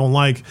that people don't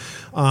like.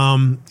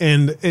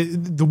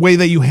 The way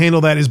that you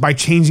handle that is by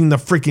changing the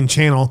freaking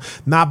channel,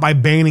 not by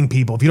banning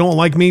people. If you don't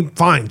like me,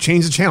 fine,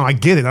 change the channel. I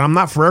get it. I'm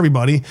not for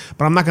everybody,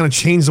 but I'm not going to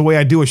change the way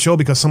I do a show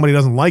because somebody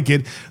doesn't like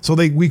it. So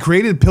we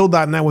created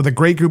Pill.net with a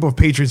great group of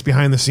patriots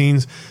behind the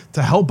scenes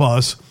to help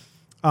us.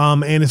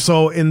 And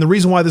the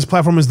reason why this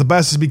platform is the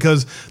best is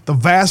because the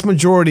vast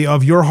majority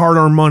of your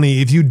hard-earned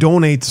money, if you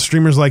donate to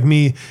streamers like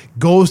me,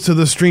 goes to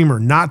the streamer,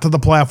 not to the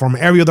platform.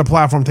 Every other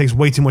platform takes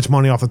way too much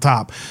money off the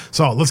top.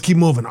 So let's keep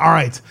moving. All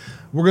right.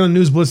 We're going to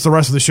news blitz the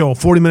rest of the show.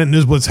 40-minute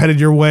news blitz headed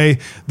your way.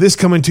 This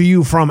coming to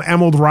you from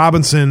Emerald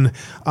Robinson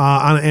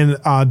and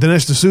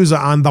Dinesh D'Souza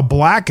on the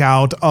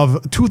blackout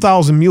of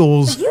 2,000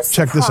 Mules.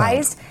 Check this out. Are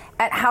you surprised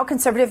at how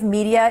conservative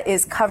media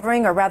is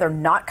covering, or rather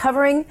not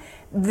covering,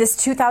 this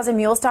 2,000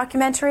 Mules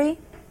documentary?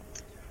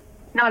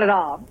 Not at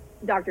all,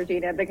 Dr.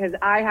 Gina, because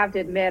I have to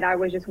admit, I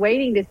was just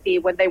waiting to see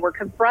when they were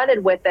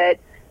confronted with it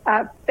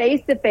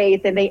face to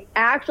face, and they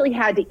actually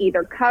had to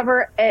either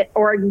cover it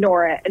or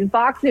ignore it. And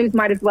Fox News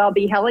might as well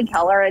be Helen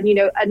Keller and,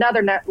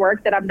 another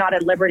network that I'm not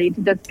at liberty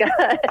to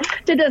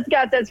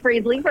discuss as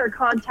freely for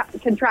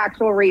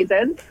contractual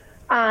reasons.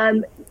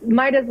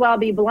 Might as well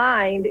be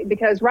blind,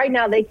 because right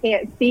now they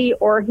can't see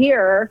or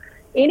hear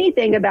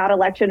anything about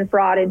election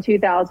fraud in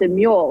 2,000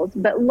 Mules.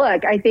 But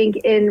look, I think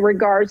in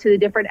regards to the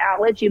different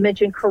outlets, you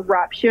mentioned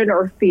corruption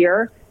or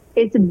fear.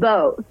 It's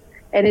both.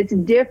 And it's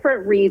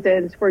different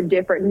reasons for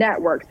different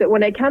networks. But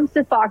when it comes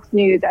to Fox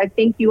News, I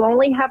think you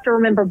only have to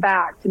remember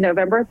back to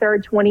November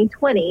 3rd,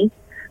 2020,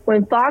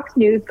 when Fox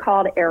News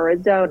called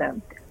Arizona.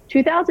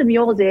 2,000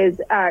 Mules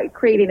is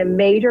creating a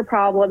major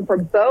problem for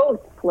both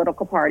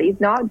political parties,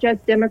 not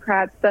just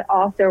Democrats, but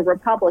also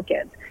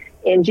Republicans,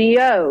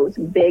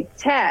 NGOs, big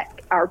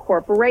tech, our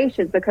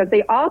corporations, because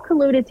they all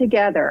colluded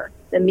together.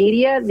 The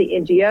media, the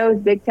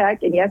NGOs, big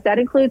tech, and yes, that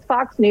includes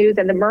Fox News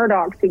and the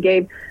Murdochs, who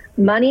gave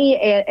money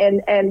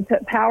and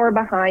put power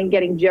behind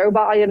getting Joe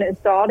Biden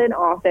installed in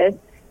office.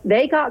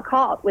 They got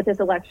caught with this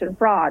election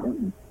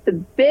fraud. The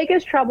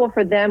biggest trouble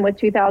for them with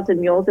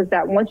 2,000 Mules is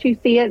that once you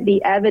see it,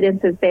 the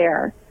evidence is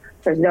there.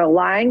 There's no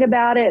lying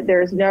about it.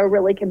 There's no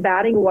really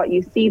combating what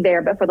you see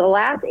there. But for the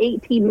last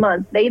 18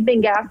 months, they've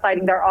been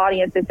gaslighting their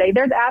audience and say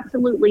there's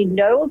absolutely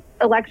no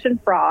election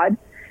fraud.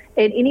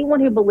 And anyone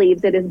who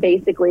believes it is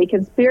basically a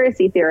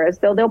conspiracy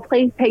theorist. Though they'll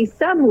pay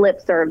some lip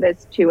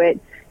service to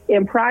it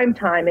in prime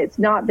time, it's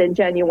not been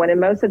genuine.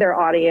 And most of their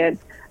audience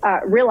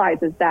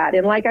realizes that.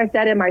 And like I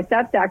said in my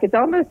Substack, it's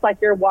almost like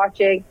you're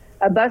watching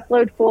a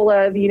busload full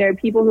of,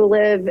 people who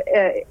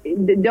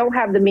don't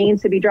have the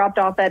means to be dropped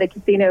off at a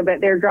casino,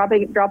 but they're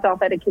dropped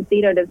off at a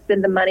casino to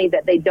spend the money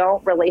that they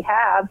don't really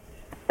have.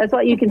 That's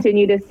what you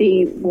continue to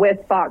see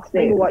with Fox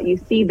News, what you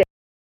see there.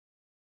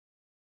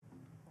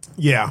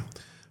 Yeah.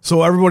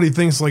 So everybody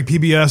thinks like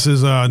PBS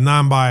is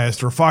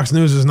non-biased or Fox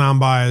News is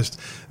non-biased.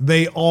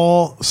 They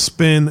all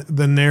spin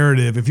the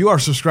narrative. If you are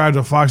subscribed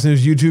to Fox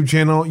News YouTube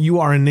channel, you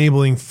are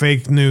enabling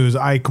fake news.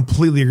 I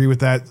completely agree with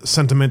that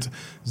sentiment.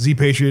 Z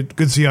Patriot,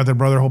 good to see you out there,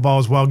 brother. Hope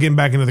all is well. Getting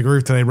back into the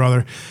groove today,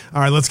 brother.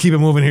 All right, let's keep it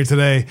moving here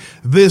today.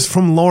 This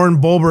from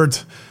Lauren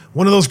Bolbert,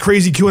 one of those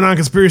crazy QAnon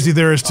conspiracy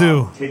theorists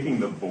too.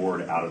 Taking the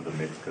board out of the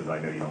mix, because I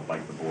know you don't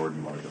like the board,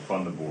 you want to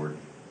defund the board.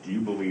 Do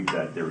you believe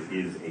that there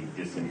is a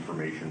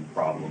disinformation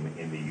problem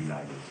in the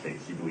United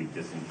States? Do you believe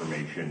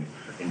disinformation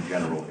in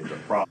general is a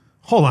problem?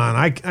 Hold on,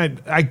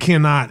 I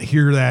cannot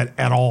hear that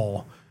at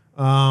all.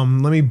 Let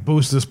me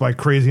boost this by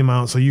crazy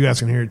amount so you guys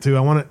can hear it too. I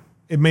want to.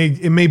 It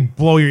may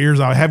blow your ears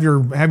out. Have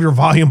your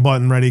volume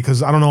button ready,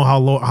 because I don't know how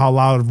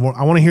loud.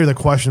 I want to hear the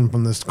question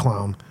from this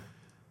clown.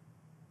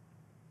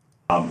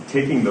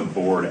 Taking the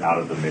board out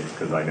of the mix,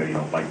 because I know you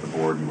don't like the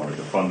board, you want to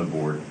defund the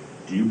board.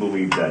 Do you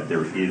believe that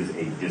there is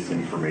a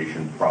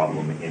disinformation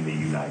problem in the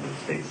United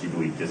States? Do you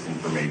believe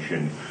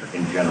disinformation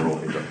in general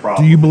is a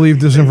problem? Do you believe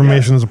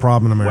disinformation is a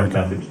problem in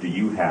America? What methods do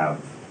you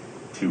have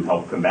to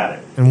help combat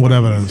it? And what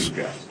evidence?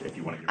 Suggest, if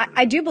you want to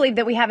I do believe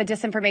that we have a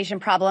disinformation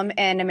problem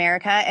in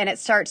America, and it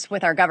starts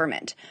with our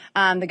government.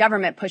 The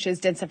government pushes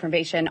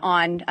disinformation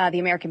on the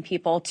American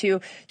people to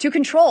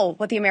control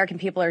what the American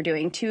people are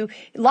doing, to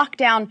lock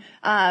down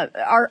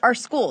our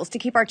schools, to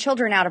keep our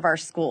children out of our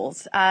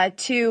schools,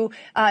 to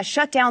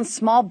shut down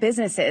small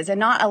businesses and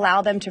not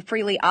allow them to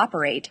freely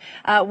operate.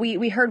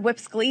 We heard Whip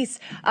Scalise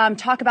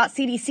talk about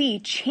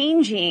CDC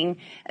changing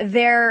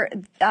their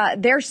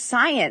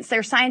science,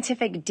 their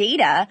scientific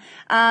data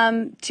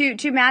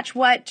to match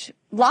what what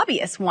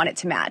lobbyists want it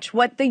to match,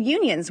 what the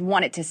unions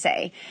want it to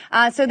say.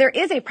 So there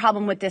is a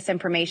problem with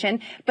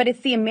disinformation, but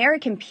it's the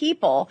American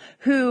people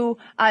who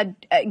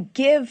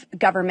give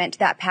government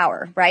that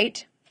power,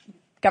 right?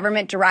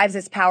 Government derives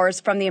its powers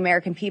from the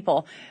American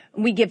people.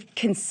 We give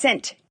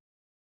consent.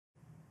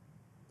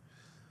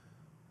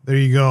 There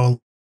you go.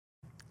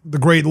 The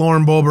great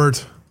Lauren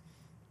Boebert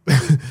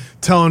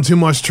telling too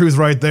much truth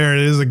right there.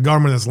 It is the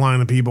government that's lying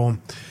to people.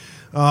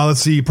 Let's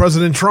see.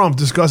 President Trump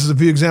discusses a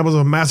few examples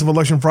of massive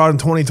election fraud in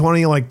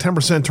 2020, like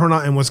 10%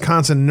 turnout in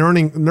Wisconsin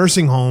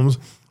nursing homes.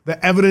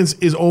 The evidence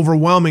is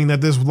overwhelming that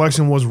this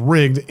election was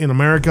rigged in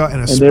America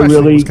and especially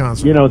in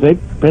Wisconsin. You know,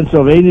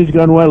 Pennsylvania's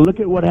gone well.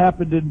 Look at what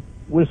happened in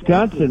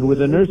Wisconsin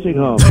with a nursing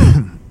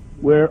home,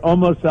 where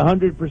almost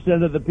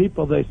 100% of the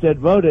people, they said,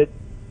 voted,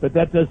 but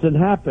that doesn't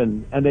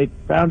happen. And they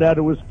found out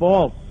it was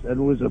false and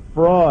it was a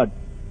fraud.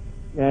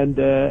 And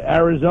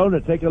Arizona,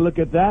 take a look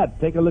at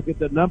that. Take a look at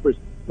the numbers.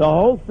 The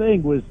whole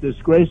thing was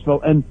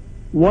disgraceful. And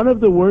one of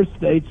the worst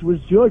states was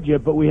Georgia,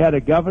 but we had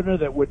a governor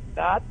that would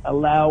not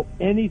allow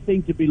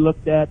anything to be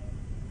looked at.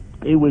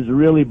 It was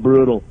really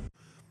brutal.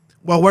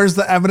 Well, where's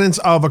the evidence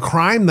of a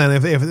crime then?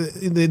 If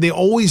they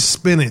always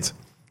spin it.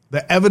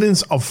 The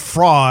evidence of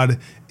fraud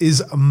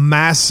is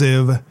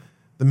massive.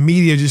 The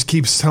media just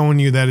keeps telling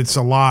you that it's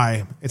a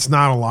lie. It's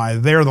not a lie.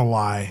 They're the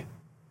lie.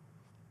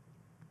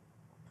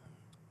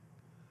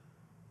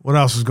 What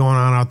else is going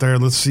on out there?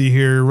 Let's see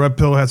here. Red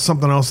Pill had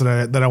something else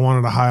that I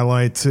wanted to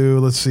highlight too.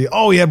 Let's see.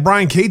 Oh, he had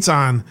Brian Cates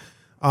on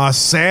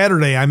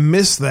Saturday. I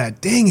missed that.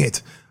 Dang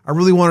it. I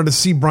really wanted to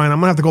see Brian. I'm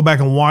going to have to go back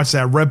and watch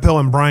that. Red Pill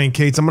and Brian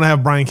Cates. I'm going to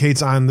have Brian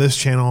Cates on this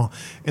channel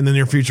in the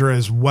near future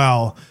as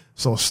well.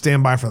 So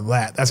stand by for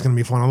that. That's going to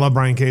be fun. I love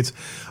Brian Cates.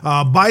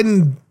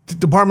 Biden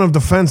Department of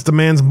Defense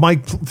demands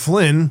Mike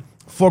Flynn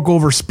fork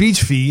over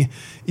speech fee,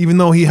 even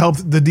though he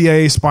helped the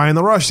DIA spy on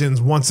the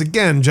Russians. Once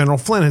again, General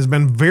Flynn has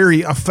been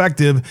very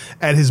effective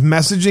at his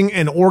messaging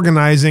and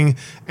organizing,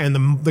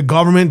 and the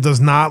government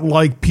does not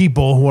like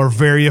people who are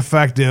very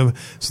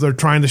effective. So they're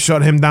trying to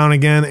shut him down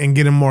again and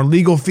get him more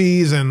legal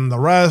fees and the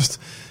rest.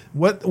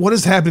 What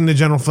is happening to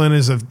General Flynn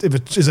is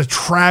a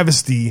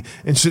travesty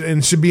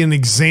and should be an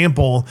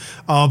example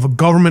of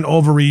government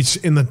overreach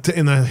in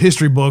the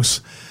history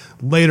books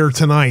later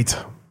tonight,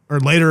 or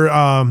later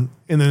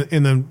in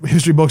the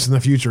history books in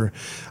the future.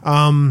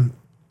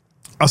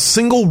 A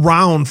single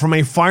round from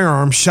a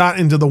firearm shot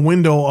into the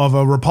window of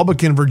a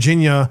Republican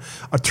Virginia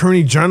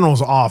Attorney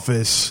General's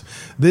office.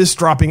 This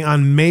dropping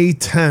on May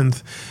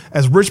 10th,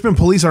 as Richmond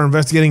police are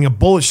investigating a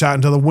bullet shot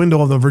into the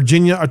window of the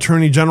Virginia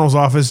Attorney General's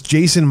office.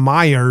 Jason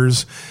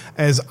Myers,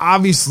 as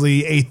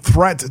obviously a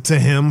threat to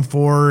him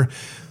for,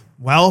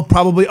 well,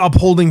 probably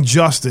upholding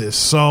justice.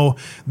 So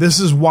this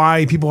is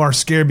why people are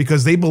scared,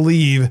 because they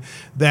believe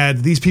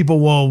that these people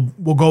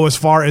will go as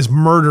far as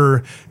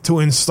murder to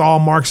install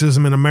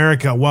Marxism in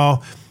America.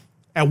 Well,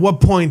 at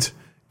what point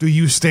do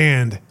you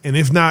stand? And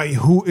if not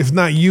who? If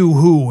not you,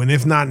 who? And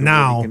if not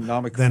now,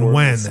 then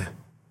when?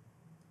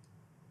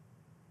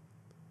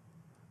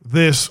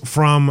 This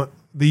from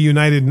the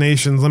United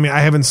Nations. I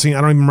haven't seen,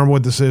 I don't even remember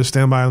what this is.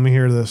 Stand by, let me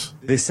hear this.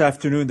 This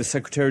afternoon, the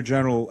Secretary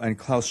General and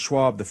Klaus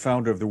Schwab, the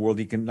founder of the World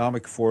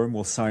Economic Forum,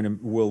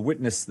 will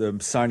witness the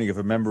signing of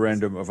a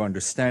memorandum of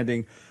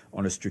understanding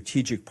on a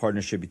strategic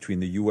partnership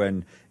between the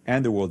UN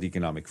and the World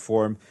Economic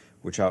Forum,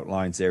 which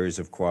outlines areas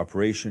of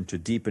cooperation to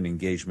deepen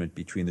engagement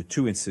between the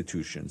two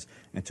institutions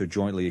and to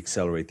jointly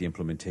accelerate the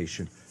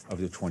implementation of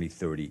the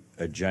 2030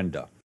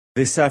 Agenda.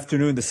 This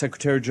afternoon, the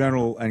Secretary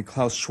General and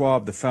Klaus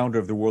Schwab, the founder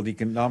of the World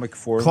Economic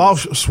Forum.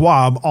 Klaus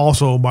Schwab,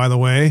 also, by the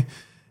way,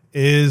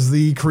 is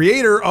the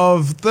creator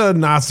of the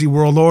Nazi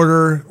World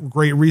Order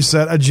Great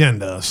Reset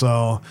agenda.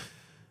 So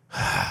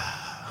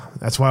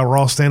that's why we're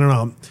all standing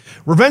up.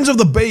 Revenge of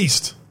the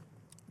Based,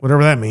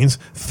 whatever that means.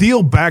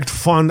 Thiel-backed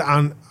fund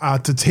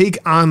to take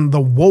on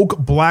the woke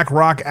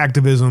BlackRock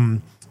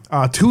activism.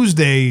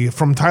 Tuesday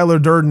from Tyler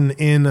Durden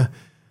in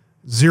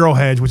Zero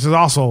Hedge, which is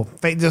also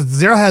fake.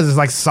 Zero Hedge is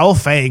like so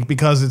fake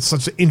because it's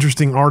such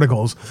interesting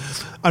articles.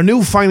 A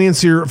new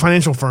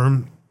financial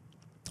firm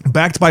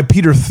backed by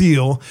Peter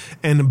Thiel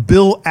and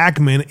Bill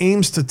Ackman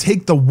aims to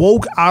take the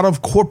woke out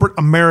of corporate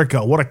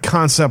America. What a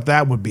concept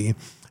that would be.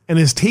 And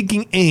is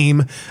taking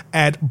aim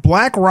at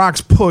BlackRock's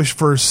push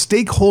for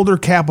stakeholder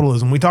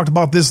capitalism. We talked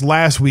about this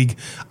last week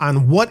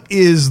on what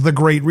is the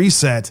Great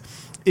Reset.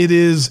 It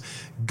is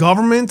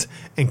government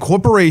and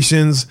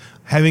corporations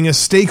having a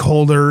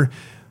stakeholder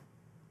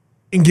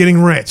in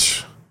getting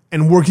rich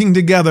and working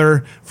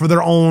together for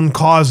their own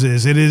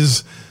causes. It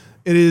is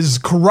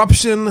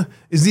corruption,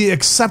 is the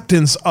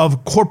acceptance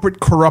of corporate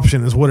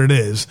corruption is what it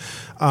is.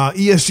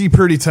 ESG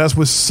purity test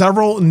with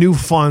several new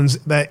funds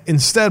that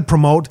instead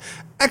promote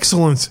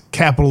excellence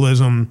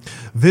capitalism.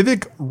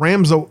 Vivek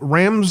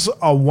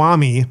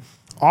Ramsawamy,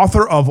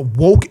 author of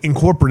Woke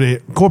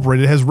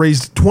Incorporated, has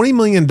raised $20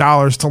 million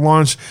to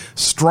launch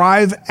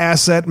Strive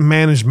Asset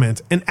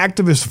Management, an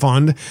activist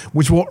fund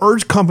which will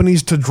urge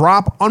companies to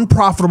drop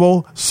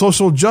unprofitable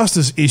social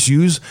justice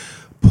issues,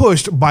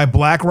 pushed by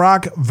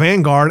BlackRock,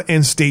 Vanguard,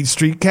 and State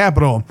Street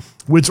Capital,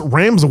 which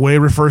Ramsaway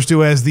refers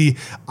to as the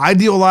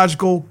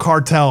ideological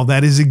cartel.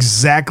 That is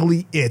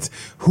exactly it.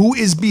 Who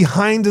is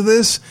behind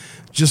this?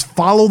 Just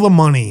follow the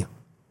money.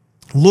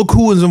 Look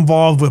who is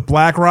involved with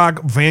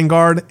BlackRock,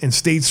 Vanguard, and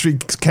State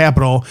Street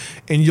Capital,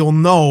 and you'll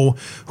know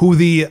who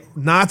the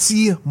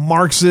Nazi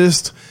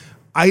Marxist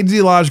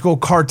ideological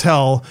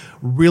cartel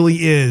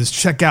really is.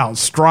 Check out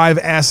Strive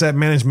Asset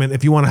Management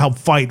if you want to help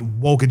fight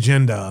woke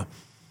agenda.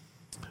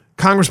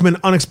 Congressman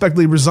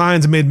unexpectedly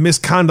resigns amid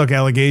misconduct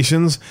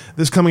allegations.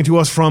 This coming to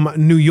us from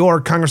New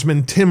York.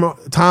 Congressman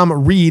Tom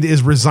Reed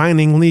is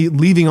resigning,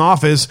 leaving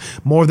office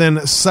more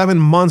than 7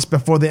 months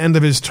before the end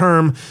of his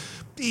term.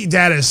 He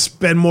had to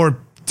spend more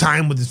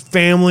time with his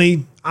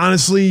family.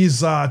 Honestly,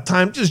 he's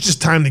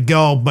just time to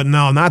go, but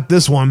no, not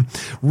this one.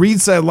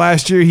 Reed said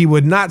last year he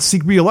would not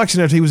seek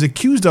re-election after he was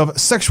accused of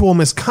sexual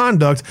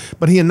misconduct,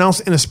 but he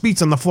announced in a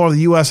speech on the floor of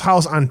the U.S.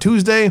 House on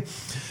Tuesday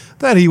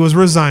that he was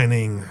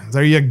resigning.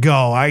 There you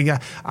go.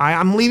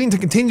 I'm leaving to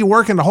continue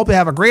working to hope to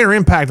have a greater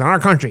impact on our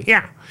country.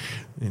 Yeah,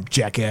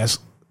 jackass.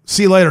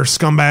 See you later,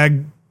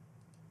 scumbag.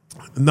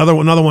 Another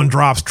one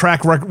drops.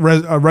 Track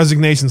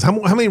resignations. How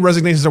many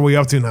resignations are we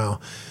up to now?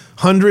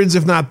 Hundreds,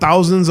 if not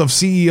thousands, of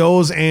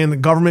CEOs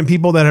and government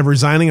people that have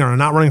resigning or are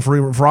not running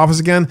for office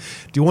again.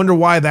 Do you wonder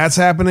why that's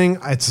happening?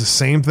 It's the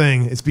same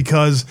thing. It's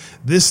because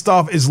this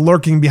stuff is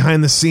lurking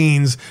behind the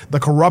scenes.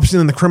 The corruption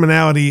and the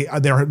criminality,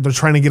 they're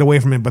trying to get away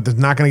from it, but they're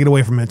not going to get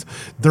away from it.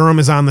 Durham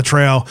is on the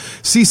trail.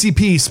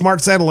 CCP,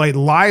 Smart Satellite,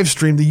 live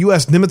streamed the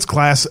U.S.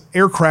 Nimitz-class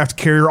aircraft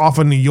carrier off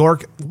of New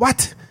York.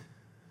 What?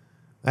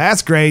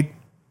 That's great.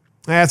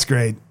 That's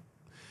great.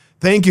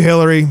 Thank you,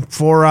 Hillary,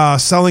 for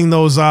selling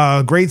those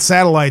great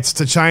satellites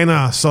to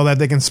China so that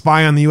they can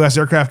spy on the U.S.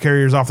 aircraft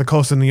carriers off the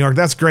coast of New York.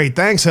 That's great.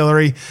 Thanks,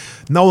 Hillary.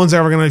 She's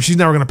never going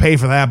to pay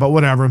for that, but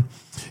whatever.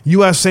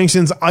 U.S.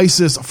 sanctions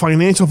ISIS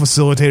financial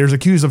facilitators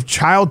accused of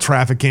child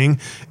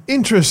trafficking.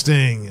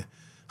 Interesting.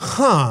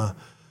 Huh.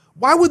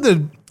 Why would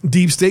the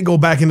deep state go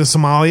back into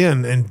Somalia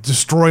and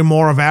destroy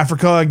more of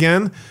Africa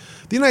again?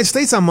 The United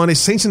States on Monday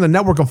sanctioned a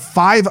network of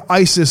 5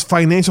 ISIS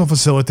financial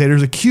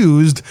facilitators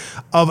accused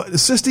of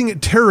assisting a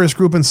terrorist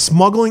group in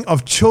smuggling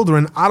of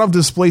children out of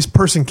displaced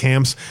person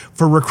camps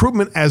for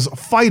recruitment as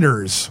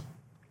fighters.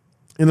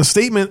 In a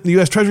statement, the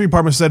U.S. Treasury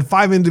Department said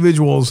 5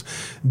 individuals,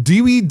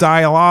 Dewey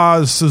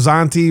Dialaz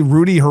Suzanti,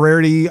 Rudy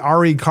Herreri,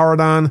 Ari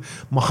Karadan,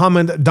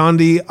 Mohammed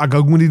Dandi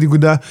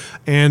Agagundiguda,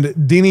 and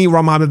Dini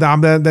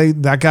Ramadan,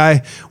 that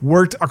guy,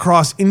 worked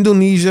across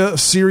Indonesia,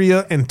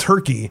 Syria, and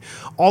Turkey.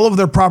 All of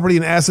their property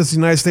and assets in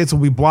the United States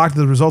will be blocked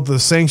as a result of the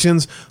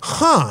sanctions.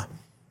 Huh.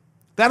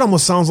 That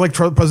almost sounds like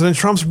President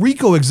Trump's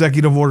RICO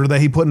executive order that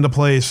he put into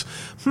place.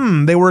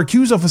 They were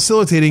accused of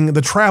facilitating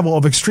the travel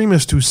of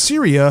extremists to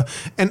Syria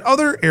and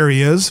other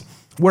areas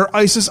where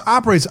ISIS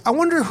operates. I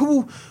wonder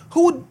who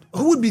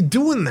would be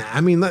doing that.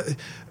 I mean,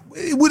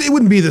 it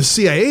wouldn't be the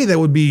CIA that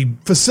would be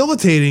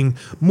facilitating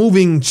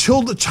moving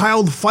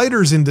child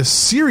fighters into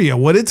Syria,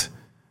 would it?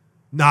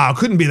 No, it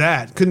couldn't be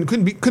that. Couldn't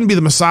be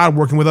the Mossad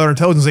working with other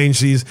intelligence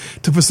agencies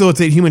to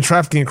facilitate human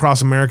trafficking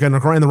across America and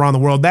around the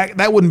world.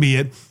 That wouldn't be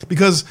it,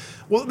 because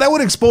that would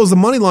expose the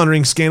money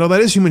laundering scandal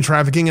that is human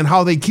trafficking and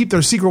how they keep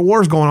their secret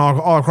wars going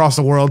all across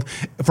the world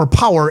for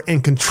power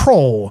and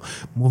control.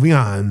 Moving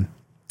on.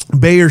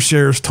 Bayer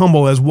shares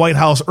tumble as White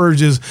House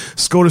urges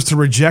SCOTUS to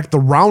reject the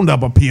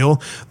Roundup appeal.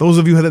 Those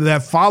of you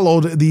that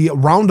followed the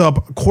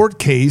Roundup court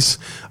case,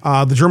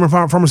 the German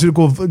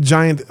pharmaceutical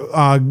giant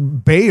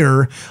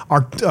Bayer,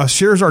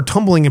 shares are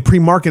tumbling in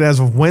pre-market as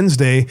of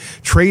Wednesday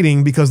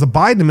trading because the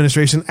Biden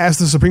administration asked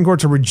the Supreme Court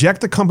to reject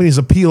the company's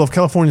appeal of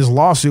California's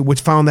lawsuit, which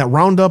found that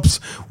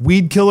Roundup's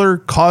weed killer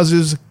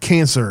causes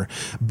cancer.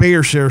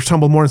 Bayer shares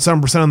tumbled more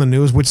than 7% on the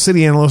news, which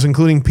city analysts,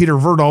 including Peter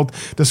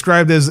Verdault,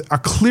 described as a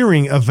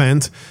clearing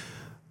event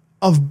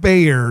of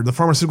Bayer. The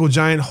pharmaceutical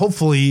giant,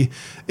 hopefully,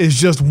 is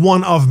just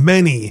one of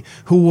many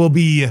who will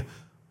be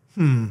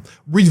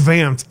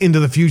revamped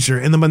into the future,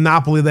 and the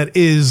monopoly that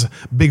is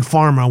Big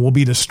Pharma will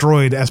be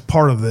destroyed as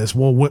part of this.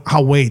 Well,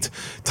 I'll wait.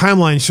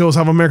 Timeline shows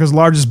how America's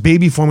largest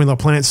baby formula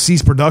plant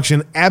ceased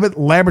production. Abbott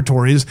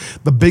Laboratories,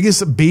 the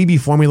biggest baby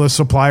formula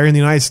supplier in the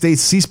United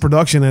States, ceased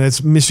production at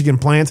its Michigan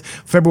plant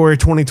February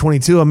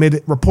 2022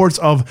 amid reports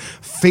of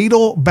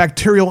fatal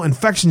bacterial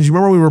infections. You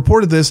remember we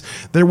reported this.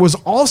 There was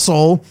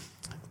also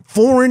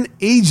foreign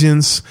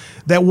agents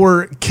that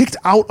were kicked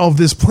out of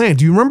this plant.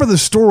 Do you remember the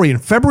story in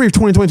February of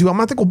 2022? I'm going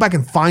to have to go back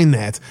and find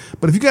that.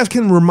 But if you guys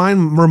can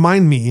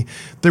remind me,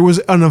 there was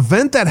an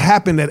event that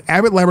happened at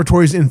Abbott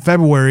Laboratories in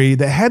February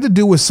that had to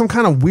do with some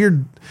kind of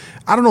weird,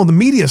 I don't know, the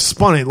media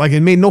spun it. Like, it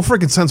made no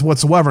freaking sense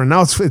whatsoever. And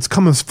now it's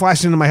coming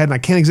flashing into my head and I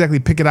can't exactly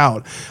pick it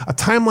out. A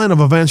timeline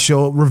of events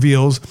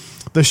reveals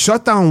the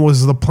shutdown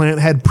was the plant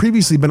had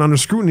previously been under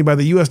scrutiny by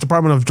the U.S.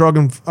 Department of Drug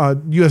and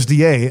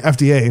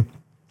FDA.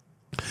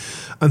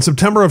 On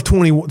September of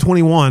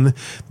 2021,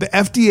 the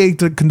FDA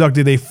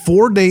conducted a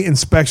 4-day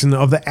inspection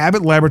of the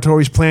Abbott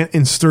Laboratories plant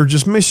in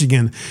Sturgis,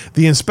 Michigan.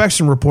 The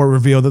inspection report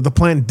revealed that the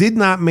plant did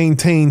not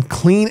maintain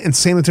clean and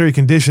sanitary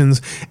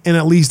conditions in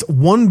at least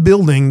one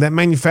building that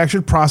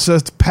manufactured,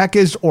 processed,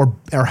 packaged, or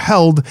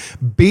held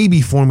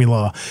baby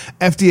formula.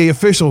 FDA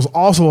officials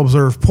also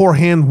observed poor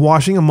hand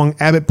washing among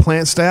Abbott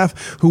plant staff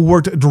who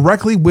worked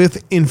directly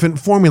with infant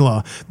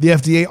formula. The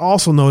FDA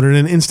also noted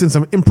an instance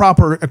of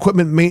improper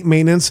equipment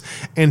maintenance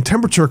and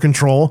temperature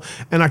control.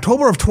 In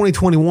October of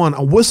 2021, a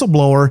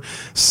whistleblower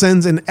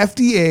sends an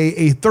FDA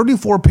a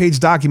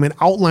 34-page document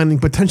outlining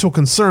potential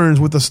concerns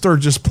with the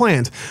Sturgis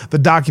plant. The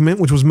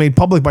document, which was made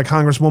public by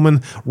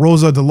Congresswoman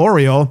Rosa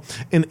DeLauro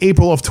in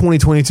April of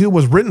 2022,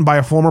 was written by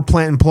a former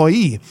plant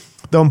employee.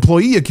 The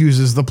employee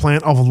accuses the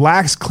plant of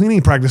lax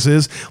cleaning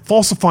practices,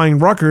 falsifying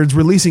records,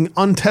 releasing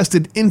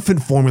untested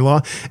infant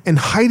formula, and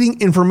hiding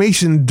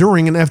information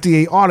during an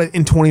FDA audit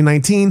in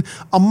 2019,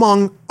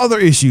 among other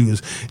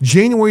issues.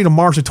 January to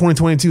March of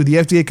 2022, the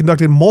FDA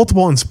conducted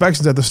multiple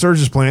inspections at the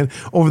Sturgis plant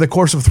over the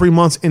course of 3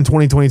 months in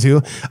 2022.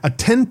 A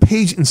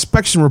 10-page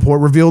inspection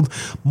report revealed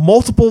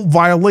multiple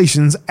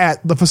violations at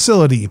the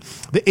facility.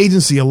 The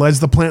agency alleged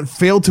the plant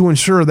failed to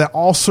ensure that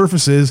all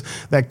surfaces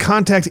that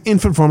contact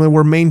infant formula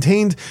were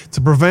maintained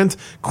to prevent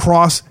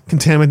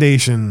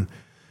cross-contamination.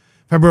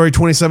 February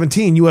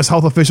 2017, U.S.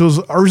 health officials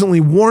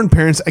urgently warned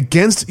parents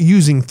against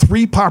using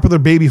 3 popular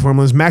baby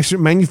formulas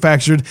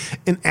manufactured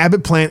in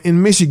Abbott plant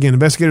in Michigan.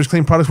 Investigators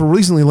claim products were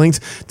recently linked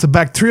to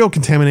bacterial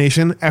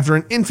contamination after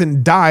an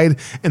infant died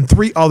and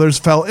 3 others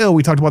fell ill.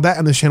 We talked about that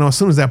on this channel. As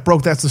soon as that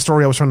broke, that's the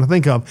story I was trying to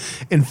think of.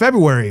 In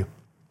February,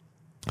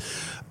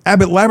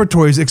 Abbott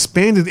Laboratories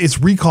expanded its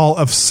recall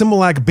of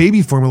Similac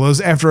baby formulas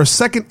after a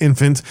second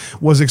infant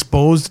was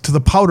exposed to the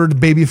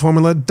powdered baby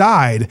formula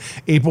died.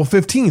 April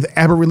 15th,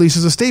 Abbott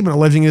releases a statement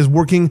alleging it is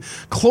working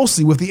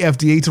closely with the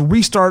FDA to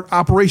restart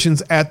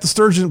operations at the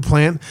Sturgeon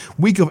plant.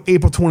 Week of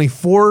April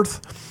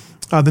 24th,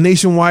 the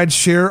nationwide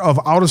share of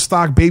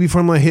out-of-stock baby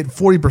formula hit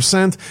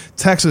 40%.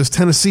 Texas,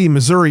 Tennessee,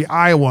 Missouri,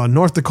 Iowa,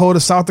 North Dakota,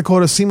 South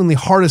Dakota, seemingly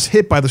hardest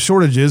hit by the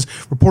shortages,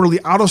 reportedly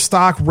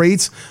out-of-stock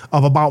rates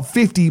of about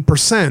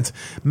 50%.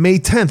 May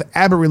 10th,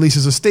 Abbott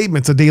releases a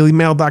statement to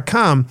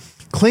dailymail.com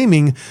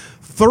claiming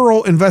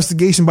thorough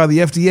investigation by the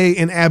FDA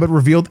and Abbott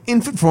revealed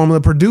infant formula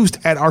produced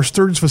at our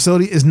Sturgis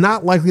facility is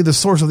not likely the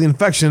source of the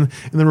infection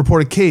in the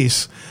reported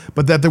case,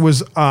 but that there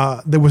was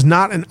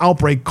not an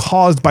outbreak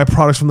caused by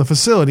products from the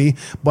facility.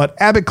 But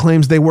Abbott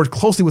claims they worked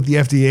closely with the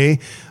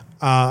FDA.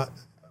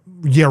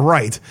 Yeah,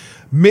 right.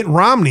 Mitt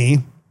Romney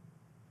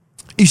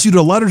issued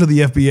a letter to the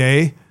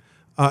FDA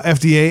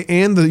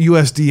and the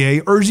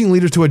USDA urging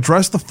leaders to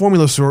address the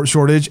formula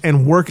shortage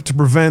and work to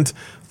prevent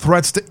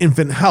threats to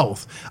infant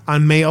health.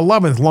 On May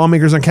 11th,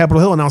 lawmakers on Capitol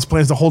Hill announced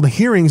plans to hold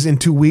hearings in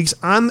 2 weeks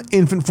on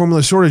infant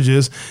formula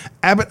shortages.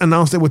 Abbott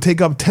announced it would take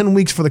up 10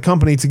 weeks for the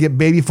company to get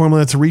baby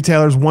formula to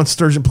retailers once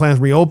Sturgeon plant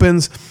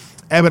reopens.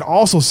 Abbott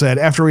also said,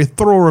 after a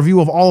thorough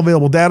review of all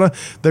available data,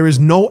 there is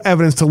no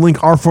evidence to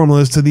link our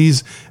formulas to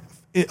these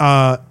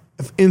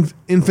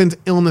infant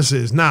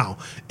illnesses. Now,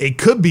 it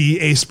could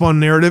be a spun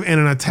narrative and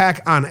an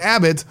attack on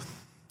Abbott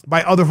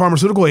by other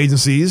pharmaceutical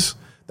agencies.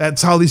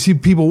 That's how these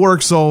people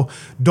work. So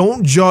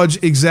don't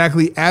judge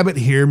exactly Abbott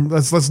here.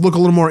 Let's look a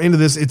little more into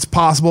this. It's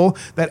possible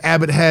that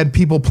Abbott had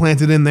people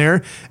planted in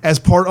there as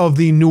part of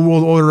the New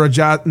World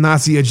Order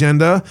Nazi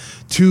agenda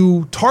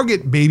to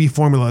target baby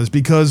formulas,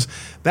 because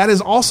that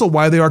is also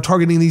why they are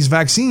targeting these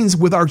vaccines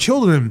with our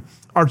children.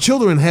 Our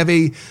children have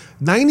a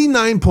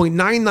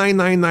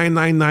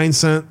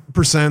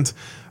 99.999999%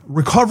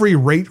 recovery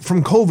rate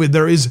from COVID.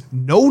 There is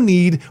no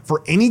need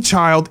for any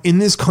child in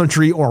this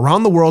country or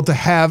around the world to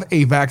have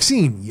a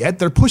vaccine, yet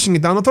they're pushing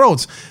it down the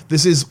throats.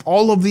 This is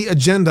all of the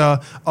agenda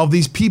of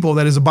these people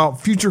that is about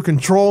future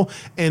control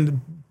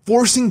and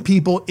forcing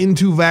people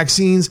into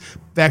vaccines,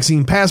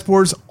 vaccine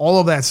passports, all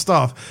of that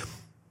stuff.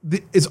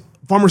 It's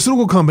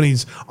pharmaceutical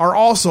companies are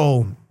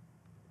also...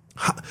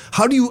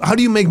 How do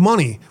you make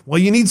money? Well,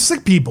 you need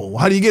sick people.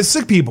 How do you get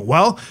sick people?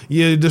 Well,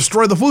 you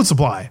destroy the food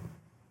supply.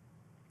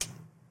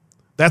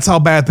 That's how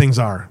bad things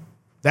are.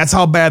 That's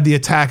how bad the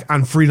attack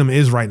on freedom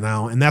is right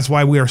now, and that's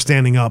why we are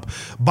standing up.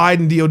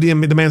 Biden DOD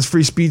demands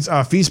free speech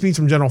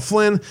from General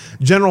Flynn.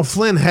 General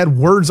Flynn had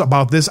words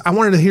about this. I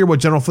wanted to hear what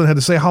General Flynn had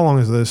to say. How long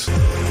is this?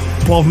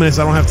 12 minutes.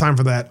 I don't have time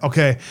for that.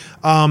 Okay.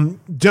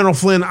 General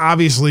Flynn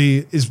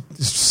obviously is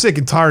sick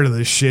and tired of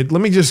this shit.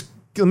 Let me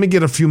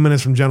get a few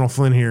minutes from General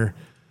Flynn here.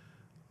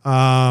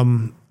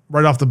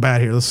 Right off the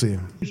bat here. Let's see.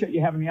 Appreciate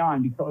you having me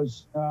on,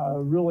 because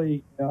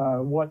really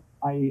what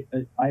I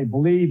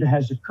believe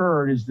has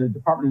occurred is the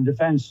Department of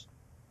Defense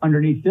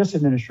underneath this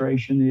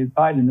administration, the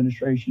Biden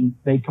administration,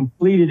 they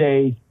completed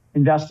a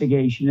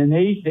investigation, and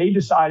they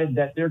decided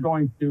that they're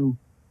going to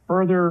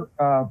further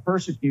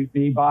persecute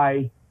me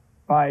by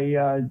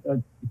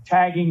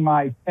tagging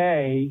my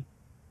pay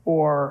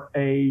for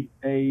a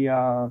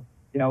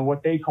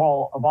what they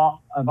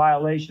call a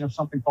violation of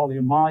something called the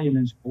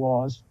Emoluments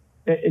Clause.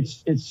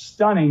 It's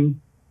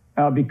stunning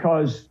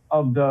because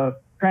of the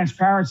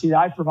transparency that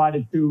I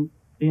provided to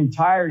the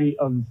entirety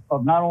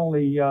of not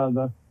only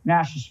the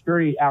national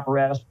security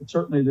apparatus, but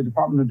certainly the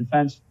Department of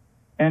Defense.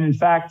 And in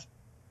fact,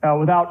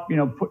 without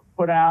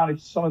putting out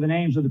some of the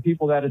names of the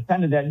people that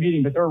attended that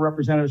meeting, but there were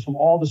representatives from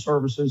all the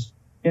services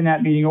in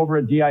that meeting over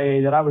at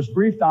DIA that I was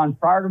briefed on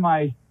prior to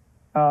my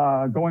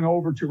going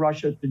over to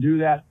Russia to do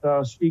that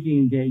speaking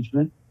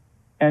engagement.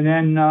 And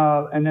then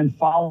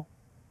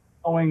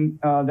following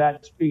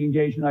that speaking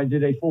engagement, I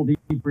did a full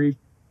debrief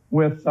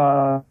with.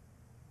 I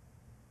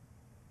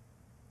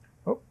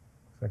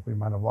think we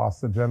might have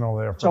lost the general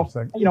there for a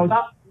second.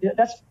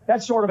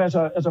 That's sort of as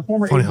a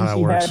former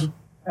agency head,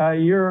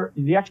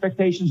 the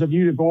expectations of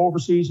you to go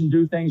overseas and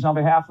do things on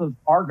behalf of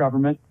our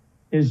government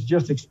is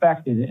just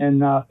expected.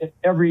 And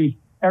every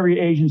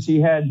agency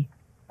head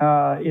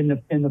in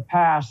the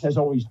past has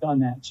always done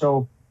that.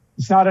 So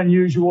it's not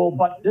unusual,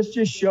 but this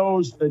just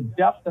shows the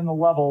depth and the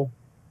level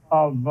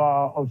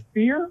of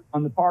fear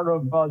on the part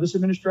of this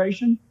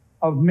administration,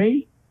 of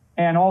me,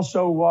 and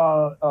also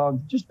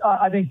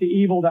I think the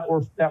evil that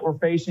we're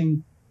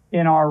facing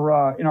in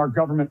our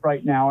government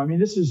right now. I mean,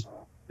 this is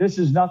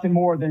nothing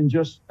more than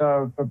just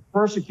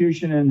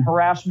persecution and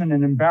harassment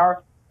and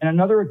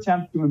another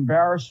attempt to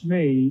embarrass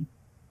me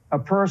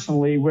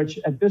personally, which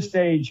at this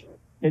stage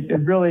it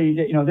really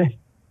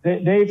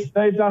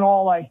they've done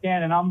all I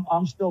can, and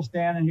I'm still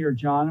standing here,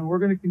 John, and we're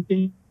going to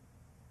continue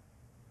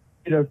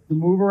to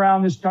move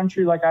around this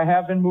country like I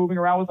have been moving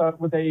around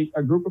with a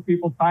group of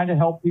people trying to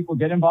help people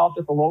get involved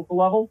at the local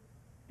level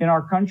in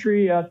our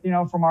country,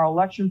 from our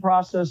election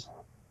process,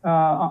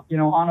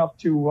 on up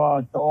to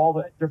all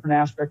the different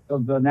aspects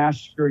of the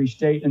national security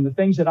state and the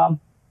things that I'm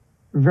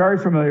very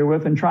familiar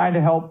with and trying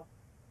to help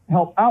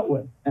out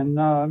with. And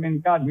I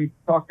mean, God, we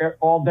talk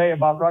all day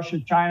about Russia,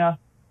 China,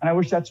 and I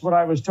wish that's what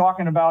I was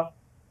talking about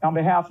on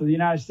behalf of the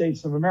United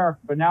States of America.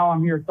 But now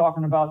I'm here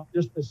talking about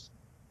just this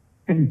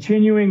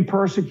continuing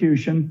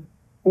persecution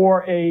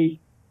for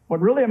what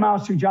really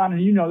amounts to, John,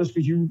 and you know this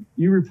because you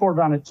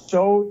reported on it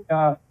so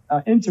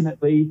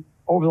intimately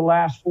over the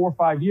last 4 or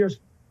 5 years,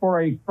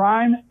 for a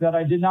crime that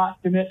I did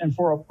not commit and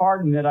for a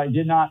pardon that I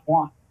did not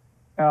want,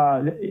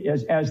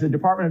 as the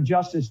Department of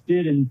Justice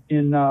did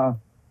in the.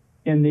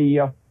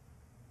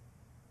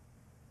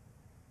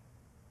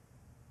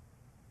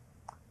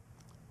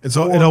 It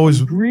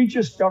always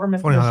egregious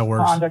government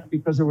misconduct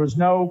because there was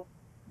no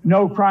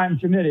crime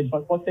committed,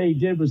 but what they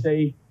did was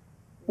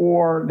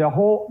for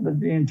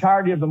the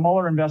entirety of the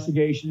Mueller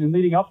investigation and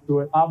leading up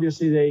to it,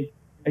 obviously they,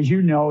 as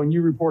you know, and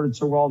you reported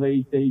so well,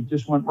 they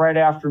just went right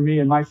after me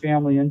and my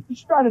family and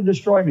just tried to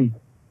destroy me.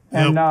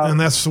 And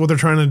that's what they're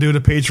trying to do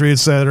to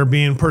patriots that are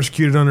being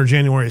persecuted under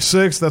January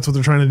 6th. That's what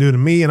they're trying to do to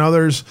me and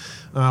others.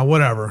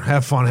 Whatever.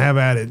 Have fun. Have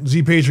at it.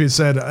 Z Patriot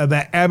said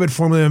that Abbott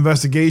formula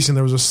investigation,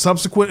 there was a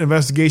subsequent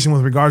investigation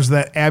with regards to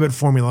that Abbott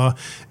formula.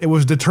 It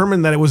was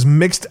determined that it was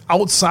mixed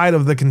outside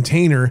of the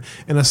container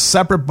in a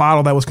separate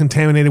bottle that was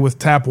contaminated with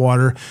tap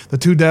water. The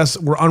 2 deaths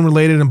were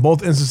unrelated and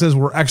both instances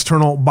were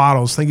external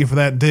bottles. Thank you for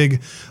that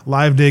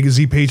live dig,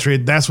 Z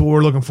Patriot. That's what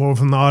we're looking for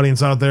from the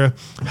audience out there.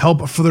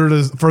 Help further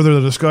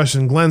the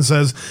discussion. Glenn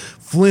says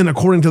Flynn,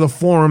 according to the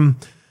forum,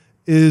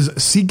 is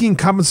seeking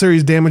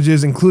compensatory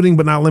damages, including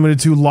but not limited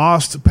to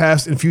lost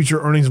past and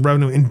future earnings and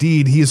revenue.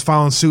 Indeed, he is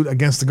filing suit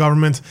against the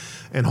government,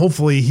 and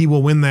hopefully he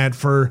will win that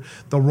for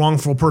the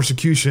wrongful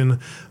persecution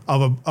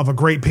of a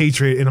great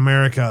patriot in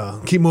America.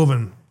 Keep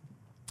moving.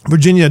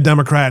 Virginia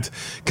Democrat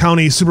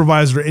county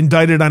supervisor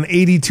indicted on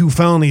 82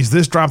 felonies.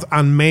 This dropped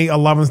on May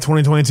 11th,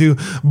 2022,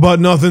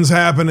 but nothing's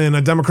happening.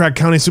 A Democrat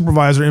county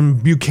supervisor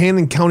in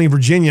Buchanan County,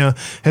 Virginia,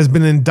 has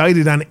been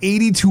indicted on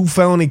 82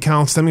 felony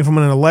counts stemming from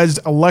an alleged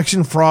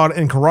election fraud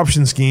and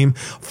corruption scheme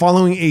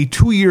following a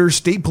 2-year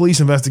state police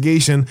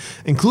investigation.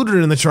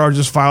 Included in the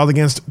charges filed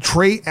against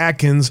Trey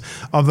Atkins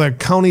of the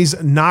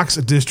county's Knox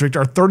district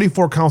are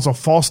 34 counts of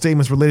false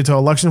statements related to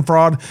election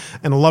fraud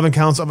and 11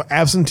 counts of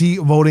absentee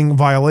voting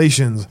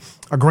violations.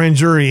 A grand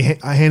jury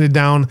handed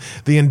down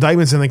the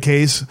indictments in the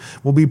case,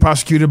 will be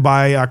prosecuted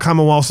by a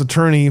Commonwealth's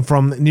attorney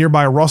from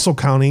nearby Russell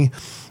County.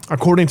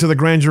 According to the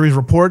grand jury's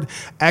report,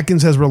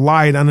 Atkins has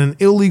relied on an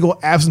illegal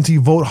absentee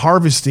vote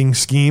harvesting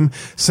scheme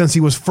since he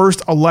was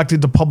first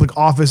elected to public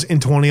office in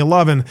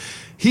 2011.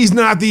 He's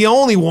not the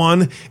only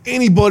one.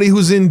 Anybody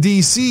who's in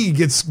D.C.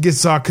 gets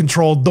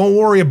controlled. Don't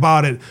worry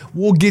about it.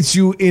 We'll get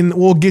you in.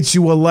 We'll get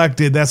you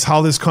elected. That's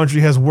how this country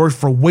has worked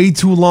for way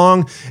too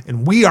long,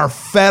 and we are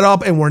fed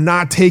up, and we're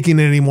not taking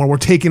it anymore. We're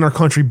taking our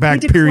country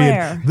back.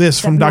 Period. This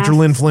from Dr.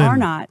 Lynn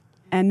Flynn.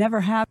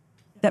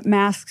 That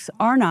masks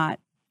are not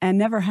and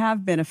never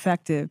have been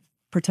effective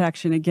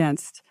protection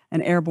against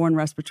an airborne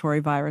respiratory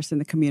virus in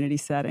the community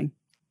setting.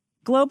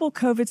 Global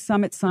COVID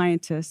Summit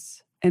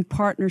scientists, in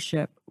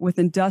partnership with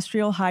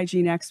industrial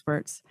hygiene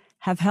experts,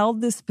 have held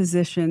this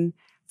position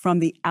from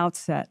the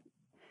outset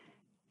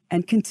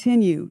and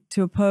continue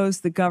to oppose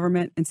the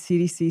government and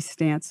CDC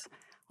stance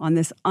on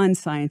this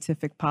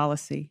unscientific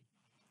policy.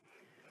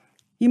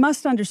 You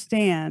must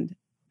understand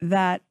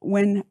that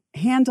when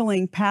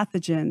handling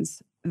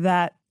pathogens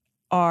that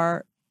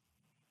are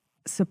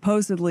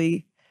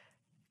supposedly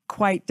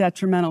quite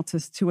detrimental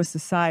to a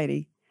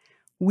society,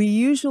 We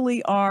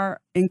usually are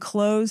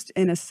enclosed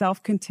in a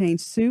self-contained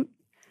suit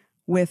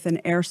with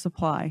an air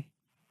supply.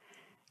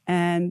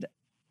 And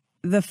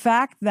the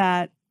fact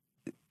that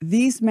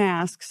these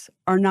masks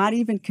are not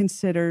even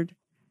considered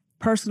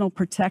personal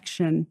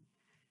protection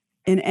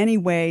in any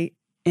way,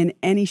 in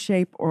any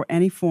shape or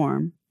any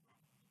form,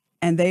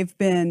 and they've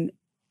been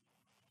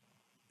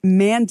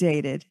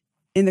mandated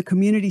in the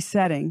community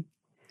setting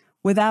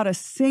without a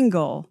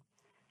single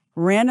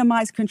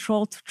randomized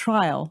controlled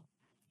trial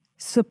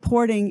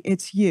supporting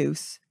its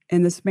use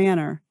in this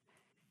manner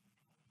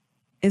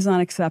is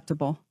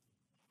unacceptable.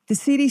 The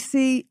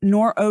CDC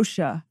nor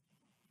OSHA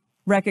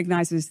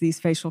recognizes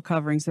these facial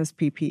coverings as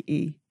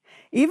PPE.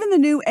 Even the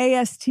new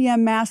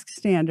ASTM mask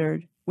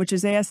standard, which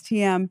is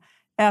ASTM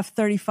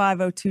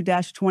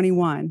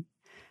F3502-21,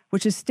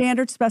 which is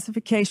standard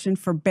specification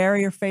for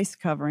barrier face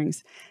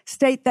coverings,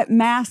 state that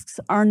masks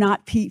are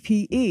not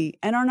PPE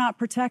and are not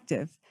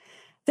protective.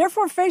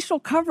 Therefore, facial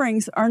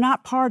coverings are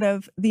not part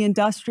of the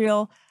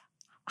industrial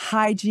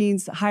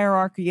hygiene's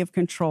hierarchy of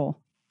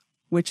control,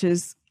 which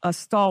is a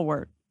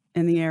stalwart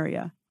in the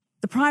area.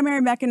 The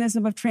primary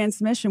mechanism of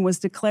transmission was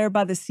declared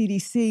by the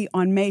CDC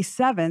on May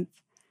 7th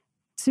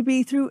to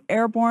be through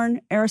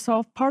airborne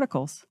aerosol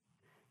particles.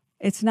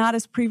 It's not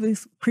as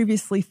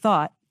previously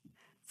thought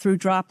through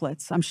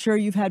droplets. I'm sure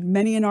you've had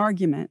many an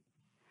argument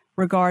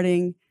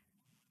regarding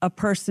a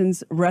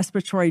person's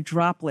respiratory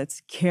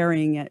droplets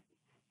carrying it,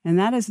 and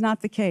that is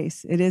not the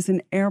case. It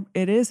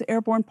is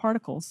airborne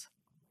particles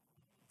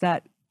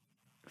that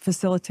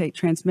facilitate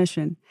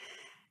transmission.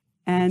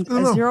 And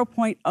a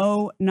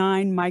 0.09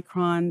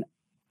 micron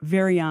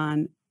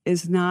virion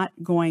is not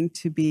going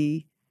to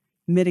be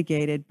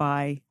mitigated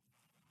by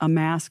a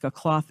mask, a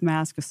cloth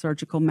mask, a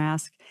surgical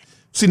mask.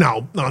 See,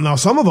 now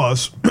some of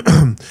us,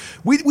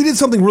 we did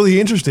something really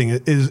interesting.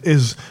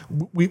 Is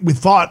we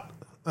thought,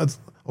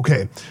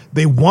 okay,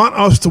 they want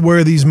us to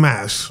wear these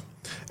masks.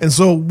 And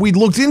so we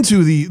looked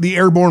into the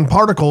airborne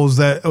particles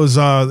that was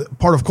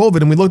part of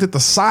COVID, and we looked at the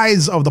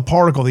size of the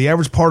particle, the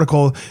average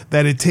particle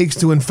that it takes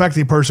to infect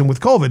a person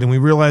with COVID. And we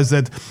realized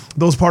that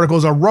those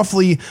particles are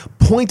roughly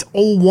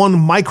 0.01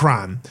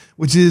 micron,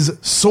 which is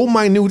so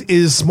minute, it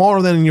is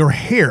smaller than in your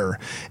hair.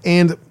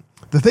 And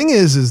the thing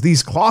is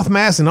these cloth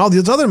masks and all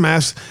these other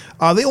masks,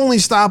 they only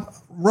stop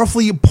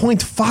roughly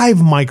 0.5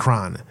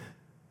 micron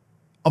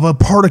of a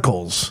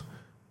particles.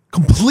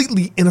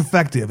 Completely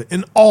ineffective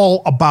and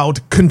all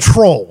about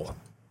control.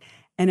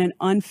 And an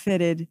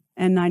unfitted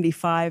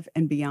N95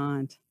 and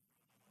beyond.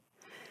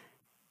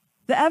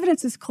 The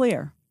evidence is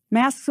clear.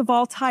 Masks of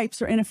all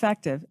types are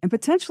ineffective and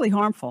potentially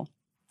harmful.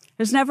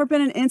 There's never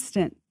been an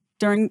instance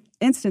during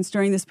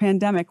this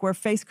pandemic where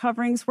face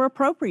coverings were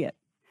appropriate.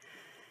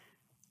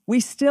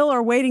 We still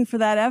are waiting for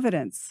that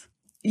evidence.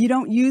 You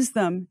don't use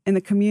them in the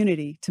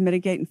community to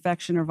mitigate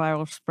infection or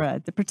viral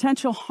spread. The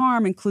potential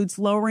harm includes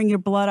lowering your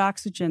blood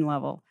oxygen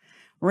level,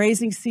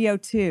 raising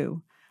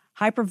CO2,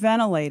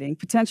 hyperventilating,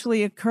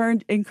 potentially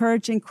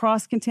encouraging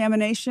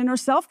cross-contamination or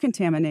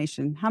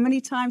self-contamination. How many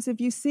times have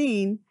you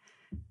seen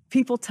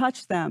people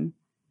touch them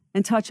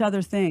and touch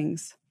other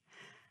things?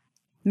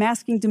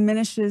 Masking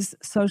diminishes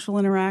social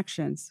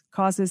interactions,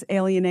 causes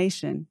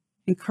alienation,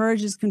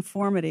 encourages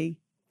conformity.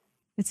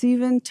 It's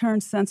even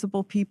turned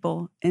sensible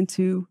people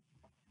into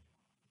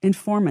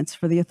informants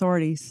for the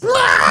authorities,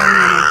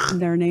 telling on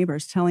their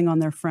neighbors, telling on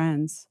their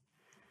friends.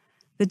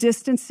 The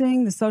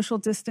distancing, the social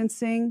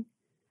distancing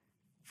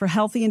for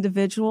healthy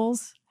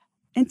individuals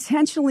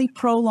intentionally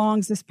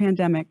prolongs this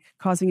pandemic,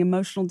 causing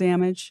emotional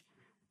damage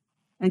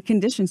and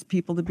conditions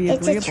people to be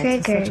agreeable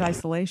to such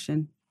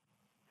isolation.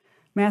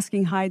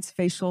 Masking hides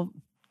facial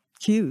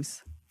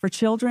cues. For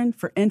children,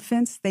 for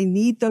infants, they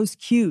need those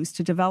cues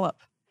to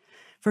develop.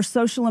 For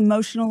social,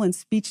 emotional, and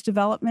speech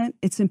development,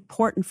 it's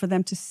important for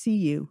them to see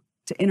you,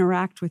 to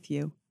interact with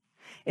you.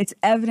 It's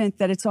evident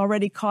that it's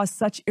already caused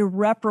such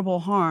irreparable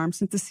harm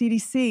since the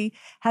CDC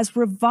has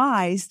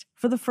revised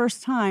for the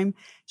first time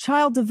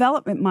child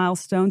development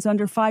milestones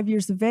under 5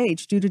 years of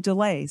age due to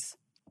delays.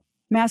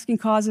 Masking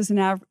causes and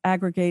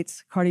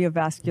aggregates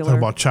cardiovascular. Talk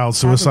about child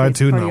suicide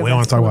too? No, we don't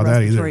want to talk about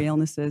that either.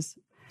 Illnesses.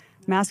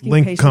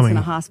 Masking patients in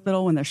a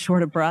hospital when they're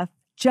short of breath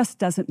just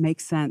doesn't make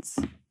sense.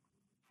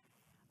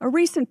 A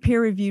recent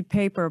peer-reviewed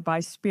paper by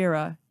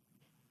Spira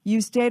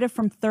used data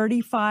from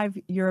 35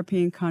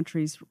 European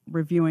countries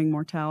reviewing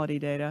mortality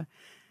data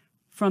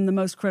from the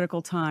most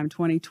critical time,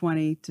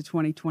 2020 to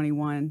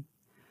 2021,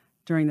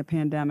 during the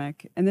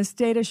pandemic. And this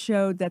data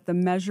showed that the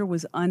measure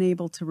was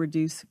unable to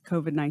reduce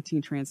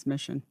COVID-19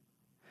 transmission.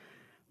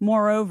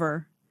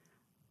 Moreover,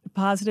 the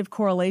positive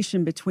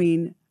correlation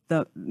between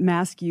the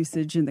mask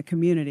usage in the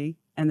community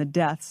and the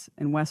deaths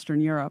in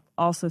Western Europe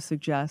also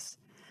suggests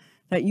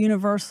that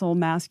universal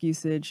mask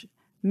usage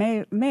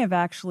may have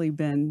actually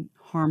been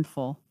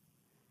harmful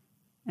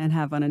and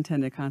have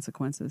unintended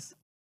consequences.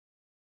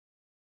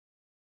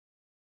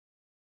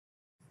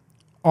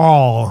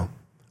 All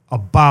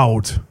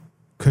about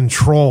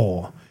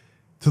control,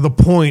 to the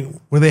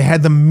point where they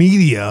had the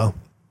media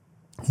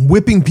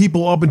whipping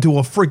people up into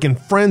a freaking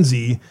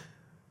frenzy,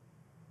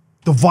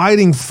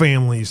 dividing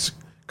families,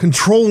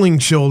 controlling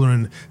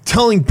children,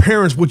 telling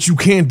parents what you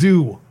can't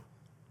do,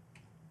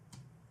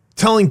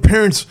 telling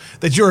parents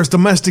that you're a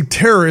domestic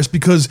terrorist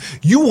because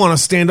you want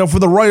to stand up for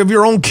the right of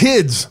your own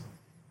kids.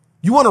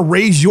 You want to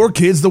raise your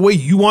kids the way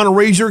you want to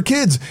raise your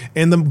kids.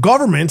 And the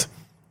government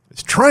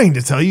is trying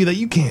to tell you that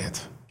you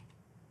can't.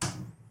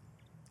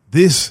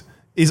 This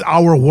is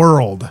our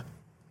world.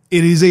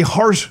 It is a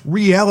harsh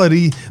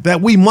reality that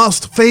we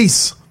must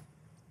face.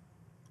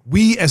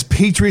 We as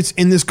patriots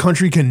in this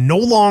country can no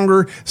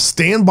longer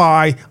stand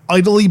by,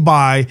 idly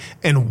by,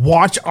 and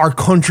watch our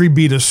country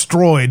be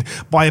destroyed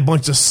by a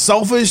bunch of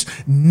selfish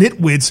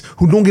nitwits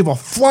who don't give a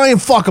flying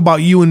fuck about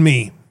you and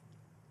me.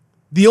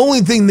 The only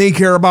thing they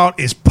care about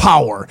is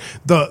power.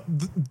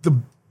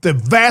 The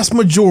vast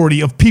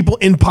majority of people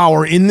in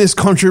power in this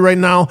country right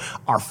now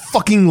are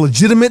fucking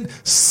legitimate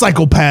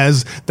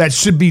psychopaths that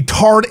should be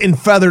tarred and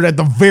feathered at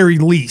the very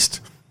least.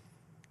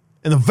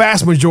 And the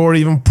vast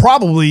majority of them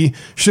probably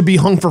should be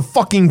hung for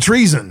fucking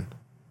treason.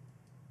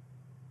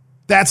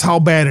 That's how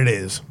bad it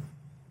is.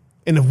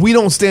 And if we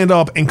don't stand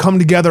up and come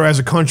together as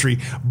a country,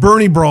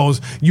 Bernie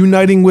bros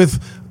uniting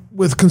with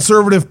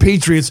conservative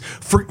patriots,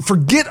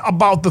 forget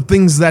about the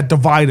things that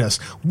divide us.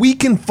 We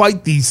can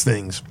fight these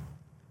things.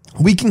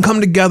 We can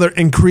come together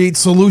and create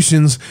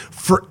solutions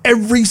for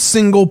every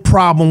single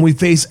problem we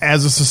face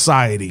as a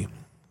society.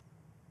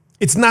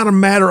 It's not a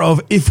matter of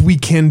if we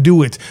can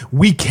do it.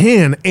 We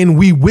can and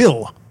we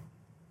will.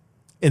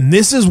 And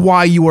this is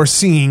why you are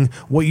seeing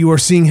what you are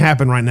seeing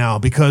happen right now,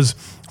 because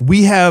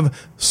we have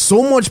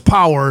so much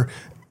power.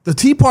 The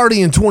Tea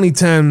Party in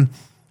 2010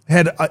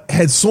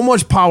 had so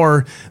much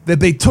power that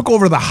they took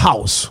over the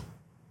House.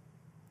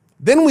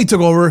 Then we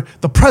took over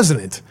the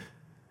president.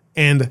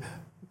 And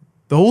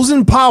those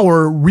in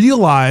power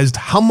realized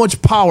how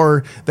much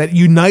power that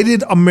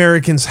united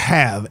Americans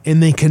have,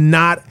 and they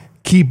cannot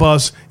keep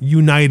us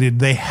united.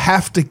 They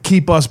have to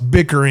keep us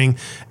bickering.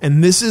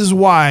 And this is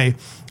why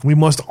we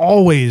must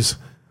always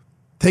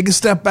take a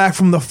step back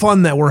from the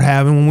fun that we're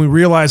having when we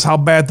realize how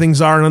bad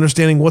things are and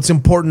understanding what's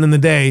important in the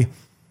day.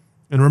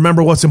 And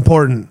remember what's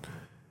important: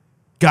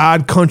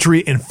 God,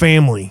 country, and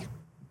family.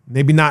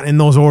 Maybe not in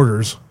those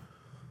orders,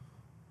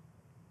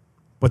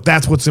 but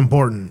that's what's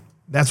important.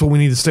 That's what we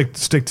need to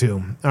stick to.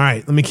 All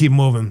right, let me keep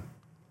moving.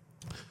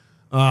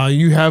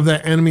 You have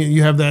that enemy.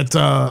 You have that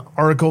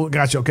article.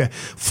 Gotcha. Okay.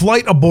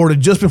 Flight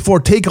aborted just before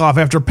takeoff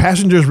after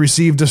passengers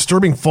received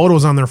disturbing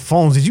photos on their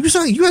phones. Did you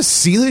guys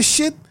see this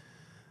shit?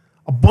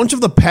 A bunch of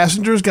the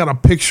passengers got a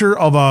picture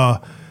of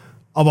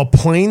a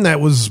plane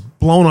that was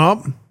blown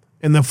up,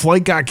 and the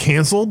flight got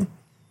canceled.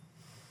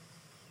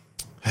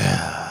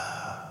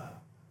 The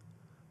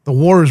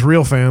war is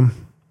real, fam.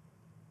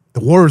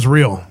 The war is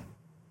real.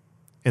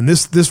 And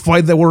this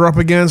fight that we're up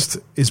against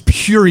is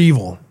pure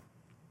evil.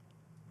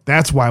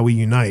 That's why we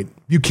unite.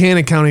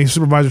 Buchanan County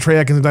Supervisor Trey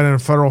Atkins indicted in a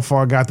federal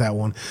fraud. Got that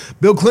one.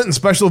 Bill Clinton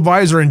special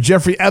advisor and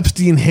Jeffrey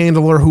Epstein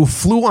handler who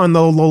flew on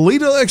the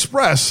Lolita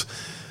Express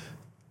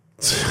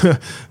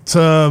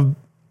to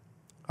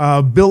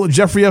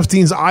Jeffrey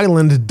Epstein's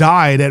island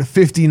died at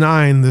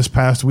 59 this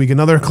past week.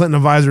 Another Clinton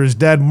advisor is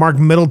dead. Mark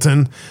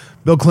Middleton,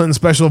 Bill Clinton's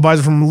special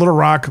advisor from Little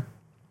Rock,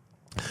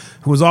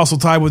 who was also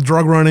tied with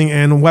drug running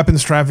and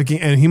weapons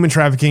trafficking and human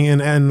trafficking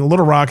in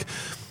Little Rock.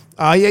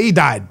 He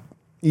died.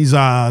 He's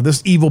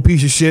this evil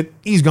piece of shit.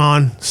 He's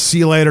gone. See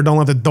you later. Don't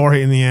let the door hit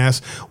you in the ass.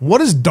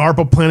 What is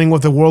DARPA planning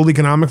with the World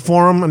Economic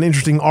Forum? An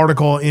interesting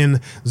article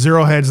in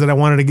Zero Hedge that I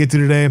wanted to get to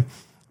today.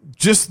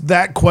 Just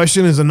that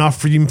question is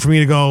enough for me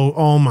to go,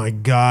 oh my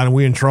God, are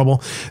we in trouble?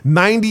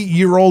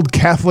 90-year-old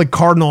Catholic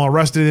cardinal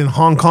arrested in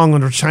Hong Kong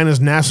under China's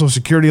national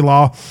security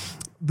law.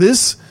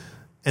 This,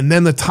 and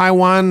then the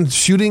Taiwan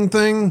shooting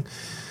thing.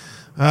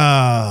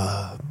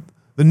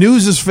 The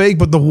news is fake,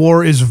 but the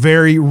war is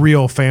very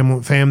real,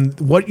 fam.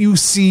 What you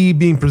see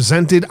being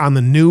presented on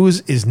the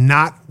news is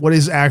not what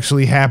is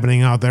actually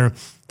happening out there.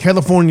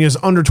 California's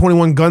under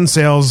 21 gun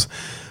sales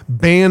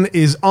ban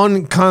is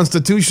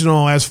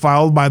unconstitutional as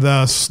filed by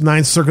the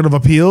Ninth Circuit of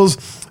Appeals.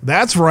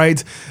 That's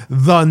right.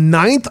 The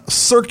Ninth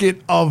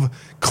Circuit of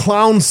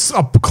Clown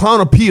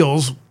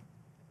Appeals,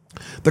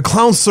 the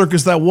clown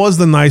circus that was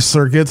the Ninth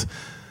Circuit,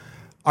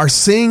 are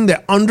saying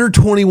that under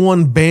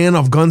 21 ban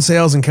of gun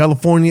sales in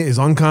California is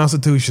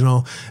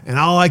unconstitutional. And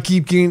all I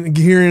keep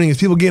hearing is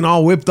people getting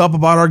all whipped up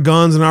about our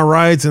guns and our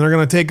rights, and they're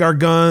going to take our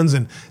guns.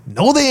 And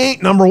no, they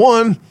ain't, number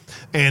one.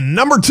 And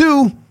number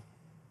two,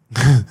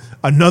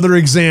 another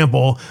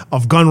example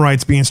of gun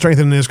rights being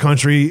strengthened in this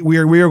country. We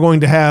are going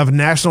to have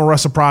national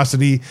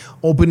reciprocity,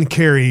 open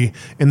carry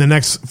in the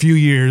next few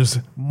years.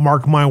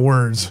 Mark my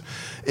words.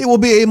 It will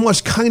be a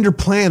much kinder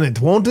planet,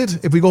 won't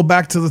it? If we go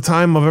back to the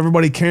time of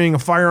everybody carrying a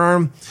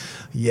firearm.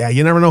 Yeah,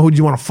 you never know who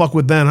you want to fuck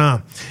with then, huh?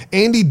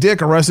 Andy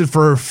Dick arrested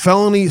for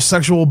felony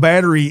sexual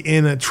battery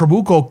in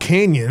Trabuco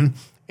Canyon.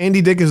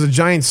 Andy Dick is a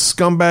giant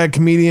scumbag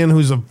comedian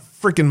who's a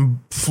freaking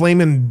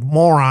flaming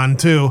moron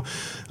too.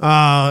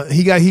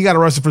 He got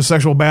arrested for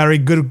sexual battery.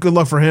 Good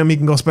luck for him. He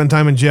can go spend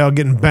time in jail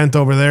getting bent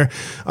over there.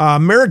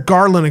 Merrick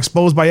Garland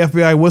exposed by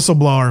FBI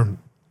whistleblower.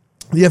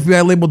 The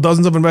FBI labeled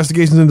dozens of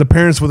investigations into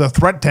parents with a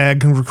threat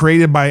tag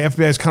created by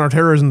FBI's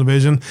counterterrorism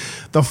division.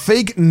 The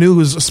fake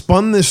news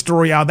spun this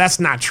story out. That's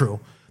not true.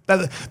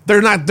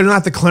 They're not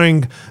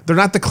declaring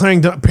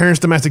parents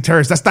domestic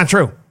terrorists. That's not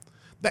true.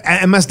 The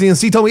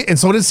MSDNC told me, and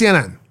so did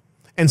CNN,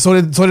 and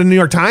so did New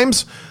York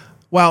Times.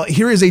 Well,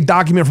 here is a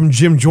document from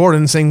Jim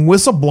Jordan saying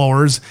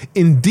whistleblowers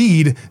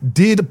indeed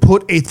did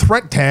put a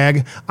threat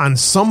tag on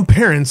some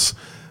parents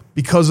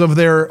because of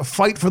their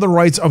fight for the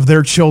rights of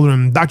their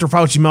children. Dr.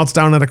 Fauci melts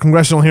down at a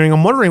congressional hearing.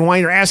 I'm wondering why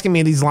you're asking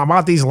me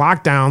about these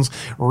lockdowns.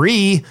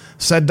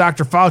 Said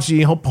Dr.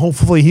 Fauci.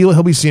 Hopefully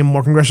he'll be seeing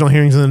more congressional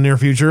hearings in the near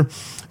future.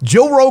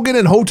 Joe Rogan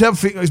and Hotep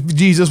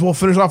Jesus. We'll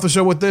finish off the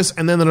show with this,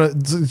 and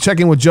then check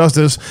in with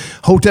Justice.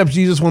 Hotep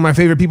Jesus, one of my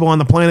favorite people on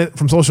the planet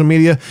from social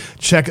media.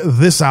 Check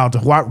this out to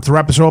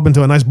wrap the show up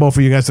into a nice bow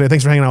for you guys today.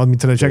 Thanks for hanging out with me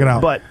today. Check it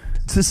out. But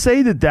to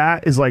say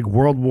that is like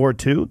World War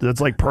II,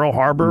 that's like Pearl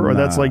Harbor, or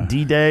that's like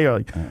D-Day,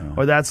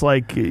 or that's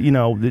like,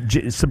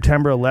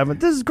 September 11th.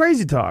 This is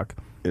crazy talk.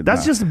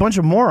 That's just a bunch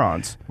of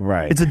morons.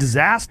 Right. It's a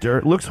disaster.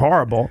 It looks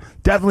horrible.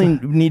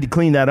 Definitely need to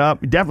clean that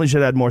up. Definitely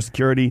should have had more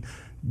security.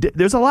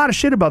 There's a lot of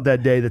shit about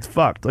that day that's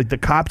fucked. Like the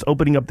cops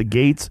opening up the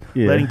gates,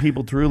 letting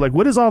people through. Like,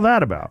 what is all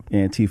that about?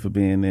 Antifa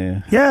being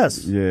there.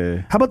 Yes.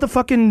 Yeah. How about the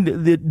fucking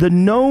the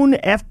known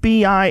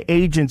FBI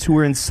agents who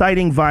were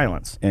inciting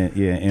violence?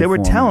 They were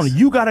telling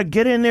you got to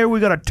get in there. We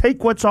got to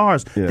take what's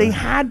ours. Yeah. They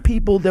had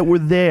people that were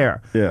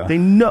there. Yeah. They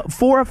know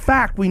for a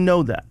fact. We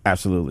know that.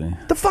 Absolutely.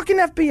 The fucking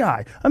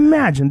FBI.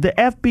 Imagine the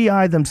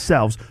FBI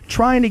themselves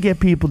trying to get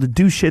people to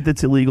do shit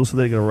that's illegal so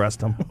they can arrest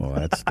them.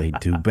 Well, they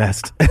do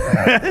best.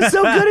 They're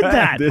so good at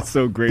that. They're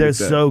so great. They're at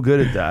that. so good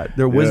at that.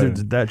 They're wizards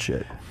at that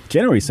shit.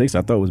 January 6th,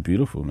 I thought was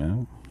beautiful,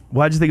 man.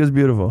 Why'd you think it was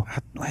beautiful?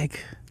 Like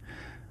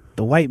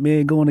the white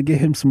man going to get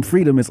him some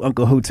freedom, as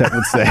Uncle Hotep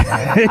would say.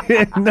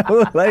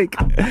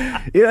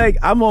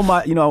 I'm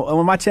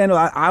on my channel.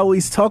 I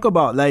always talk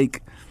about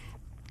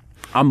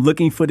I'm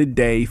looking for the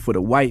day for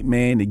the white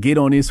man to get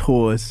on his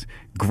horse,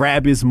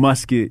 grab his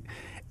musket,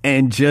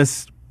 and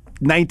just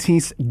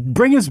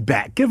bring us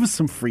back, give us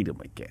some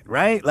freedom again,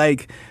 right?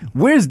 Like,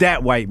 where's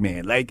that white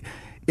man? Like,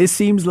 it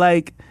seems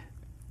like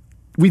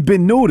we've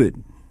been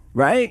neutered,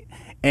 right?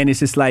 And it's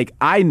just like,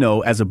 I know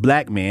as a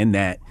black man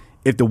that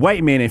if the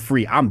white man ain't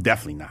free, I'm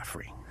definitely not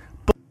free.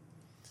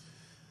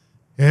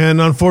 And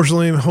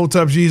unfortunately,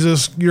 Hotep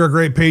Jesus, you're a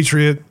great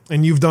patriot,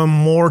 and you've done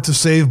more to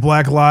save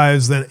black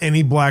lives than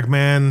any black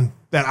man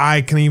that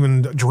I can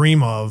even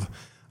dream of.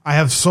 I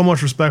have so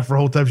much respect for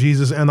Hotep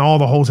Jesus and all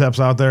the Hoteps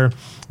out there.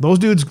 Those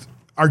dudes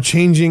are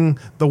changing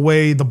the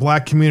way the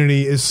black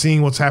community is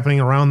seeing what's happening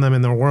around them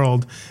in their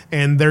world,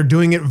 and they're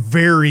doing it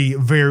very,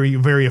 very,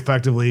 very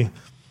effectively.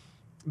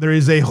 There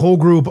is a whole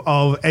group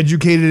of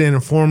educated and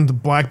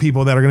informed black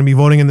people that are going to be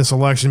voting in this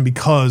election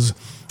because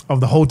of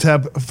the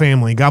Hotep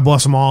family. God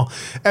bless them all.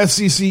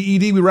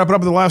 FCCED, we wrap it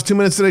up in the last 2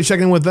 minutes today,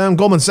 checking in with them.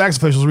 Goldman Sachs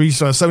officials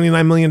reached a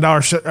 $79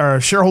 million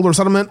shareholder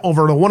settlement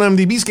over the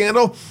 1MDB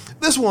scandal.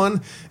 This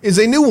one is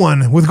a new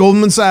one with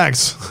Goldman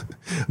Sachs.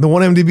 The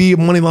 1MDB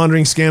money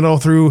laundering scandal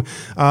through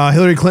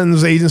Hillary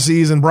Clinton's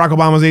agencies and Barack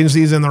Obama's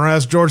agencies and the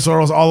rest, George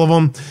Soros, all of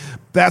them.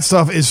 That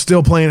stuff is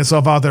still playing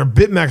itself out there.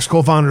 BitMEX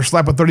co-founder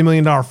slapped a $30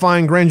 million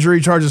fine. Grand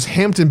jury charges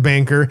Hampton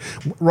banker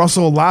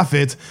Russell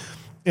Laffitte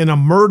in a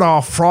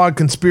Murdoch fraud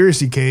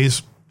conspiracy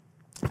case.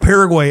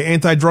 Paraguay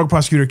anti-drug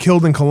prosecutor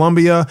killed in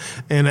Colombia,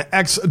 and an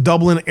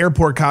ex-Dublin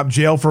airport cop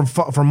jailed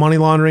for money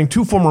laundering.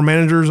 2 former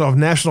managers of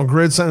National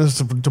Grid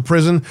sentenced to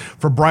prison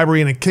for bribery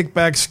in a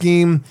kickback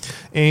scheme.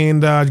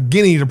 And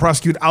Guinea to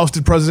prosecute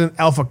ousted President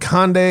Alpha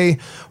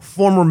Conde.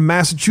 Former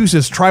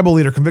Massachusetts tribal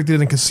leader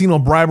convicted in casino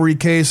bribery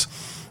case.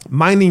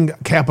 Mining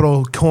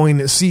Capital Coin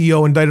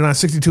CEO indicted on a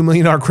 $62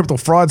 million crypto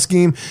fraud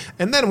scheme.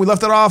 And then we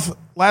left it off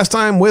last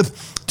time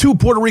with 2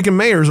 Puerto Rican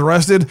mayors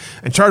arrested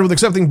and charged with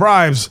accepting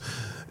bribes.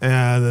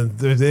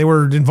 They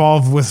were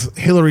involved with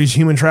Hillary's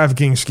human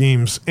trafficking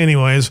schemes.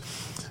 Anyways,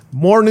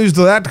 more news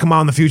to that to come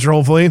out in the future,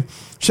 hopefully.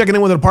 Checking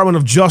in with the Department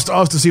of Just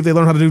Us to see if they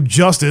learn how to do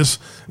justice.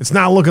 It's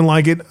not looking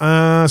like it.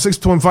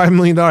 $6.5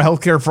 million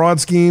healthcare fraud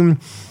scheme.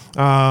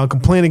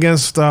 Complaint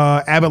against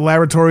Abbott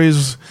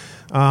Laboratories.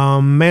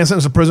 Man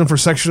sentenced to prison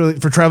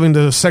for traveling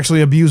to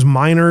sexually abuse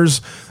minors,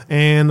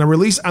 and a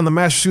release on the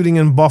mass shooting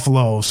in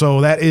Buffalo.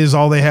 So that is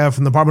all they have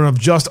from the Department of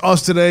Just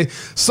Us today.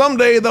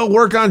 Someday they'll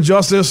work on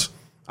justice.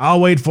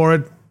 I'll wait for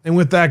it. And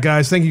with that,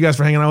 guys, thank you guys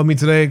for hanging out with me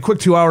today. Quick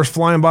 2 hours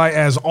flying by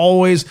as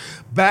always.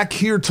 Back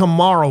here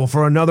tomorrow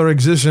for another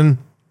edition.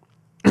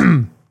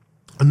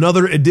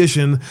 Another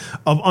edition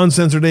of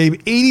Uncensored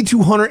Abe.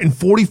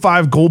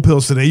 8,245 gold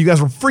pills today. You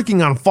guys were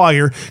freaking on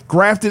fire.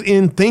 Grafted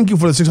in. Thank you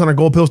for the 600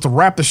 gold pills to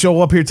wrap the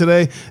show up here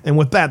today. And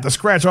with that, the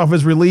scratch off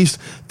is released.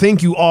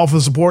 Thank you all for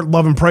the support,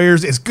 love, and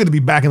prayers. It's good to be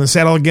back in the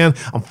saddle again.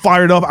 I'm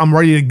fired up. I'm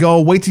ready to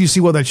go. Wait till you see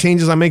what the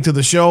changes I make to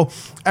the show.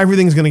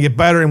 Everything's going to get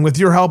better. And with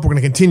your help, we're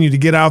going to continue to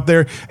get out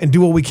there and do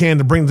what we can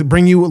to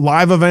bring you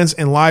live events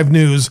and live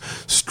news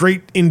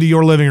straight into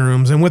your living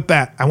rooms. And with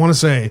that, I want to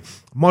say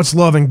much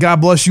love and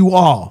God bless you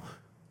all.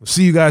 We'll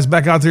see you guys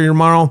back out there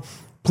tomorrow.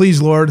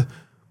 Please, Lord,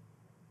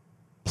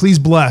 please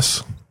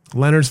bless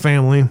Leonard's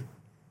family.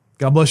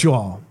 God bless you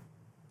all.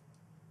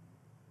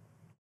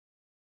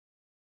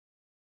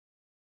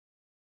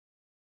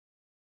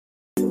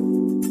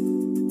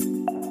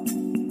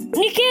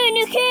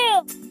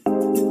 Nikhil!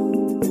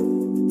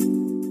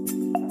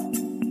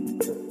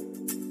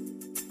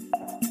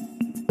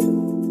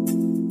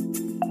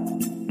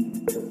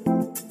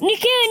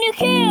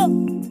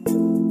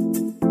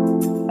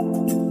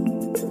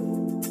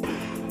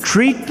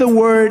 Treat the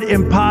word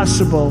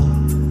impossible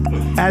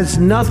as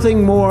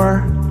nothing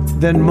more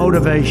than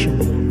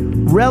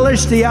motivation.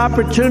 Relish the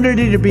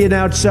opportunity to be an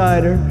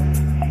outsider.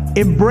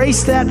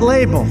 Embrace that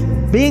label.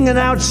 Being an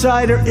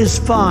outsider is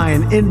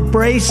fine.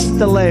 Embrace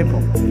the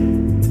label.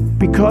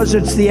 Because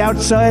it's the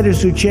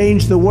outsiders who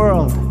change the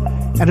world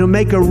and who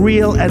make a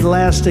real and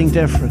lasting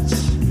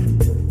difference.